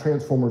that's how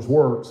transformers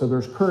work. So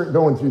there's current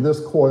going through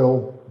this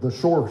coil, the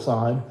shore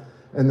side,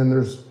 and then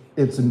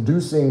it's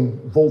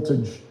inducing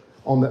voltage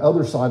on the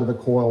other side of the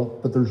coil,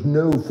 but there's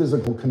no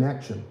physical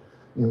connection.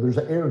 You know, there's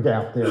an air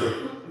gap there.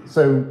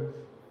 So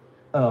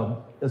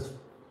as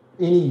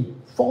any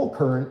fault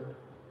current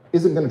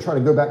isn't going to try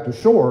to go back to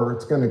shore,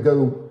 it's going to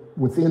go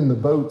within the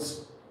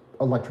boat's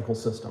electrical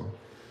system.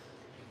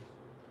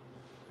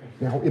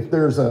 Now, if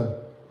there's a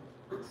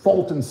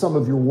fault in some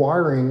of your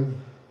wiring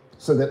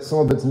so that some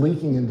of it's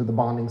leaking into the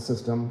bonding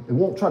system, it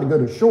won't try to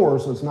go to shore,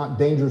 so it's not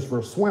dangerous for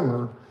a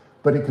swimmer,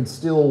 but it could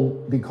still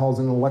be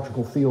causing an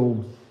electrical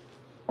field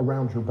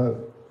around your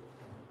boat.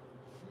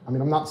 I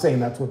mean, I'm not saying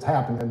that's what's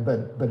happening,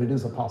 but it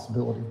is a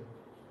possibility.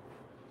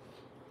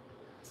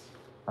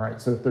 All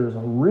right, so if there's a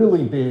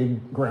really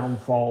big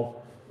ground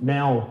fault,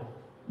 now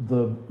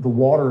the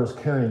water is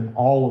carrying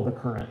all of the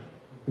current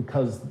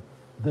because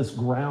this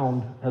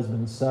ground has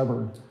been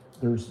severed.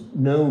 There's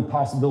no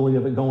possibility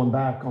of it going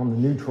back on the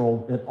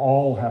neutral. It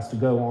all has to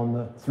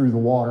go through the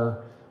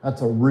water.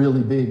 That's a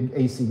really big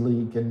AC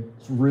leak, and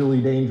it's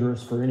really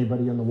dangerous for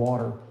anybody in the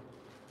water.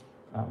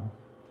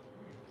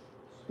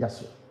 Yes,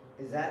 sir.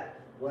 Is that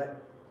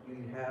what you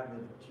have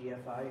the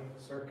GFI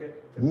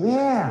circuit?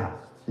 Yeah.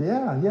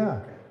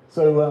 Okay.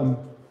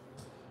 So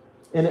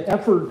in an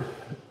effort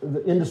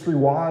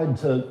industry-wide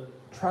to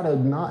try to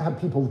not have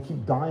people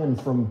keep dying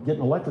from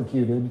getting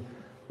electrocuted,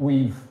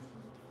 we've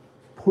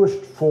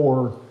pushed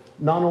for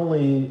not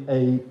only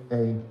a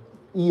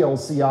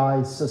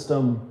ELCI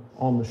system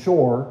on the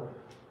shore,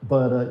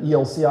 but a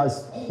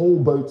ELCI's whole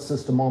boat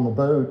system on the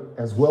boat,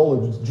 as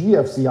well as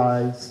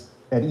GFCIs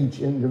at each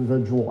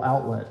individual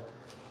outlet.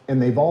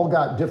 And they've all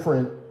got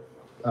different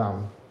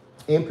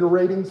ampere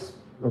ratings,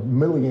 or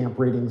milliamp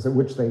ratings at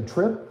which they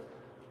trip.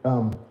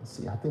 Let's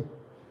see, I think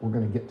we're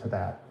gonna get to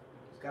that.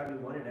 It's gotta be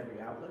one at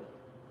every outlet?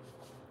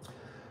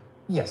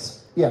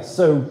 Yes.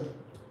 So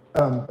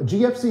a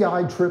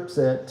GFCI trips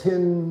at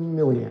 10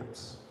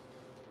 milliamps.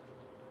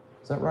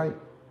 Is that right?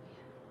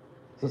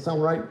 Does that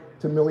sound right?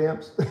 10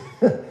 milliamps?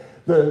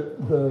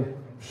 The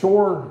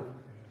shore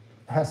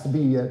has to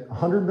be at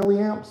 100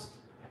 milliamps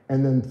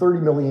and then 30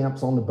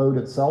 milliamps on the boat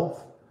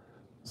itself.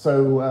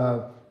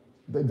 So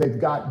they've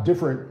got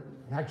different,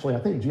 actually I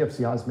think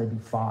GFCIs may be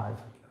 5.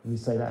 Let me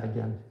say that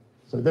again.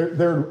 So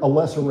they're a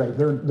lesser rate.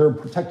 They're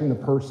protecting the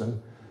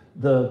person.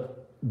 The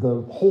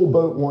whole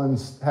boat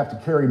ones have to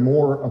carry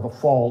more of a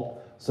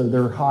fault, so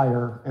they're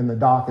higher, and the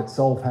dock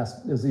itself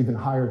is even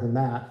higher than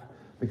that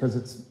because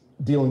it's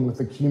dealing with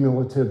the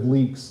cumulative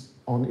leaks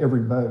on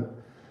every boat.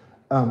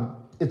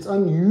 It's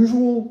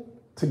unusual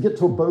to get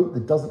to a boat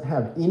that doesn't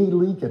have any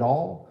leak at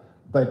all,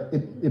 but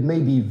it may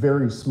be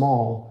very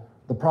small.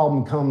 The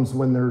problem comes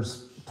when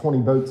there's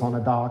 20 boats on a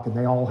dock and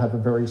they all have a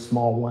very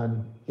small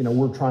one. You know,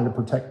 we're trying to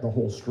protect the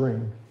whole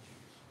string.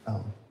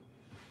 Let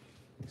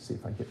me see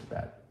if I get to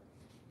that.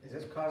 Is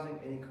this causing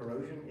any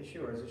corrosion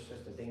issue, or is this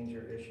just a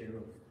danger issue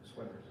of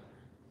swimmers?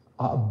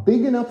 A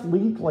big enough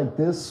leak like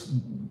this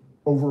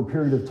over a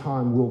period of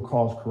time will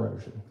cause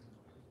corrosion.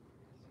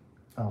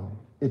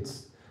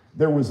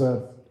 There was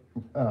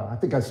I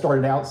think I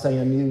started out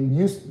saying,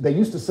 they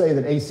used to say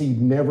that AC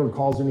never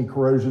caused any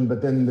corrosion,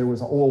 but then there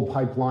was an oil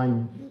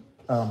pipeline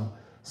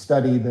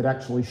study that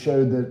actually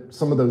showed that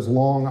some of those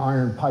long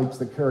iron pipes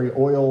that carry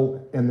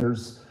oil and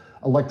there's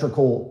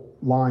electrical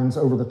lines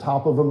over the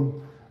top of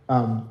them,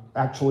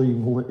 actually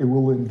it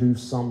will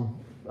induce some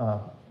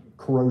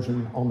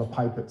corrosion on the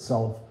pipe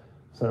itself.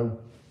 So,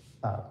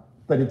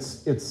 but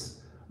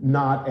it's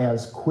not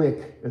as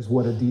quick as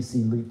what a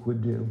DC leak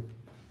would do.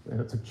 And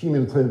it's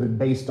cumulative and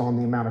based on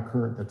the amount of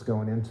current that's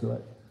going into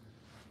it.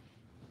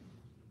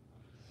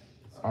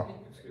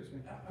 Excuse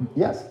me.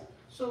 Yes?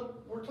 So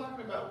we're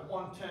talking about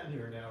 110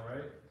 here now,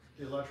 right?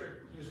 The electric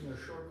using a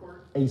short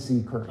cord?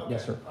 AC current, Okay.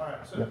 yes, sir. All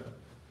right, so Yep.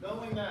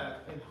 knowing that,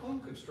 in home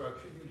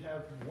construction, you'd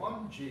have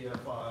one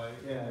GFI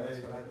in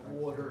a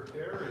water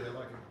area,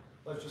 like,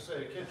 let's just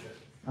say a kitchen.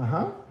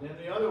 Uh-huh. And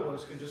the other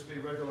ones could just be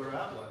regular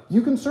outlets.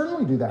 You can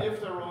certainly do that. If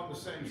they're on the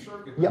same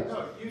circuit. Yep.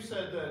 No, you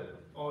said that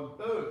on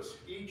boats,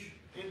 each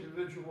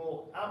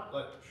individual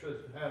outlet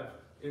should have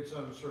its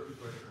own circuit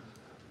breaker?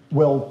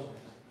 Well,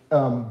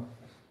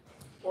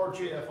 Or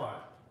GFI?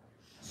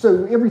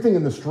 so everything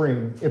in the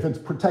string, if it's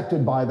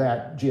protected by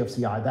that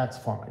GFCI, that's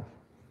fine.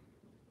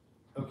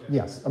 Okay.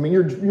 Yes, I mean,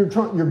 you're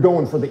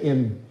going for the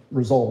end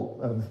result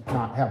of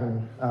not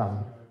having,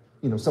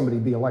 somebody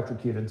be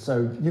electrocuted.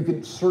 So you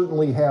could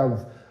certainly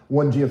have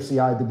one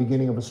GFCI at the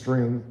beginning of a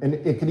string, and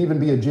it could even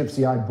be a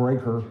GFCI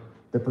breaker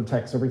that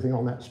protects everything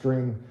on that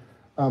string.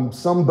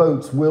 Some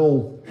boats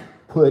will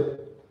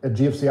put a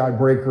GFCI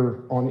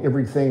breaker on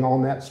everything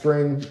on that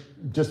string,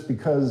 just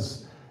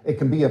because it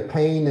can be a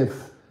pain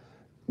if,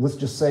 let's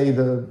just say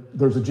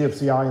there's a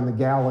GFCI in the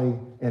galley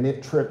and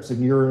it trips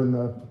and you're in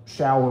the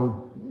shower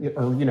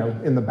or,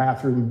 in the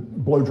bathroom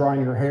blow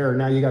drying your hair.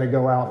 Now you got to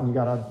go out and you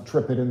got to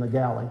trip it in the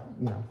galley,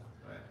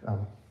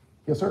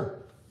 Yes, sir.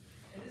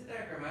 In this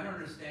diagram, I don't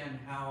understand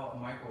how a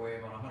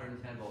microwave on a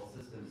 110 volt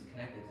system is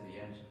connected to the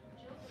engine.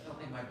 I don't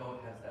think my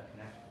boat has that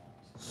connection.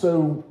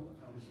 So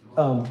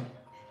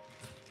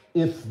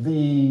if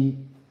the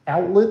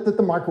outlet that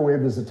the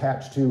microwave is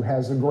attached to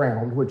has a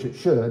ground, which it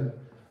should,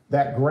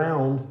 that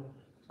ground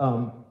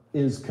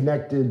is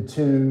connected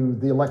to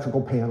the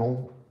electrical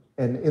panel,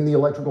 and in the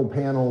electrical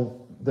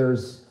panel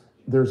there's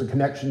a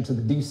connection to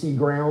the DC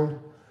ground,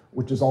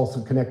 which is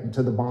also connected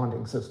to the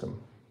bonding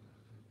system.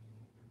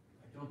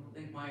 I don't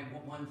think my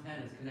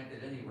 110 is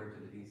connected anywhere to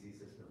the DC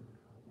system.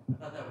 I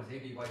thought that was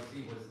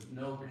ABYC was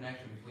no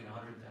connection between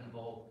 110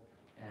 volt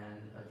and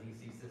a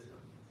DC system.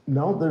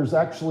 No, there's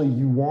actually,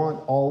 you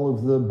want all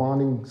of the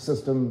bonding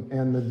system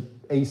and the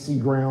AC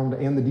ground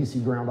and the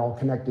DC ground all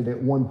connected at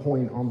one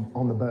point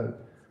on the boat.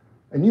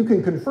 And you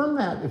can confirm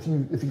that if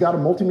you got a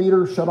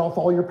multimeter, shut off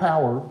all your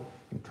power,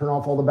 turn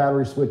off all the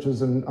battery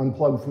switches and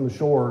unplug from the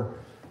shore,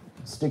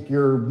 stick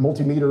your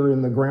multimeter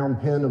in the ground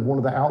pin of one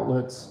of the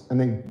outlets and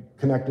then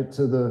connect it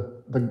to the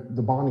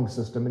bonding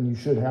system, and you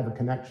should have a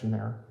connection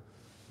there.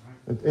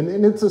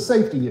 And it's a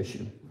safety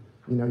issue.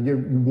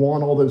 You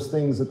want all those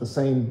things at the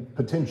same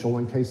potential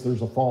in case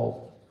there's a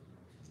fault.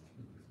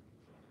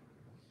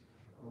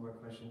 One more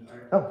question.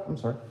 Oh, I'm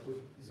sorry.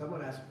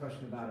 Someone asked a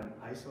question about an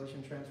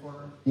isolation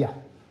transformer. Yeah.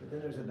 But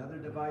then there's another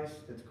device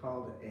that's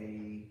called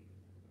a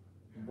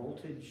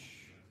voltage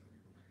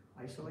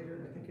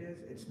isolator, I think it is.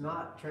 It's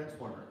not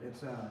transformer.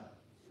 It's a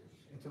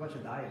bunch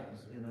of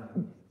diodes in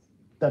a.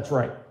 That's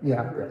right.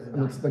 Yeah.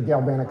 And it's the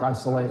galvanic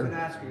isolator. I was going to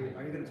ask you,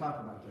 are you going to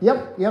talk about this?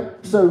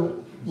 Yep.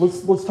 So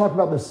let's talk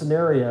about this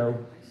scenario.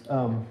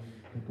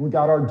 We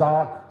got our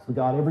dock. We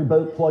got every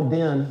boat plugged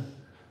in.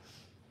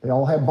 They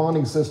all have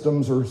bonding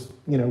systems or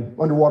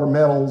underwater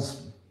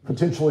metals,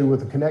 potentially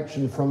with a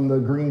connection from the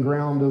green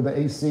ground of the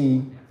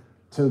AC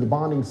to the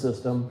bonding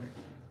system.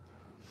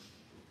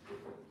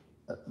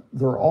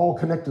 They're all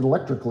connected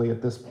electrically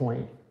at this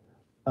point.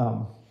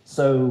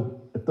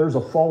 So if there's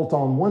a fault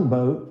on one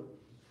boat,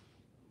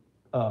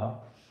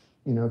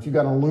 if you've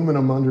got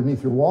aluminum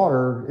underneath your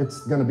water,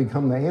 it's going to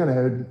become the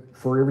anode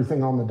for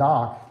everything on the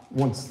dock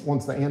once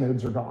the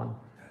anodes are gone.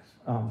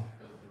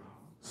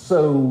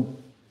 So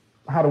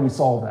how do we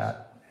solve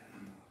that?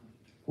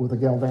 With a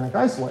galvanic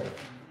isolator.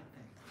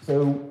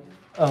 So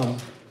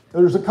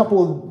there's a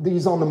couple of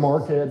these on the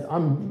market.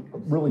 I'm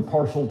really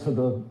partial to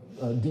the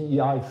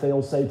DEI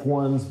fail-safe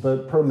ones,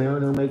 but Pro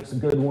Mariner makes a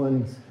good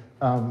one.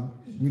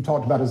 You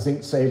talked about a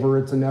zinc saver.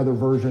 It's another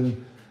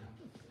version.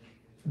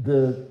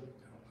 The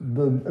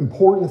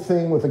important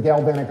thing with a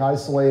galvanic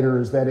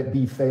isolator is that it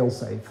be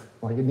fail-safe.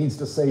 Like, it needs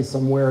to say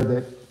somewhere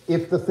that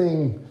if the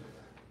thing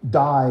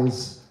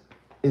dies,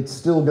 it's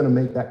still going to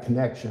make that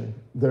connection.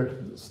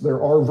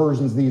 There are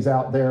versions of these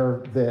out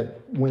there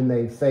that when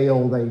they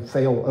fail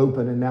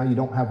open, and now you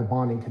don't have a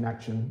bonding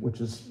connection, which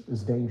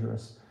is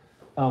dangerous.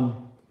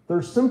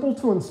 They're simple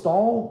to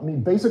install. I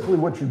mean, basically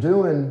what you're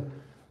doing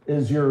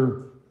is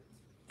you're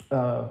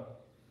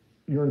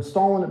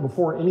installing it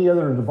before any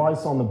other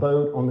device on the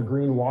boat on the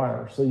green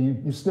wire. So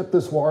you snip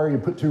this wire, you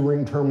put 2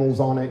 ring terminals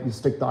on it, you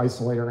stick the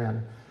isolator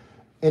in.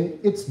 And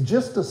it's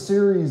just a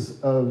series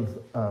of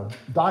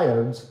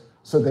diodes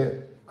so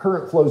that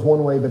current flows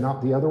one way but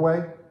not the other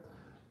way.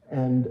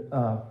 And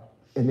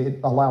it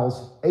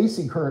allows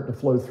AC current to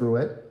flow through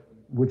it,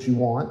 which you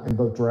want in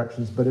both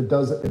directions, but it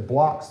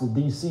blocks the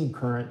DC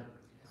current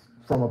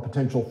from a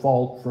potential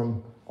fault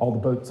from all the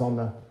boats on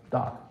the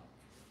dock.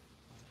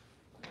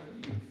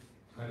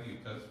 How do you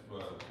test to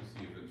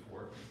see if it's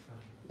working?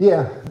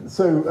 Yeah,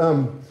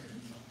 so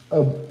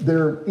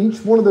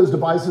each one of those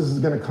devices is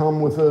going to come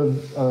with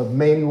a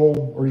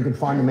manual, or you can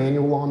find a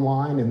manual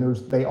online, and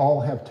they all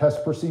have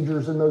test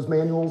procedures in those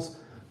manuals.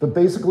 But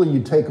basically,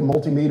 you take a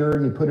multimeter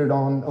and you put it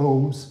on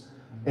ohms,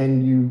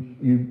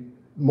 and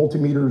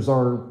multimeters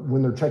are,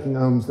 when they're checking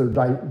ohms, they're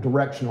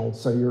directional,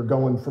 so you're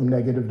going from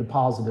negative to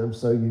positive.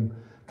 So you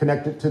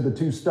connect it to the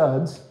 2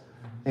 studs,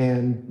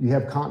 and you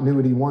have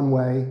continuity one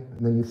way,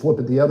 and then you flip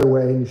it the other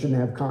way, and you shouldn't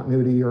have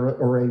continuity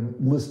or a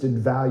listed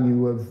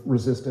value of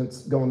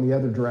resistance going the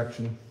other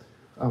direction.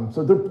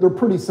 So they're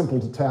pretty simple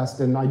to test,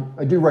 and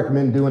I do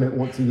recommend doing it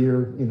once a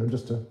year,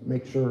 just to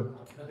make sure.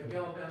 But the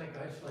galvanic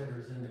isolator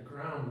is in the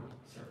ground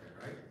circuit,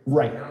 right?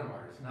 Right. The ground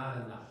wire, it's not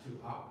in the 2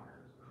 hot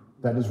wires.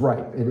 That is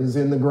right. It is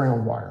in the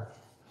ground wire.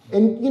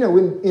 And, you know,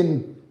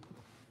 in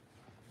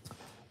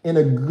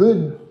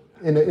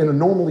a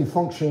normally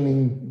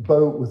functioning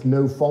boat with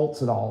no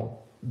faults at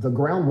all, the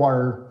ground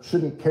wire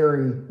shouldn't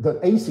carry, the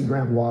AC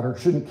ground wire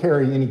shouldn't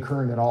carry any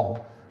current at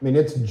all. I mean,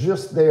 it's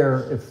just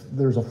there if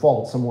there's a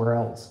fault somewhere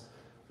else.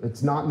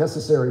 It's not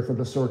necessary for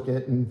the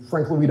circuit, and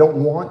frankly, we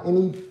don't want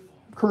any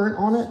current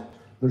on it.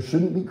 There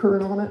shouldn't be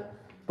current on it,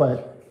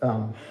 but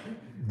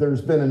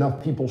there's been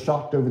enough people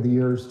shocked over the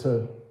years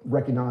to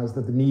recognize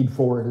that the need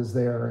for it is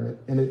there,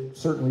 and it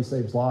certainly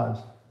saves lives.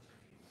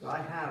 So I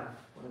have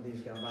one of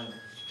these galvanic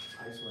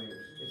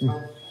isolators. It's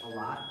helped a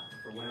lot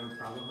for whatever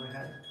problem I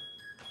had,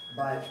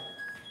 but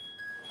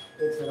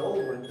it's an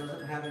old one,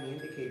 doesn't have any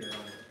indicator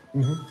on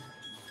it. Mm-hmm.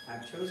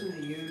 I've chosen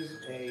to use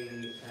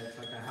it's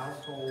like a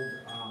household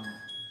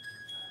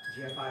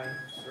GFI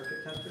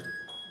circuit tester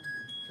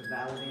to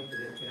validate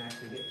that it can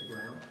actually get to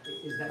ground.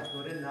 Is that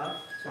good enough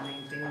to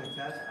maintain the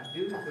test? I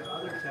do the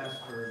other tests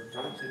for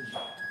voltage,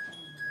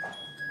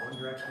 one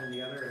direction and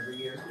the other every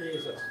year.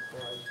 Jesus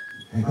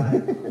But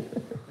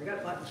I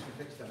got buttons to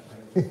fix stuff.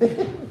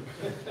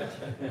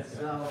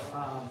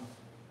 So,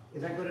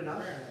 is that good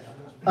enough?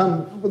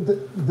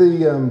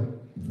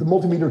 The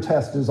multimeter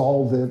test is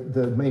all that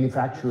the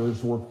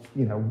manufacturers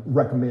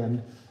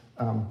recommend.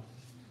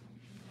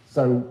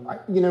 So,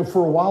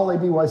 for a while,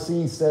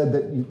 ABYC said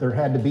that there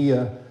had to be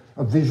a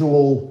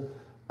visual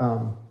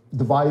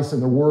device,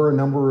 and there were a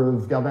number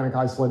of galvanic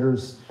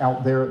isolators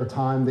out there at the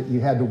time that you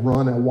had to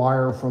run a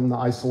wire from the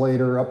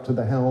isolator up to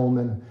the helm,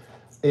 and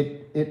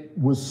it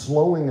was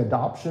slowing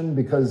adoption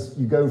because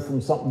you go from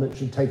something that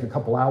should take a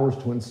couple hours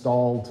to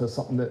install to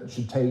something that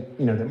should take,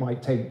 that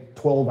might take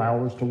 12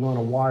 hours to run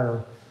a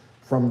wire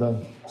from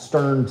the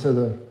stern to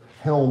the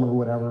helm or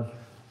whatever.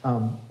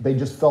 They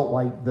just felt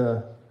like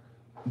the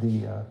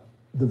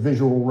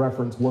visual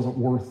reference wasn't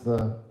worth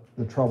the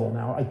trouble.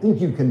 Now, I think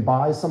you can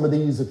buy some of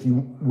these if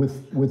you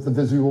with the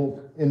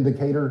visual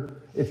indicator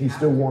if you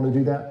still want to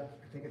do that.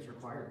 I think it's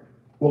required.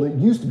 Well, it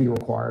used to be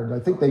required. I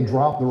think they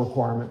dropped the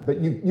requirement, but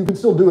you can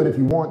still do it if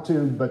you want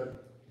to.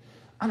 But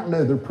I don't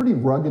know. They're pretty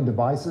rugged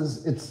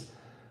devices.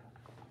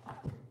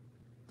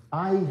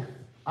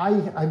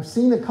 I've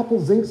seen a couple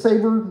Zinc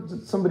Saver.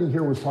 Somebody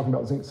here was talking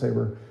about Zinc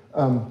Saver.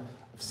 I've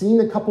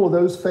seen a couple of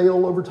those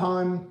fail over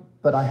time,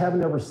 but I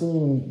haven't ever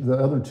seen the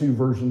other two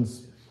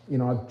versions.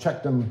 I've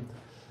checked them,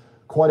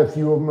 quite a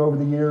few of them over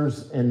the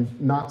years, and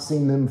not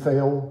seen them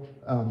fail.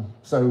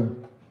 So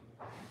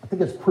I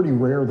think it's pretty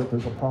rare that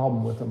there's a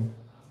problem with them.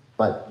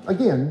 But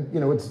again,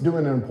 it's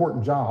doing an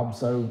important job,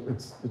 so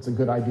it's a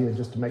good idea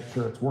just to make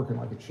sure it's working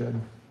like it should.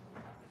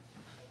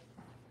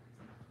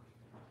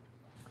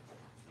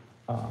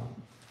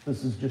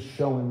 This is just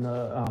showing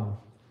the,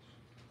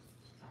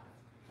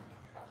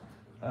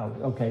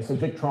 okay, so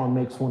Victron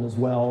makes one as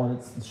well, and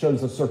it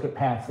shows the circuit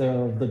path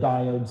there of the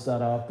diode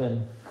setup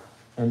and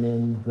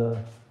then the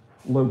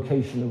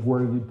location of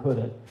where you put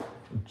it.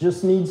 It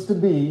just needs to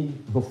be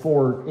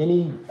before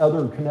any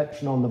other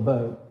connection on the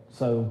boat,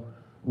 so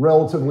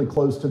relatively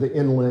close to the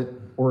inlet,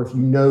 or if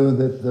you know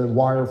that the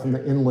wire from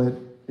the inlet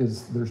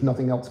there's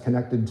nothing else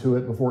connected to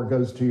it before it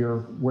goes to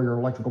where your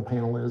electrical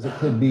panel is. It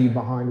could be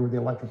behind where the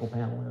electrical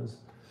panel is.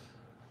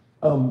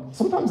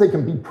 Sometimes they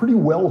can be pretty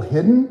well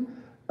hidden.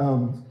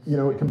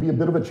 It can be a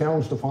bit of a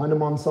challenge to find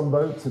them on some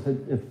boats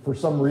if for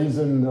some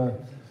reason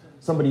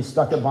somebody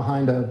stuck it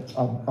behind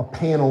a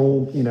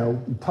panel,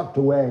 tucked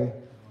away.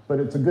 But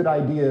it's a good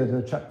idea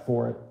to check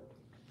for it.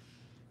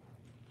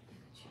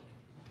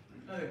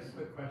 Another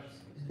quick question.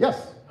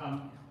 Yes.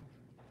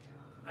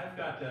 I've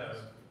got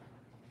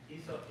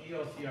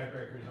ELCI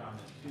breakers on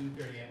the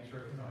 230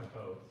 circuit on my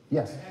boat.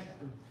 Yes. I had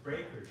the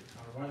breakers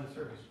on one of the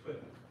circuits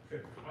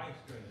trip twice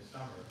during the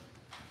summer.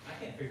 I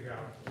can't figure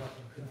out what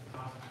could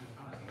possibly be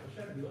causing it. What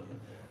should I be looking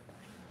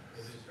for?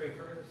 Is it stray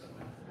current or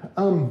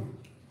something?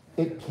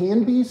 It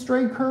can be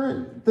stray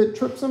current that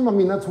trips them. I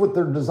mean, that's what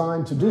they're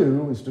designed to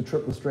do, is to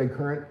trip the stray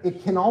current.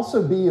 It can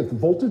also be if the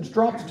voltage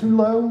drops too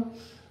low,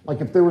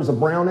 like if there was a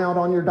brownout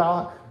on your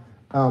dock,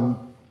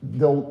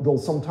 they'll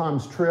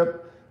sometimes trip.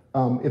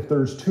 If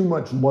there's too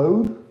much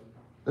load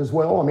as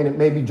well, I mean, it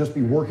may just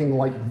be working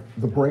like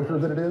the breaker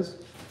that it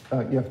is.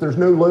 If there's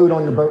no load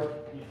on your boat.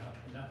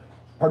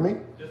 Pardon me?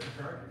 Just a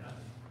charger,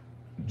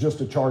 nothing.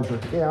 Just a charger.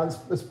 Yeah,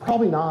 it's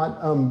probably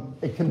not.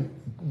 It can,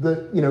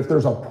 if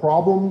there's a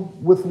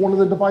problem with one of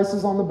the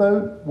devices on the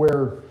boat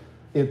where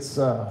it's,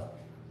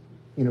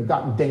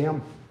 gotten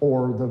damp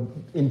or the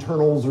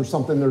internals or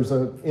something, there's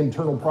an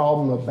internal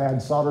problem, a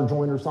bad solder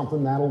joint or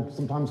something, that'll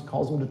sometimes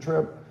cause them to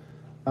trip.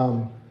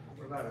 What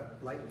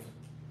about lightning?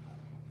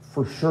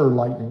 For sure,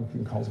 lightning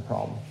can cause a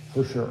problem,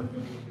 for sure.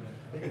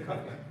 Any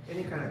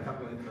kind of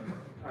coupling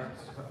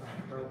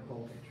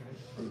voltage,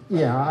 right?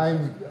 Yeah,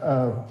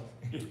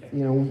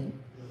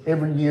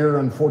 every year,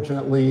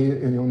 unfortunately,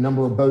 a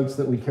number of boats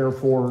that we care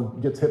for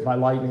gets hit by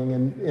lightning,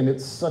 and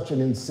it's such an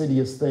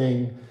insidious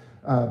thing,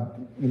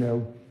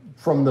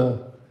 from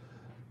the,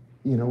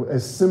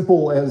 as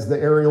simple as the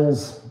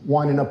aerials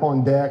winding up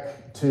on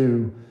deck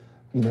to,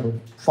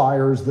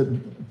 fires that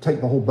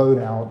take the whole boat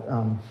out.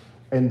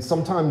 And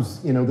sometimes,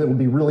 you know, it'll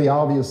be really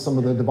obvious some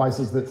of the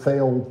devices that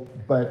fail,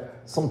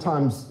 but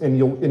sometimes, and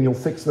you'll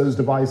fix those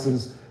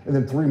devices, and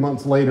then 3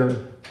 months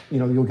later, you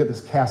know, you'll get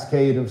this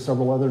cascade of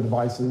several other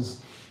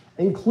devices,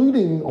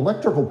 including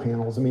electrical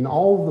panels. I mean,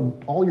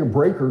 all your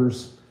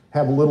breakers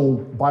have a little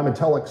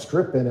bimetallic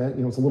strip in it.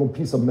 You know, it's a little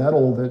piece of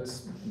metal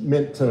that's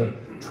meant to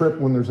trip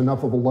when there's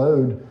enough of a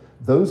load.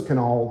 Those can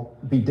all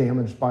be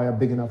damaged by a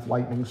big enough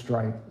lightning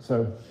strike.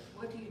 So,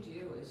 What do you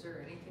do? Is there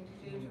anything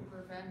to do to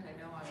prevent? I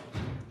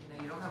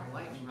know you don't have a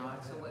lightning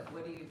rod, so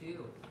what do you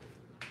do?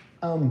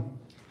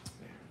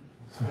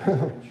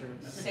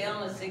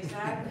 Sail in a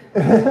zigzag?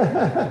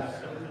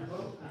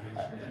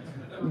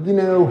 You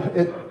know,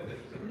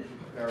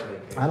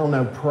 I don't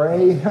know,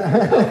 pray.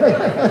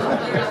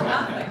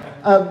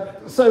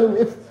 So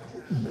if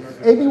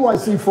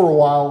ABYC for a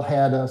while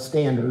had a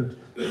standard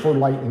for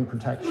lightning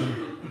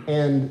protection,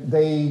 and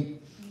they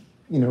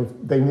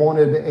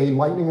wanted a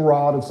lightning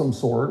rod of some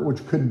sort,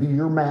 which could be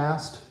your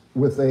mast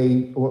with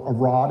a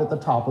rod at the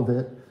top of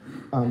it.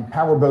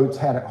 Powerboats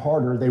had it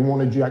harder. They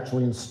wanted you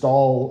actually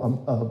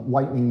install a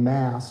lightning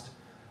mast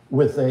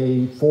with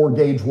a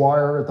 4-gauge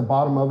wire at the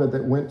bottom of it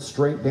that went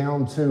straight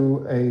down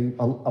to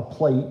a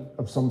plate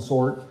of some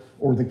sort,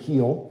 or the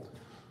keel.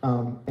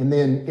 And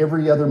then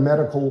every other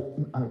metal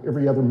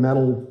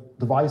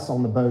device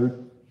on the boat,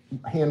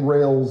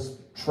 handrails,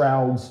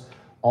 shrouds,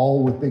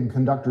 all with big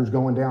conductors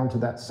going down to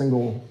that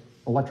single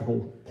electrical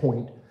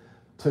point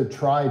to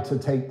try to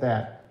take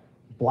that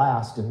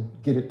blast and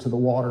get it to the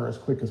water as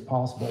quick as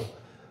possible.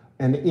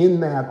 And in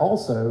that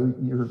also,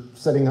 you're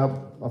setting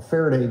up a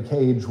Faraday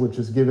cage, which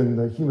has given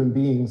the human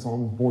beings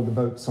on board the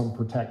boat some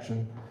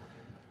protection.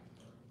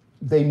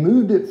 They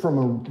moved it from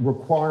a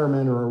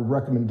requirement or a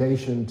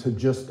recommendation to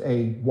just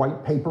a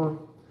white paper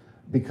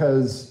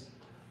because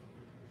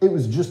it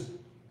was just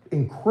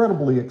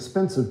incredibly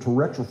expensive to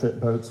retrofit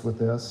boats with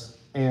this,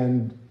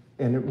 and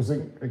it was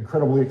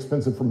incredibly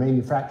expensive for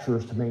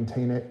manufacturers to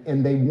maintain it,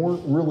 and they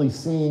weren't really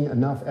seeing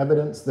enough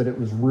evidence that it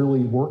was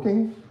really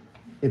working.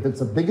 If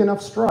it's a big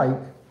enough strike,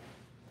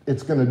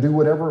 it's going to do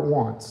whatever it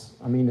wants.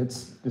 I mean,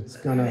 it's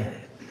going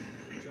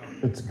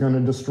to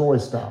destroy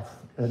stuff.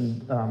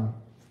 And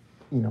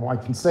you know, I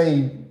can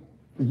say,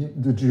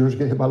 did yours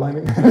get hit by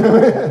lightning?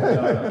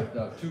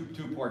 No,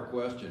 two-part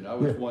question. I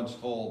was once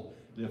told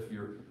that if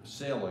you're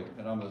sailing,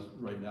 and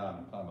right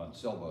now I'm on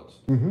sailboats.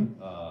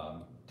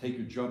 Take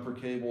your jumper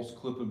cables,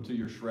 clip them to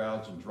your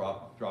shrouds, and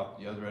drop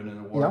the other end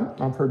in the water.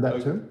 Yeah, I've heard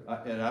that too.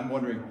 And I'm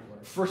wondering,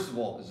 first of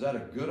all, is that a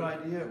good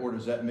idea, or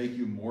does that make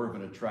you more of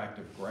an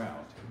attractive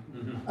ground?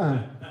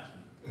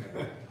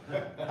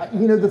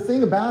 You know, the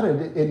thing about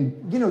it,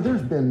 and you know,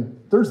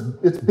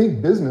 it's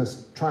big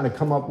business trying to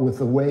come up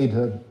with a way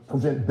to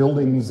prevent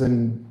buildings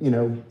and, you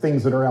know,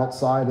 things that are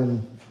outside,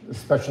 and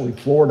especially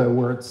Florida,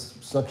 where it's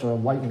such a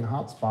lightning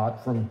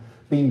hotspot, from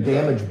being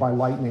damaged by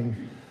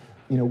lightning.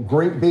 You know,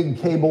 great big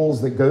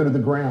cables that go to the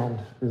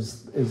ground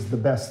is the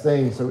best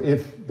thing. So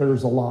if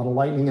there's a lot of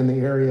lightning in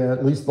the area,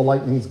 at least the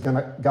lightning's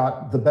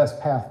got the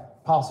best path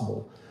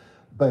possible.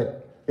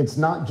 But it's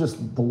not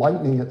just the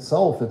lightning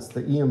itself, it's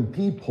the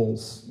EMP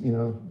pulse. You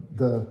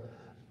know,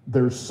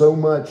 there's so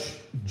much,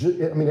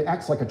 I mean, it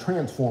acts like a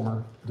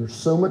transformer. There's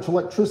so much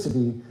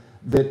electricity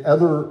that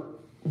other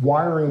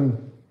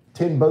wiring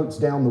 10 boats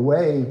down the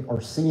way are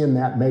seeing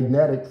that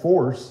magnetic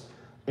force,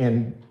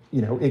 and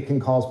you know, it can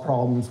cause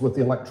problems with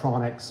the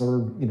electronics,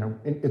 or, you know,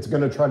 it's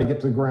going to try to get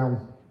to the ground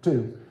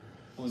too.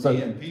 Well, so,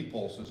 the EMP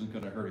pulse isn't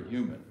going to hurt a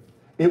human.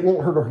 It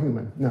won't hurt a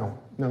human, no,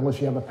 unless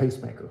you have a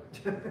pacemaker.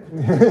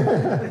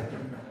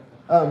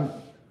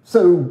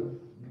 So,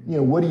 you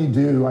know, what do?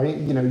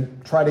 You know,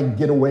 try to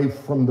get away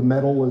from the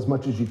metal as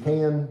much as you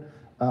can.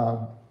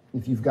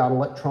 If you've got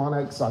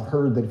electronics, I've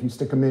heard that if you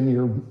stick them in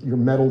your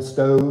metal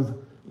stove,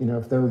 you know,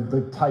 if they're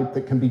the type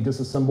that can be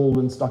disassembled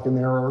and stuck in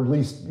there, or at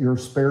least your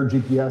spare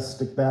GPS,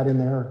 stick that in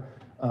there.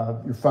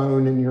 Your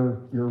phone and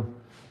your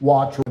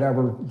watch or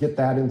whatever, get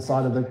that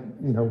inside of the,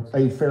 you know,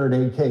 a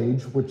Faraday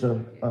cage, which a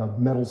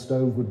metal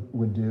stove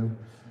would do,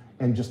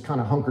 and just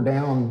kind of hunker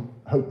down,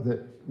 hope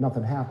that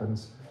nothing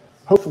happens.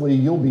 Hopefully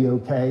you'll be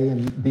okay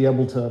and be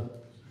able to,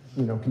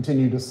 you know,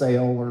 continue to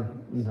sail, or,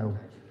 you know,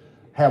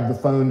 have the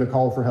phone to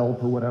call for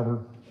help or whatever.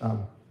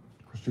 Of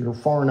course, you're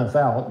far enough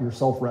out, you're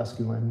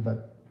self-rescuing,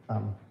 but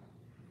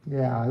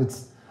yeah,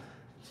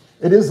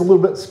 it is a little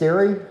bit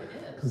scary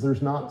because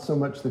there's not so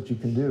much that you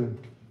can do.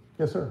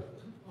 Yes, sir.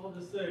 I'll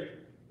just say,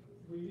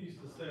 we used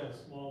to sail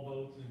small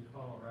boats in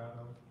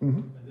Colorado,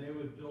 Mm-hmm. and they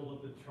would build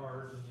up a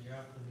charge in the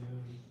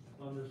afternoon,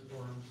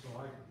 thunderstorms, so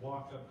I could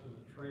walk up to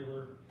the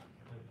trailer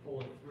and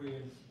pull a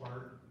 3-inch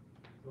spark.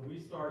 But we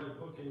started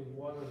hooking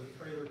one of the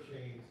trailer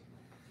chains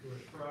to a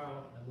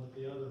shroud and let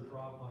the other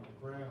drop on the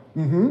ground.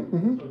 Mm-hmm,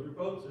 mm-hmm. So if your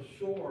boat's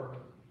ashore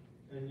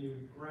and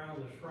you ground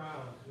the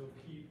shroud, you'll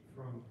keep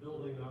from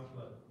building up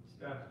a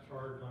static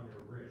charge on your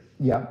rig.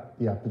 Yeah,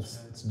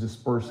 it's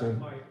dispersing. That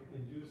might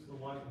induce the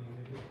lightning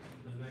to hit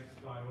the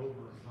next guy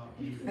over and not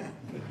you.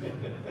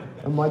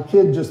 And my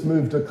kid just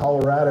moved to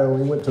Colorado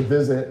and we went to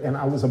visit, and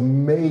I was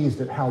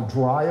amazed at how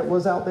dry it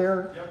was out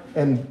there.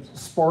 And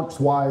sparks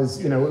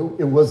wise, you know,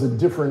 it was a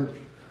different,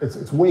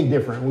 it's way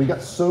different. We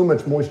got so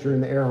much moisture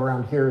in the air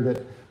around here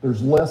that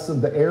there's less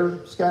of the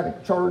air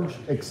static charge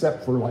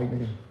except for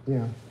lightning.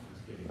 Yeah.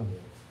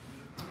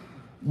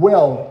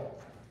 Well,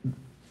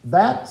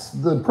 that's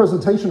the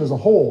presentation as a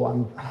whole.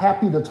 I'm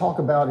happy to talk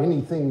about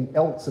anything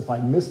else if I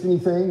missed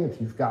anything, if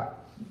you've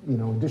got, you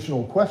know,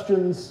 additional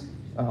questions.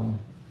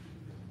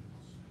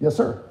 Yes,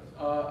 sir.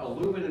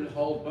 Aluminum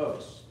hull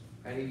boats.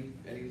 Any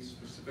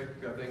specific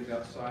things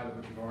outside of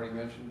what you've already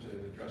mentioned to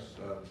address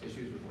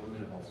issues with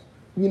aluminum hulls?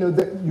 You know,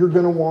 that you're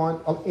going to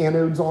want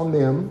anodes on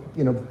them,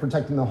 you know,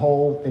 protecting the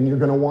hull, and you're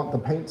going to want the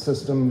paint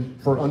system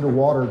for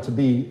underwater to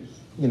be,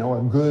 you know,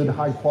 a good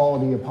high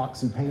quality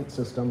epoxy paint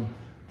system,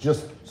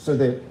 just so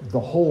that the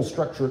whole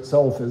structure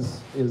itself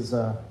is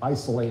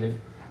isolated.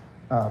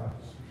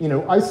 You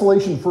know,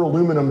 isolation for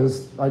aluminum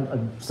is,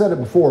 I've said it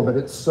before, but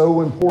it's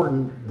so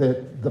important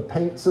that the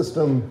paint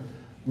system,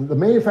 the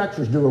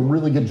manufacturers do a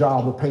really good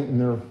job of painting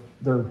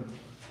their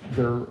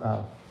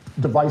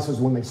devices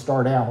when they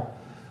start out.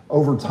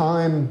 Over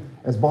time,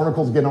 as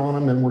barnacles get on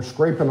them and we're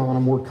scraping on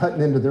them, we're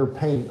cutting into their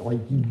paint. Like,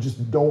 you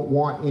just don't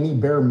want any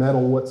bare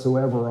metal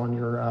whatsoever on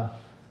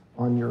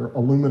your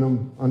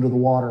aluminum under the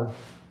water.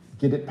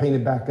 Get it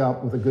painted back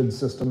up with a good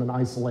system and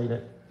isolate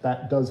it.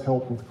 That does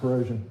help with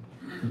corrosion.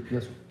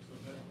 Yes, sir.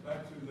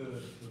 Back to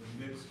the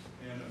mixed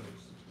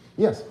anodes.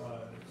 Yes.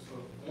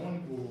 So on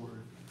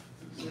board,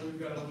 so we've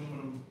got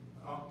aluminum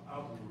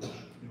outboard,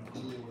 you know,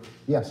 underwater.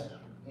 Yes.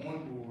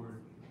 On board,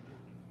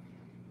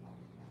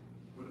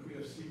 what if we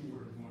have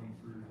seawater going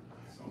through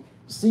something?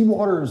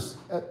 Seawater's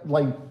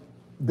like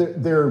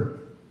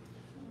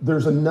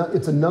there's enough.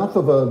 It's enough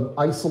of a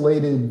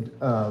isolated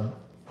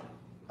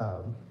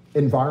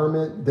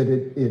environment that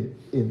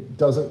it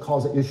doesn't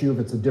cause an issue if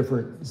it's a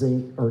different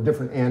zinc or a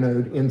different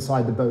anode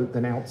inside the boat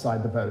than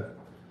outside the boat.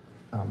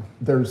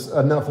 There's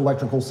enough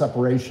electrical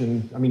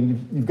separation. I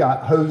mean, you've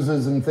got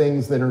hoses and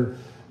things that are,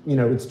 you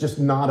know, it's just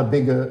not a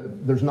big,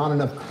 there's not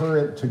enough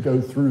current to go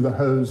through the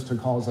hose to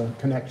cause a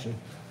connection.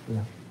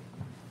 Yeah.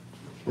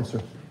 Yes,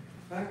 sir.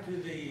 Back to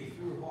the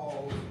through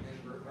halls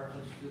in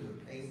reference to the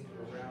paint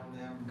around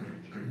them.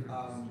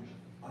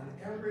 On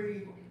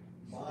every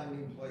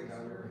bonding plate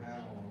I've ever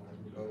had on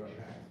a boat I've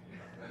had,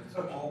 it's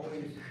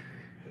always,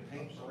 the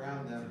paint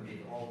around them is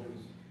always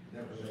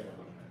never there.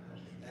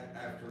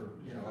 After,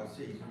 you know, I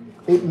see.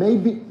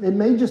 It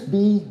may just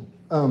be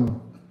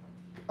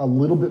a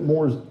little bit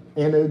more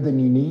anode than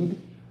you need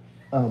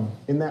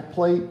in that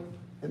plate.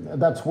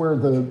 That's where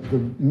the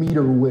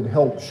meter would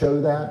help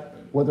show that,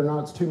 whether or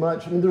not it's too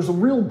much. I mean, there's a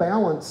real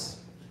balance.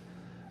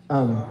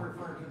 I'm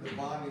referring to the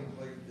bonding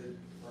plate that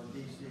our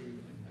DC, you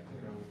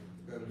know,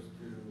 goes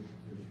to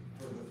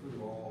for the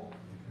through all.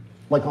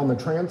 Like on the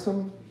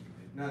transom?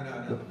 No,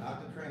 not the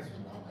transom.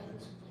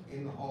 It's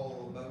in the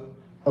hull of the boat.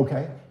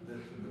 Okay.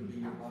 This would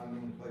be your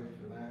bonding plate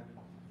for that,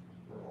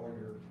 for all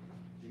your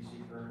DC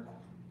current.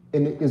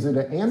 And is it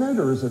an anode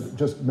or is it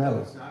just metal?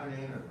 No, it's not an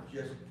anode,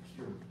 just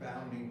your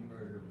bounding or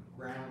your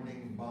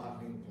grounding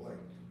bonding plate.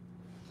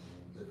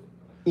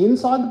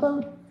 Inside the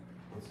boat?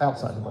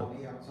 Outside the boat? On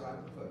the outside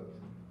of the boat.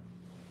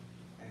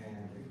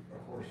 And it,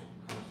 of course,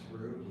 comes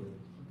through with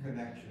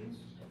connections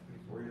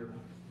for your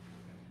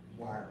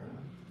wiring.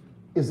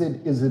 Is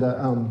it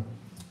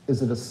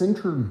a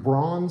sintered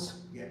bronze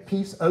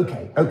piece?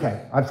 Okay,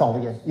 I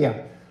follow you.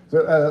 Yeah.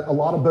 So a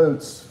lot of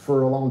boats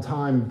for a long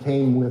time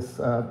came with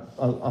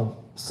a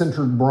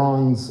sintered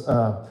bronze,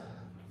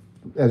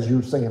 as you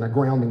were saying, a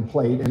grounding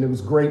plate, and it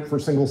was great for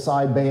single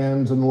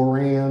sidebands and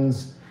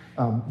Lorans.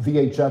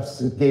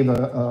 VHFs, it gave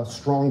a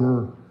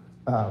stronger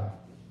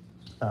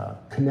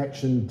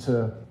connection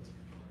to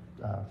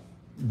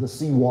the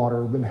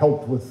seawater and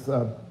helped with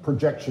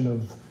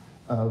projection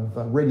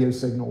of radio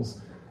signals.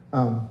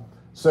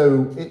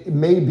 So it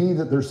may be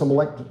that there's some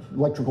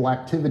electrical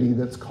activity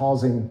that's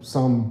causing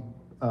some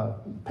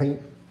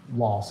paint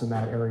loss in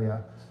that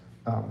area.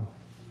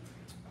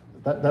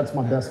 That's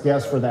my best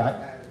guess for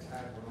that.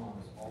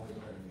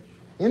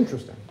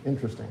 Interesting.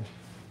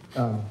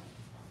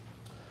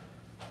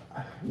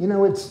 You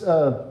know, it's,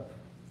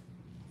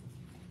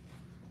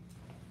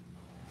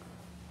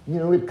 you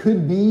know, it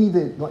could be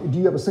that, like, do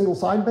you have a single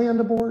sideband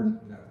aboard?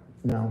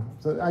 No.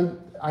 So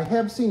I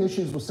have seen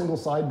issues with single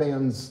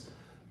sidebands.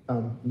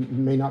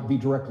 May not be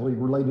directly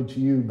related to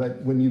you, but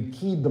when you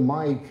keyed the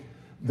mic,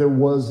 there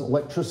was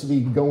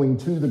electricity going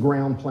to the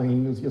ground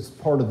plane. It's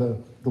part of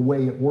the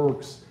way it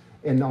works.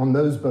 And on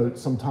those boats,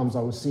 sometimes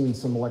I was seeing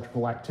some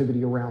electrical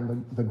activity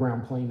around the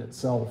ground plane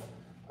itself.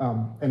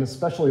 And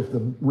especially if the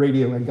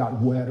radio had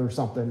gotten wet or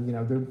something, you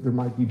know, there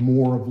might be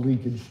more of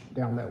leakage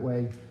down that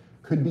way.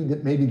 Could be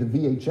that maybe the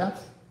VHF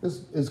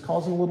is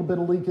causing a little bit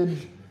of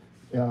leakage.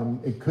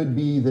 It could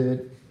be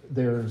that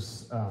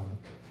there's,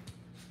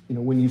 you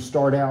know, when you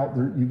start out,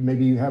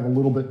 maybe you have a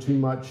little bit too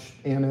much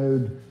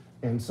anode,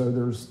 and so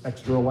there's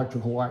extra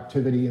electrical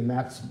activity, and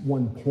that's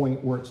one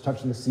point where it's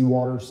touching the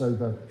seawater,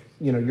 so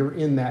you're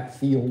in that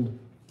field.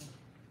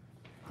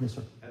 Yes,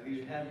 sir. Have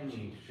you had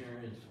any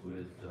experience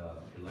with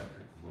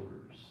electric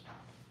motors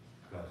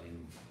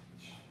causing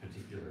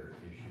particular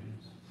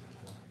issues?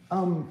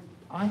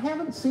 I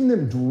haven't seen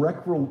them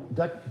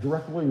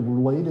directly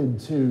related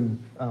to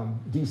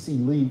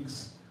DC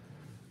leaks.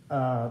 They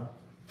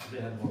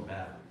have more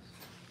batteries.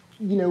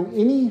 You know,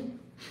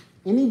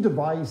 any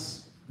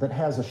device that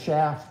has a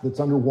shaft that's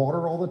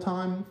underwater all the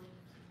time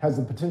has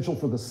the potential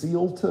for the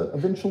seal to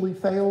eventually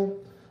fail.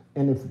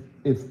 And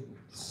if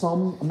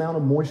some amount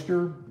of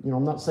moisture, you know,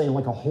 I'm not saying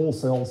like a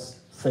wholesale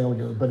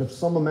failure, but if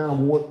some amount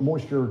of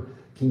moisture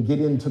can get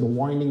into the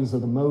windings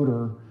of the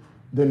motor,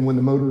 then when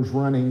the motor's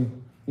running,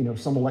 you know,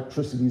 some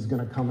electricity is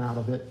going to come out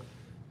of it.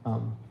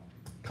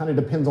 Kind of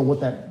depends on what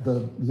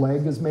the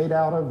leg is made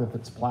out of, if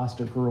it's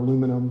plastic or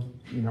aluminum,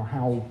 you know,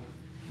 how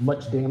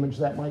much damage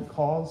that might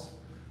cause.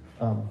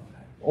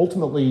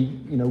 Ultimately,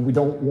 you know, we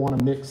don't want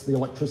to mix the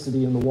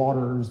electricity in the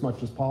water as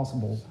much as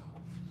possible.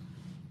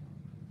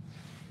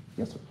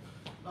 Yes, sir.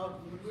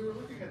 We were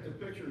looking at the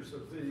pictures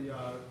of the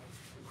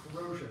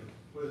corrosion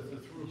with the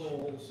through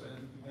holes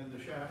and the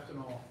shaft and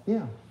all.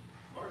 Yeah.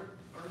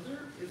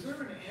 Is there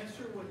an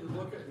answer when you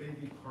look at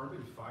maybe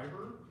carbon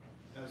fiber?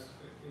 As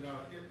you know,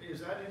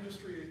 is that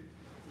industry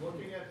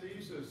looking at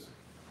these as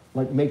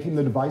Like making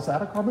the device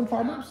out of carbon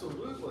fiber?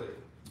 absolutely?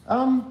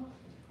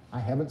 I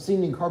haven't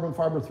seen any carbon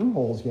fiber through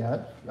holes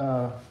yet.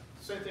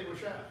 Same thing with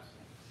shafts.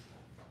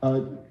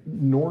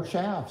 Nor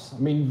shafts. I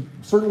mean,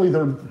 certainly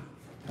they're,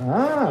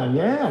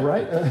 yeah,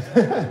 right.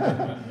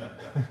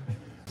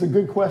 It's a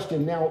good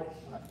question. Now,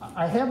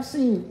 I have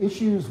seen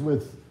issues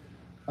with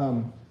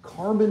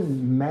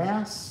carbon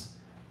mass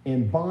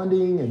and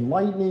bonding and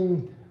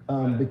lightning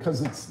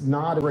because it's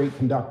not a great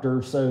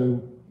conductor.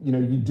 So, you know,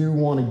 you do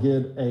want to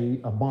get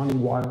a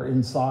bonding wire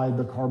inside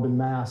the carbon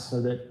mass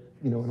so that,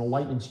 you know, in a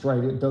lightning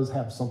strike, it does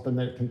have something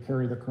that it can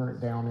carry the current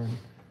down in.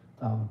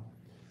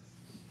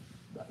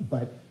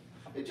 But,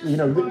 It just you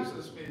know,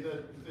 surprises me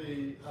that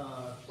the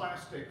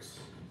plastics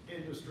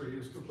industry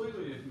is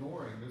completely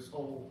ignoring this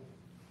whole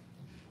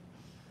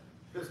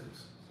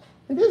business.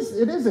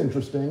 it is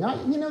interesting.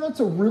 You know,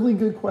 that's a really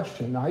good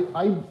question.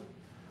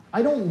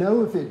 I don't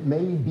know if it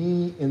may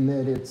be in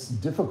that it's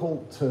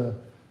difficult to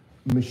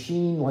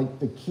machine like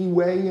the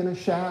keyway in a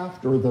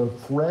shaft or the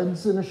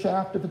threads in a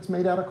shaft if it's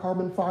made out of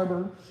carbon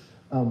fiber,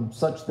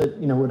 such that,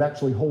 you know, it would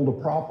actually hold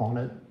a prop on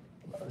it.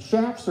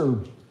 Shafts are,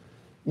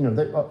 you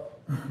know,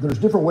 there's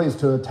different ways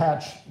to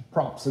attach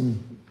props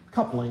and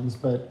couplings,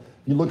 but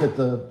you look at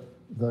the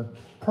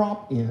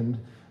prop end,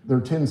 there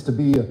tends to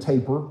be a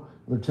taper,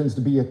 there tends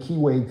to be a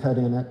keyway cut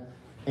in it,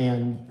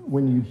 and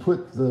when you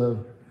put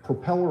the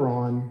propeller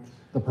on,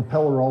 the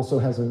propeller also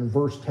has an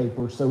inverse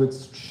taper, so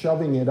it's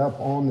shoving it up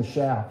on the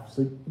shaft.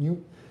 So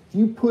if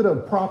you put a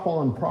prop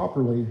on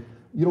properly,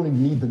 you don't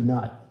even need the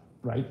nut,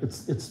 right?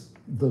 It's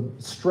the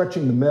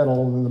stretching the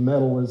metal, and the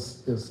metal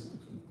is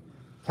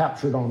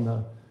captured on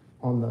the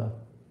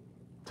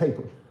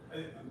taper.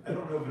 I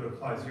don't know if it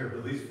applies here, but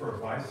at least for a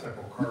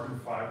bicycle, carbon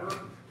fiber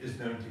is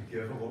known to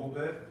give a little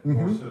bit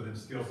more so than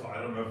steel, so I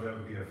don't know if that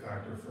would be a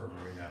factor for a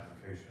marine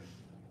application.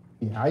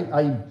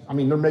 Yeah, I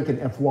mean, they're making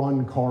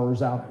F1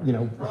 cars out, you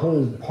know,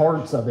 whole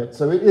parts of it.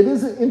 So it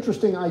is an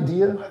interesting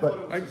idea, but I thought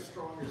it was as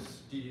strong as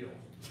steel.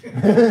 I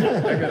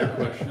got a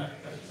question.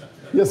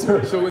 Yes,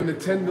 sir. So in the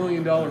 $10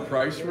 million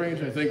price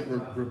range, I think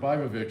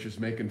Rabivovich is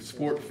making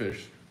sport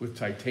fish with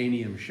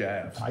titanium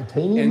shafts.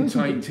 Titanium? And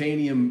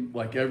titanium,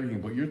 like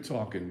everything, but you're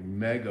talking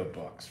mega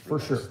bucks for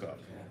that sure. stuff.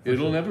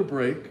 It'll never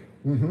break,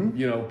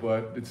 you know,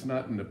 but it's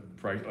not in the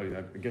price.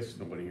 I guess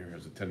nobody here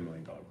has a $10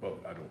 million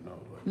boat. I don't know.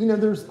 But. You know,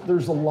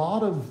 there's a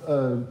lot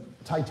of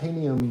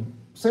titanium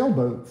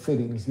sailboat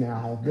fittings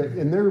now,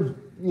 and they're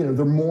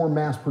more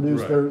mass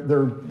produced. Right.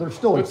 They're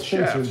still but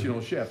expensive.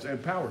 shafts, shafts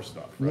and power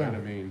stuff, right? Yeah. I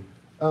mean.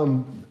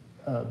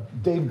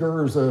 Dave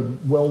Gurr is a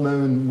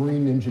well-known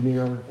marine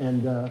engineer,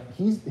 and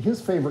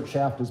his favorite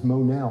shaft is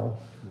Monel,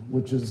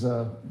 which is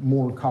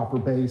more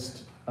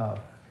copper-based.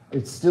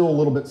 It's still a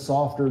little bit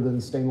softer than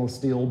stainless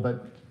steel,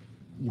 but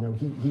you know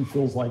he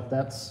feels like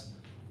that's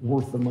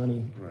worth the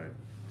money. Right.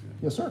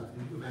 Yes, sir.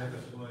 Can you go back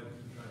a slide?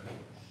 I'm trying to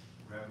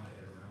wrap my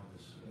head around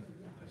this.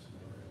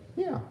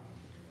 Yeah. And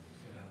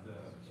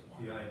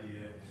the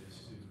idea is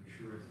to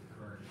ensure that the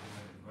current is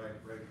going in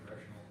right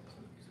directional.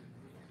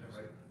 Is that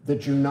right?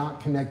 That you're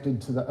not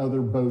connected to the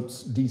other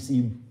boat's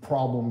DC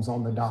problems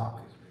on the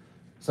dock.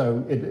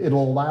 So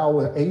it'll allow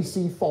an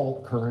AC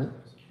fault current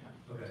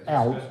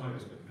out.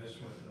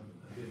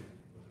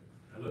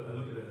 I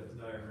look at a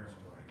diagram,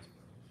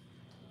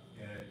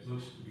 and it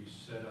looks to be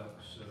set up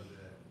so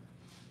that,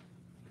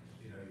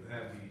 you know, you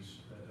have these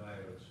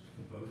diodes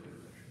in both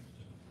directions.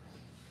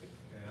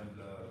 And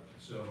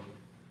so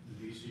the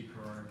DC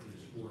current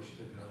is forced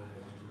to go in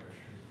one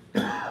direction,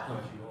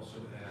 but you also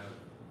have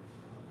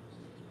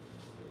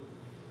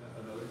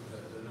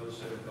another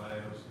set of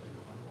diodes that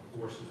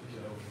force it to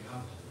go in the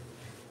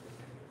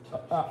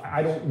opposite.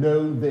 I don't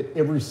know that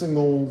every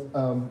single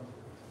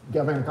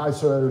galvanic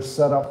isolator is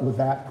set up with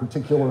that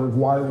particular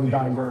wiring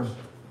diagram.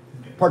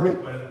 Pardon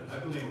me? I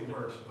believe it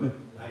works, but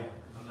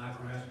I'm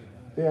not grasping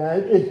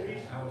Yeah,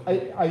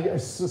 I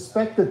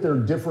suspect that they're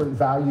different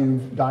value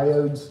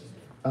diodes.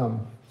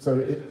 So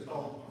it,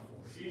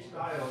 Each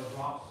diode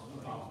drops